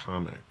that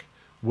comic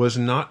was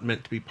not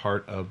meant to be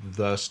part of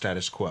the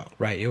status quo.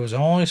 Right. It was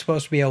only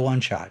supposed to be a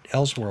one-shot,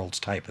 Elseworlds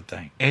type of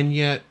thing. And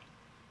yet,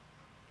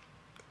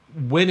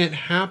 when it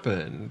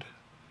happened,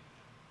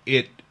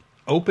 it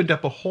opened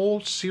up a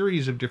whole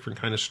series of different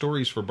kind of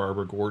stories for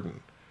Barbara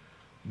Gordon.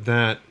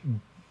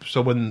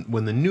 So when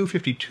the New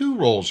 52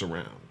 rolls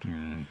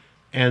around,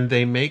 and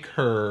they make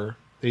her,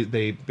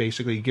 they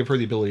basically give her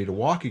the ability to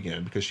walk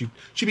again, because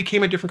she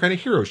became a different kind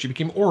of hero. She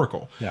became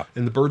Oracle. Yeah.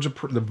 And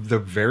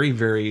the very,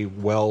 very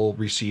well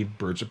received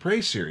Birds of Prey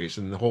series,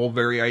 and the whole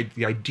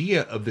the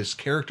idea of this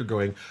character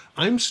going,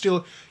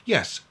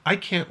 yes, I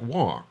can't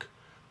walk,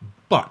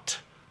 but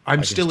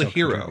I'm still a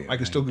hero. I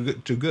can still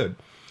do good.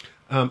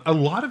 A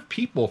lot of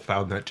people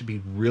found that to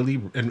be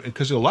really, and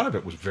because a lot of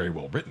it was very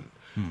well written,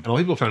 and a lot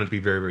of people found it to be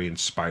very, very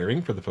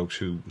inspiring for the folks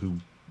who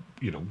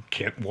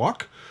can't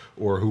walk,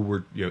 or who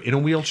were in a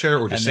wheelchair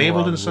or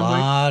disabled in some way.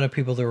 A lot of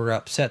people that were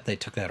upset they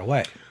took that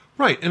away.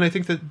 Right, and I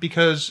think that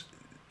because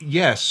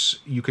yes,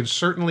 you can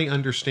certainly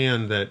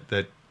understand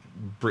that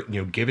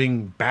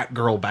giving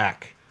Batgirl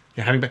back,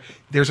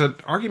 there's an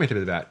argument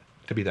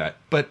to be that,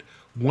 but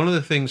one of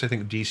the things I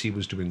think DC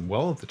was doing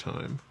well at the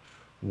time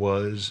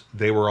was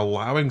they were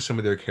allowing some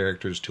of their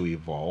characters to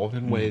evolve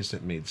in ways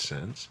that made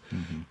sense,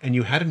 and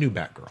you had a new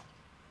Batgirl.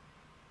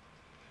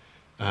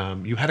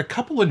 You had a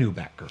couple of new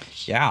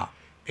Batgirls. Yeah.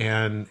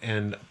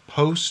 And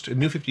post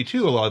New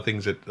 52, a lot of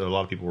things that a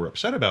lot of people were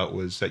upset about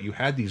was that you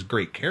had these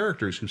great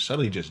characters who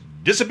suddenly just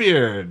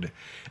disappeared,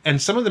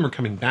 and some of them are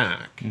coming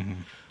back.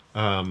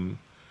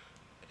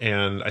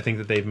 And I think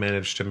that they've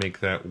managed to make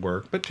that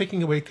work. But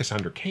taking away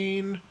Cassandra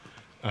Cain,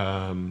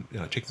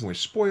 taking away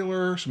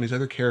Spoiler, some of these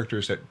other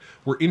characters that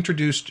were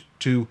introduced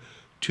to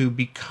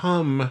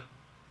become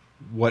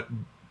what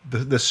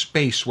the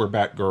space where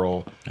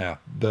Batgirl,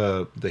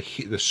 the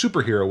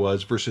superhero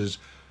was, versus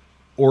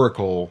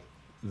Oracle,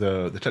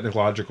 the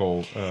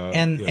technological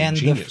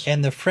genius.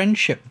 The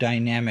friendship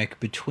dynamic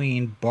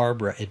between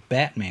Barbara and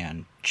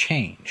Batman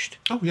changed.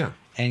 Oh yeah,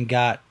 and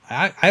got,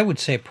 I would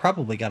say,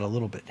 probably got a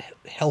little bit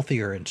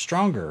healthier and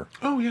stronger.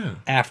 Oh yeah,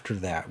 after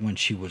that, when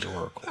she was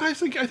Oracle. I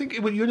think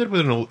you ended up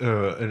with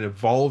an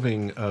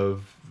evolving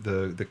of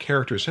the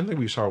characters. Same thing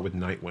we saw with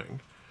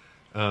Nightwing.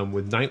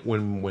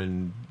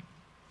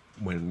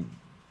 When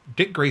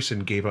Dick Grayson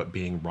gave up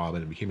being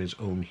Robin and became his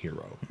own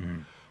hero.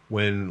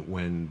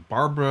 When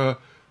Barbara,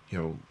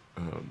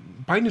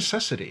 by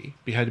necessity,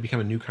 had to become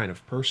a new kind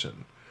of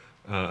person,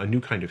 a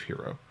new kind of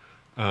hero,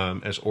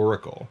 as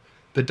Oracle.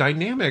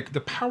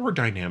 The power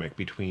dynamic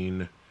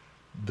between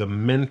the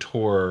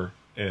mentor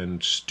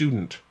and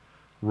student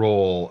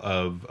role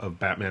of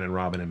Batman and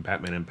Robin and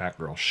Batman and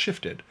Batgirl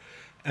shifted.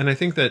 And I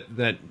think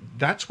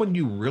that's when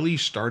you really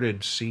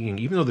started seeing,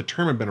 even though the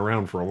term had been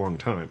around for a long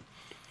time,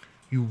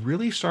 you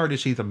really started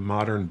to see the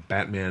modern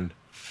Batman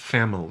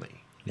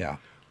family. Yeah.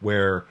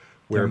 Where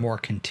they're more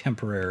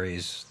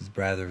contemporaries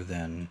rather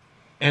than...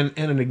 And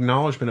an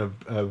acknowledgement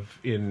of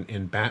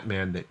in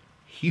Batman that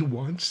he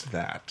wants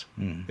that.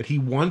 That he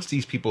wants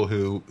these people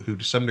who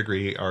to some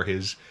degree are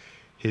his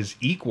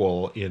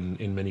equal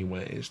in many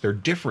ways. They're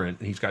different,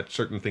 and he's got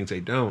certain things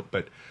they don't,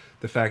 but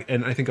the fact,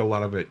 and I think a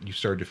lot of it, you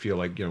started to feel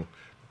like,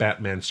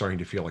 Batman starting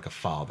to feel like a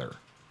father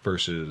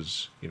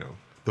versus,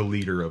 the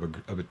leader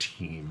of a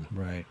team.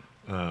 Right.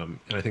 And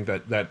I think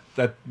that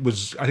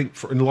was, I think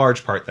in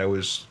large part, that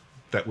was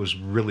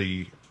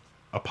really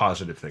a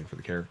positive thing for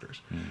the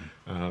characters.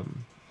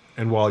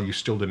 And while you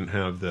still didn't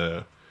have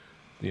the,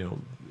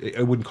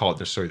 I wouldn't call it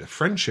necessarily the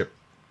friendship,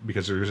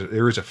 because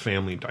there is a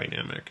family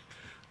dynamic.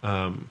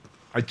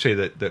 I'd say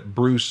that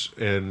Bruce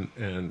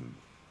and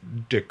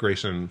Dick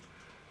Grayson,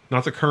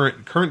 not the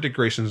current Dick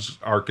Grayson's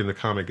arc in the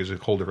comic is a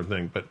whole different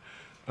thing, but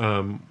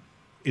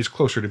is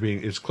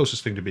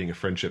closest thing to being a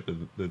friendship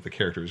that the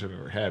characters have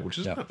ever had, which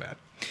is not bad.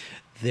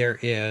 There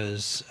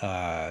is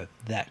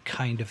that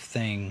kind of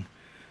thing,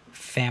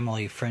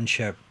 family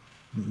friendship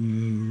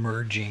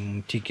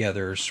merging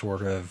together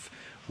sort of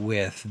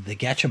with the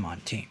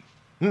Gatchaman team.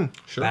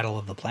 Sure. Battle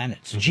of the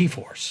Planets,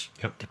 G-Force,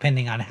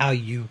 depending on how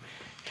you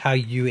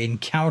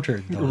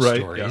encountered those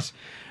stories.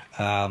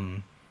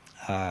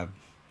 Yeah.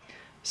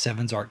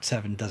 Seven's Arc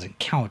 7 doesn't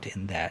count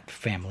in that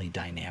family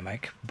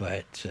dynamic,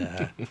 but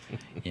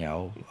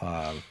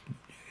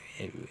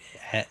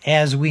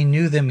as we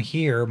knew them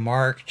here,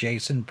 Mark,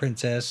 Jason,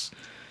 Princess,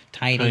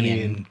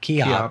 Tiny and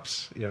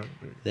Keops,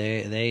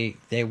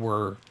 they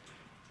were,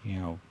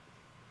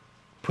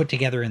 put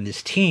together in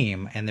this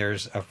team, and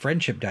there's a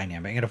friendship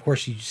dynamic, and of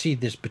course you see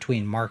this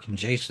between Mark and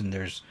Jason.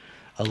 There's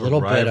a little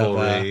bit of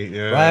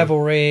a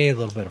rivalry, a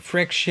little bit of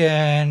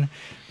friction.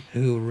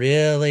 Who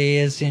really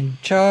is in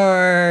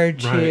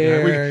charge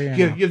here?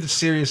 You have the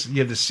serious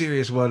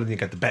one, and you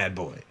got the bad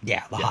boy.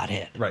 Yeah, the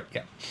hothead. Right.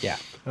 Yeah.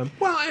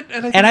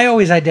 And I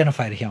always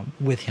identified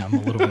with him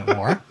a little bit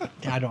more.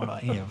 I don't know.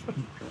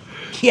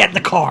 He had the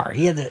car.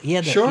 He had the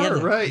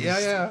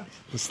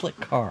the slick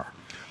car.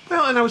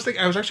 Well, and I was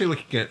actually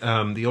looking at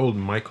the old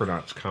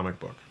Micronauts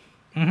comic book.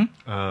 They're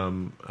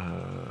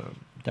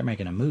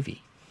making a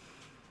movie.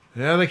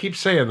 Yeah, they keep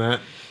saying that.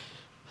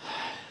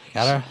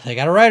 They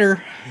got a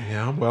writer.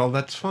 Yeah, well,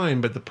 that's fine,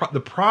 but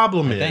the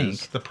problem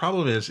is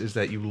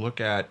that you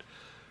look at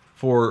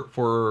for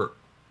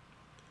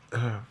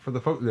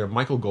the folk,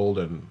 Michael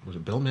Golden, was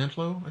it Bill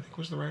Mantlo? I think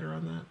was the writer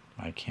on that.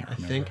 I can't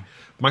remember. I think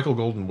Michael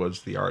Golden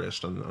was the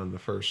artist on the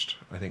first,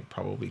 I think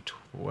probably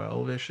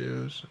 12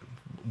 issues.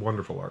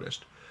 Wonderful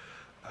artist.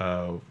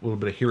 A little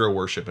bit of hero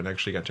worship, and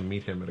actually got to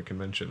meet him at a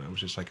convention. I was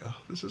just like, oh,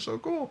 this is so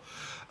cool.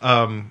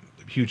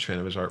 Huge fan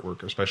of his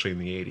artwork, especially in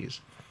the 80s.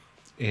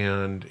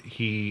 And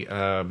he,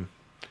 the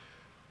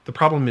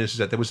problem is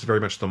that was very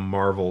much the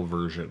Marvel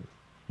version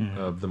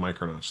of the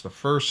Micronauts. The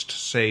first,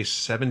 say,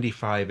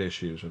 75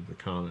 issues of the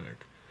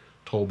comic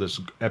told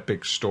this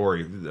epic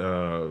story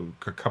a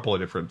couple of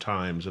different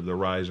times of the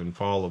rise and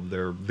fall of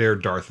their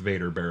Darth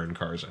Vader, Baron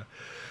Karza.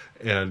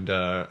 And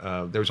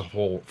there was a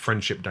whole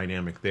friendship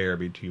dynamic there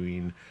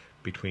between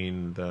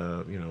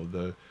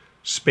the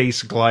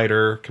space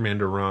glider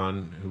Commander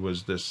Ron, who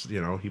was this,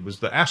 he was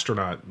the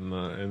astronaut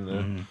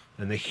and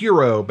the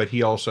hero, but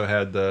he also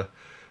had the,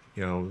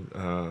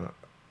 Acroyer,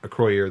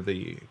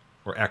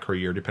 or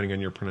Acroyer, depending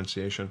on your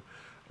pronunciation,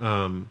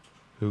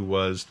 who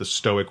was the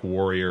stoic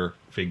warrior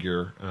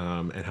figure,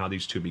 and how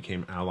these two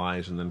became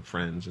allies and then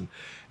friends,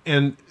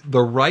 and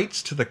the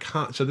rights to the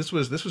so this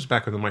was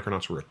back when the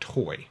Micronauts were a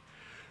toy,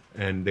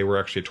 and they were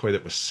actually a toy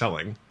that was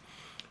selling.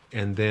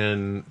 and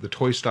then the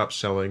toys stopped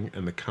selling,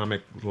 and the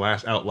comic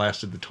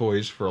outlasted the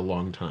toys for a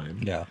long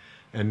time. Yeah.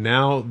 And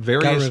now Got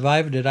various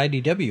revived at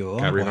IDW.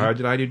 got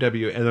revived at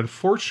IDW, and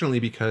unfortunately,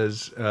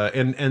 because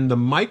and the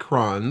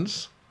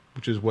Microns,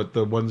 which is what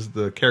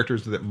the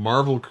characters that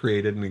Marvel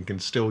created and can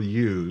still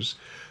use.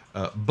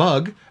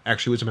 Bug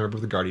actually was a member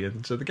of the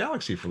Guardians of the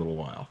Galaxy for a little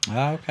while.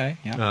 Oh, okay.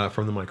 Yeah.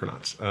 From the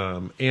Micronauts.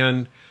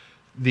 And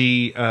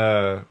the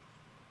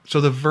so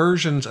the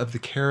versions of the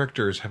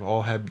characters have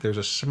all had, there's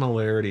a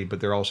similarity, but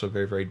they're also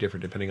very, very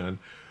different depending on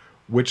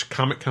which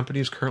comic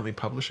company is currently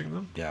publishing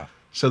them. Yeah.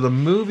 So the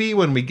movie,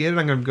 when we get it,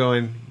 I'm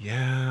going,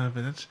 yeah,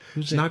 but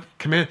it's not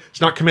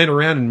Commander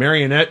Rand and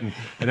Marionette and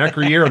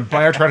Acreer and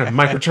Biotron and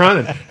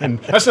Microtron and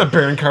that's not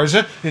Baron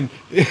Karza and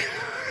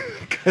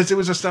because it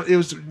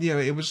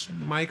was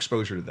my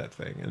exposure to that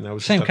thing, and that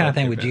was Same kind of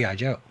thing with G.I.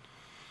 Joe.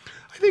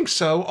 I think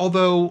so.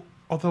 Although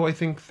I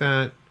think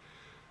that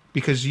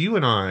because you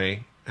and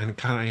I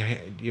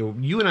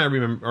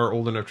remember are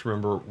old enough to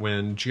remember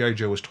when G.I.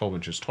 Joe was 12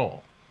 inches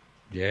tall.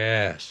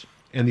 Yes.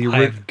 And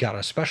I've got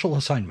a special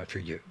assignment for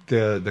you.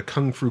 The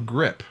Kung Fu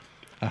grip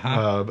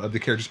of the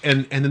characters,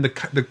 and then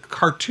the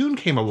cartoon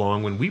came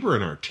along when we were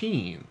in our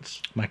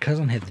teens. My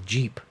cousin had the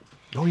Jeep.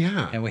 Oh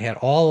yeah, and we had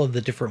all of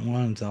the different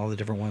ones.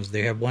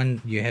 They had one.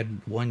 You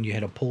had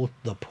a pull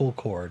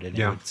cord, and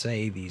it would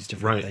say these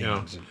different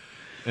things.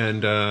 Yeah.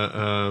 And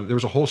there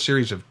was a whole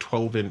series of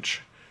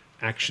 12-inch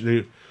action.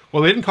 They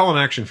didn't call them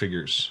action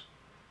figures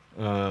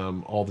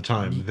all the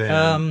time.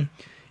 Then,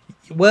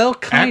 well,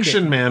 kind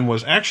Action of. Man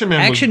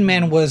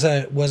was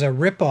a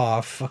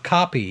rip-off, a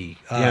copy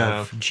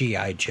of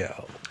G.I.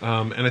 Joe.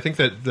 And I think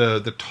that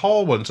the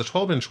tall ones, the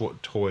 12-inch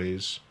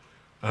toys.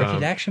 But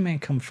did Action Man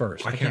come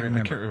first? I can't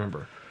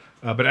remember.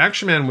 But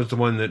Action Man was the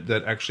one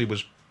that actually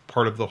was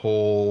part of the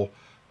whole.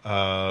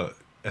 I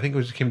think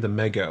it became the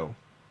Mego.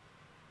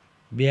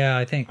 Yeah,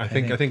 I think.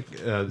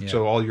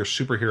 So all your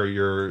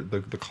superhero,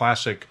 the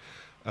classic.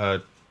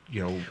 Wouldn't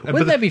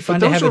that be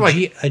fun to have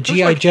a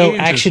G.I. Joe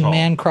Action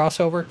Man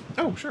crossover?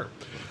 Oh, sure.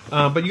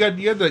 But you had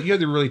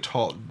the really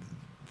tall.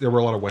 There were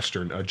a lot of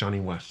Western. Johnny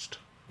West.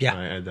 Yeah.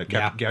 I had that.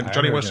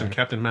 Johnny West and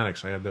Captain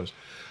Maddox. I had those.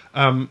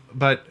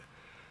 But.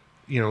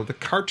 The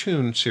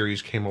cartoon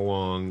series came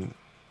along.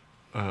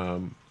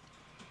 I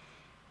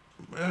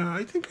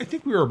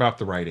think we were about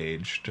the right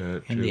age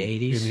in the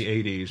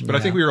 80s, but I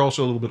think we were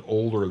also a little bit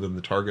older than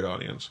the target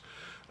audience.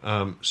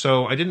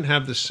 So I didn't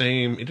have the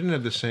same. It didn't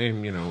have the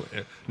same,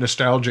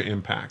 nostalgia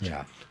impact.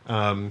 Yeah.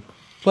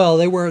 Well,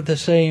 they were the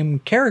same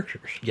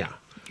characters. Yeah.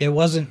 It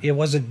wasn't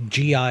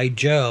G.I.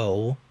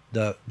 Joe,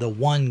 the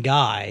one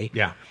guy.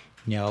 Yeah.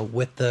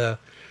 With the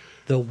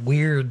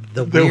weird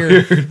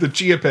the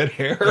Chiapet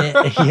hair.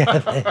 Yeah,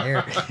 the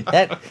hair.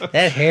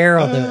 That hair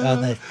on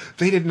the.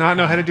 They did not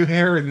know how to do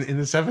hair in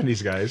the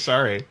 70s, guys.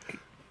 Sorry.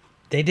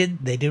 They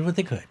did what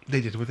they could. They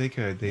did what they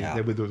could.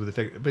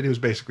 But it was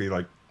basically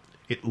like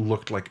it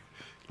looked like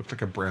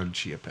a brown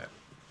Chiapet.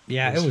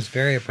 Yeah, it was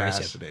very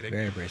abrasive. Fascinating.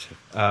 Very abrasive.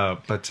 I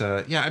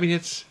mean,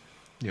 it's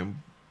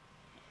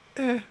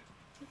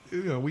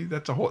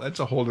that's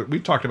a whole.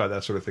 We've talked about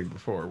that sort of thing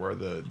before, where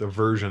the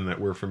version that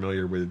we're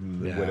familiar with,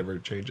 and whatever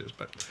changes.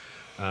 But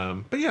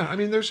yeah, I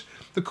mean, there's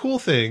the cool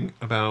thing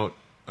about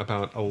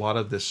a lot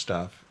of this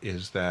stuff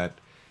is that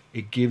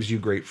it gives you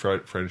great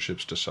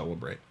friendships to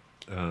celebrate,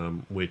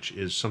 which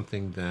is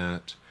something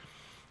that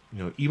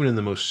even in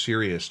the most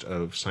serious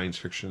of science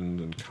fiction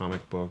and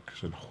comic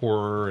books and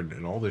horror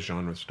and all the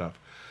genre stuff.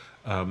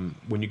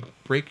 When you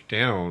break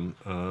down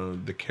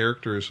the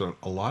characters,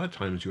 a lot of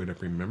times you end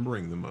up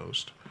remembering the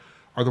most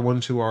are the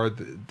ones who are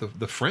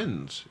the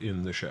friends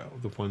in the show,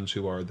 the ones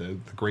who are the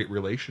great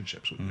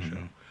relationships with the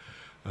show,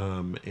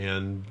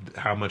 and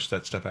how much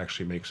that stuff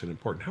actually makes it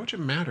important, how much it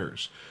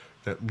matters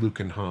that Luke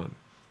and Han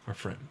are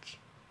friends.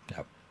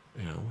 Yep.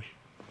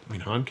 I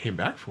mean, Han came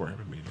back for him.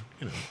 I mean,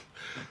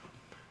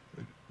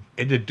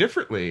 ended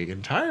differently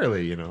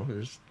entirely.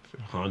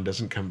 Han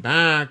doesn't come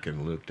back,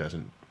 and Luke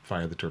doesn't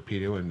fire the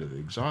torpedo into the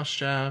exhaust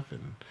shaft,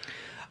 and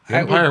the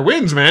Empire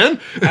wins, man.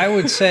 I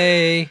would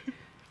say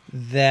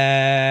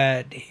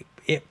that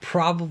it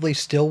probably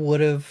still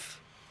would have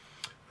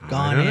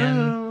gone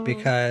in,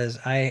 because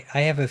I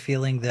have a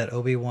feeling that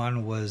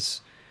Obi-Wan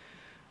was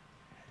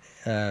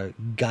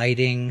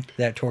guiding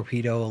that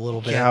torpedo a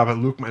little bit. Yeah, but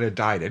Luke might have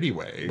died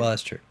anyway. Well,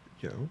 that's true.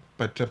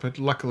 But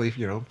luckily,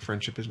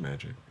 friendship is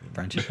magic.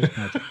 Friendship is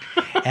magic.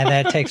 And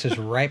that takes us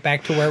right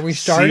back to where we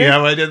started. See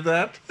how I did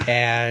that?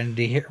 And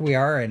here we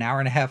are an hour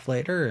and a half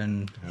later,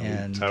 and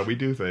that's how we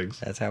do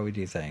things. That's how we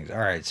do things. All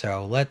right,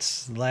 so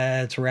let's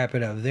wrap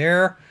it up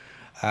there.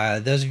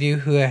 Those of you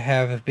who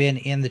have been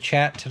in the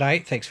chat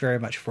tonight, thanks very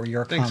much for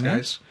your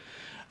comments.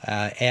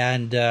 Guys.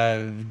 And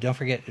don't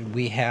forget,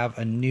 we have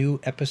a new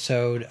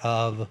episode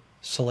of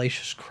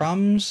Salacious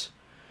Crumbs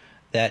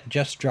that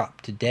just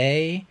dropped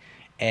today.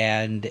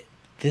 And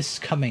this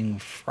coming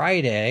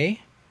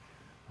Friday,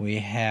 we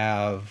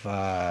have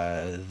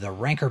the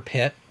Rancor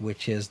Pit,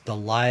 which is the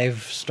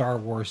live Star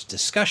Wars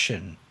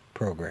discussion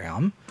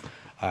program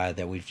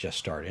that we've just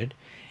started.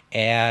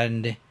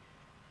 And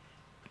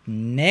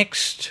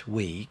next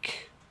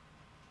week,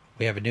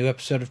 we have a new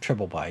episode of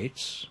Triple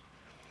Bites.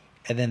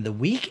 And then the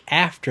week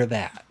after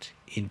that,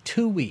 in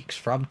 2 weeks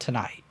from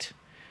tonight,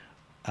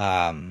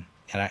 and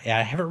I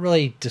haven't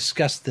really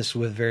discussed this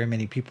with very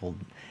many people,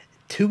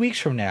 2 weeks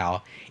from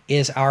now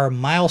is our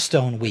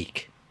milestone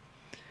week.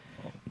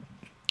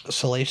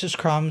 Salacious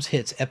Crumbs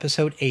hits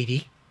episode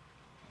 80.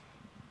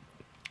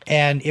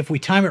 And if we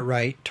time it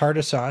right,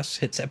 Tartar Sauce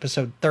hits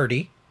episode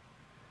 30.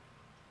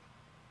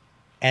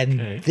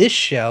 And this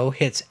show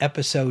hits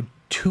episode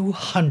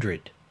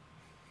 200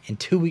 in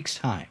 2 weeks'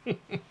 time.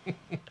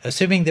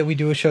 Assuming that we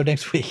do a show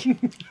next week.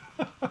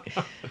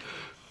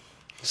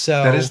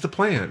 So that is the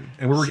plan.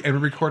 And we're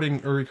recording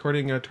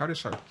Tartar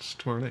Sauce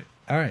tomorrow night.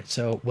 All right.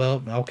 So,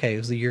 well,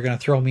 okay. So you're going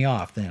to throw me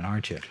off then,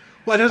 aren't you?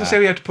 Well, it doesn't say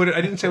we have to put it.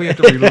 I didn't say we have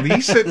to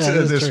release it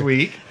this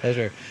week. That's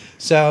true.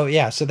 So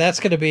yeah, so that's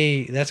gonna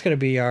be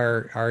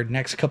our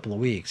next couple of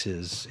weeks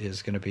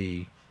is gonna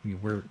be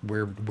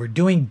we're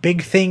doing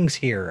big things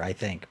here. I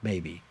think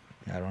maybe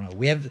I don't know.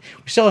 We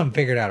still haven't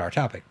figured out our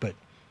topic, but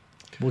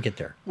we'll get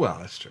there. Well,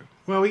 that's true.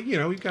 Well,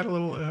 we've got a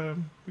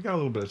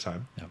little bit of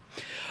time. Yeah.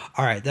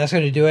 All right, that's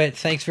going to do it.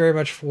 Thanks very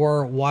much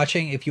for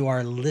watching. If you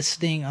are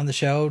listening on the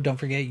show, don't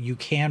forget you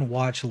can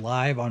watch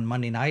live on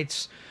Monday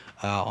nights.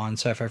 On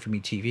Sci-Fi For Me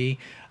TV.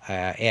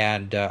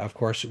 And of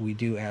course, we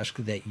do ask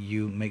that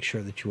you make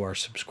sure that you are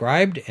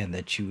subscribed and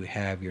that you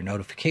have your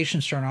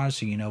notifications turned on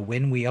so you know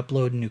when we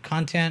upload new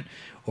content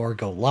or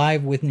go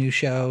live with new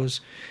shows.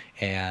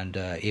 And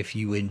if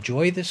you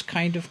enjoy this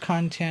kind of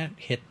content,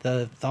 hit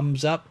the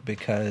thumbs up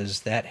because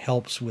that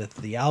helps with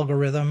the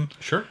algorithm.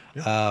 Sure.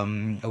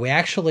 Yeah. We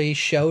actually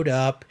showed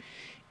up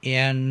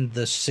in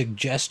the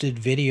suggested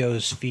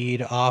videos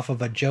feed off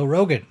of a Joe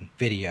Rogan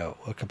video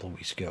a couple of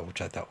weeks ago, which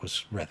I thought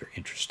was rather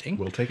interesting.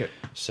 We'll take it.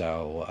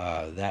 So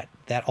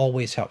that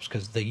always helps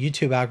because the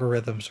YouTube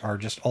algorithms are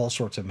just all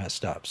sorts of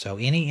messed up. So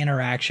any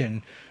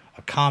interaction,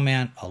 a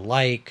comment, a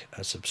like,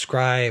 a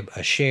subscribe,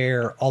 a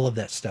share, all of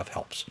that stuff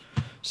helps.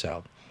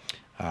 So,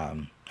 all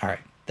right.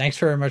 Thanks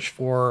very much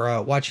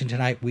for watching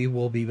tonight. We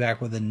will be back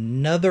with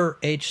another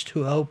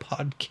H2O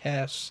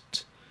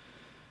podcast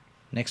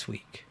next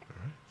week.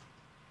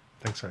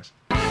 Thanks, guys.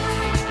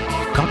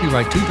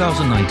 Copyright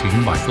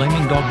 2019 by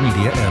Flaming Dog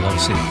Media,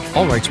 LLC.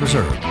 All rights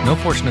reserved. No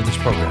portion of this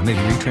program may be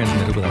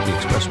retransmitted without the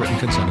express written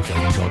consent of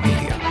Flaming Dog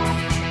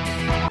Media.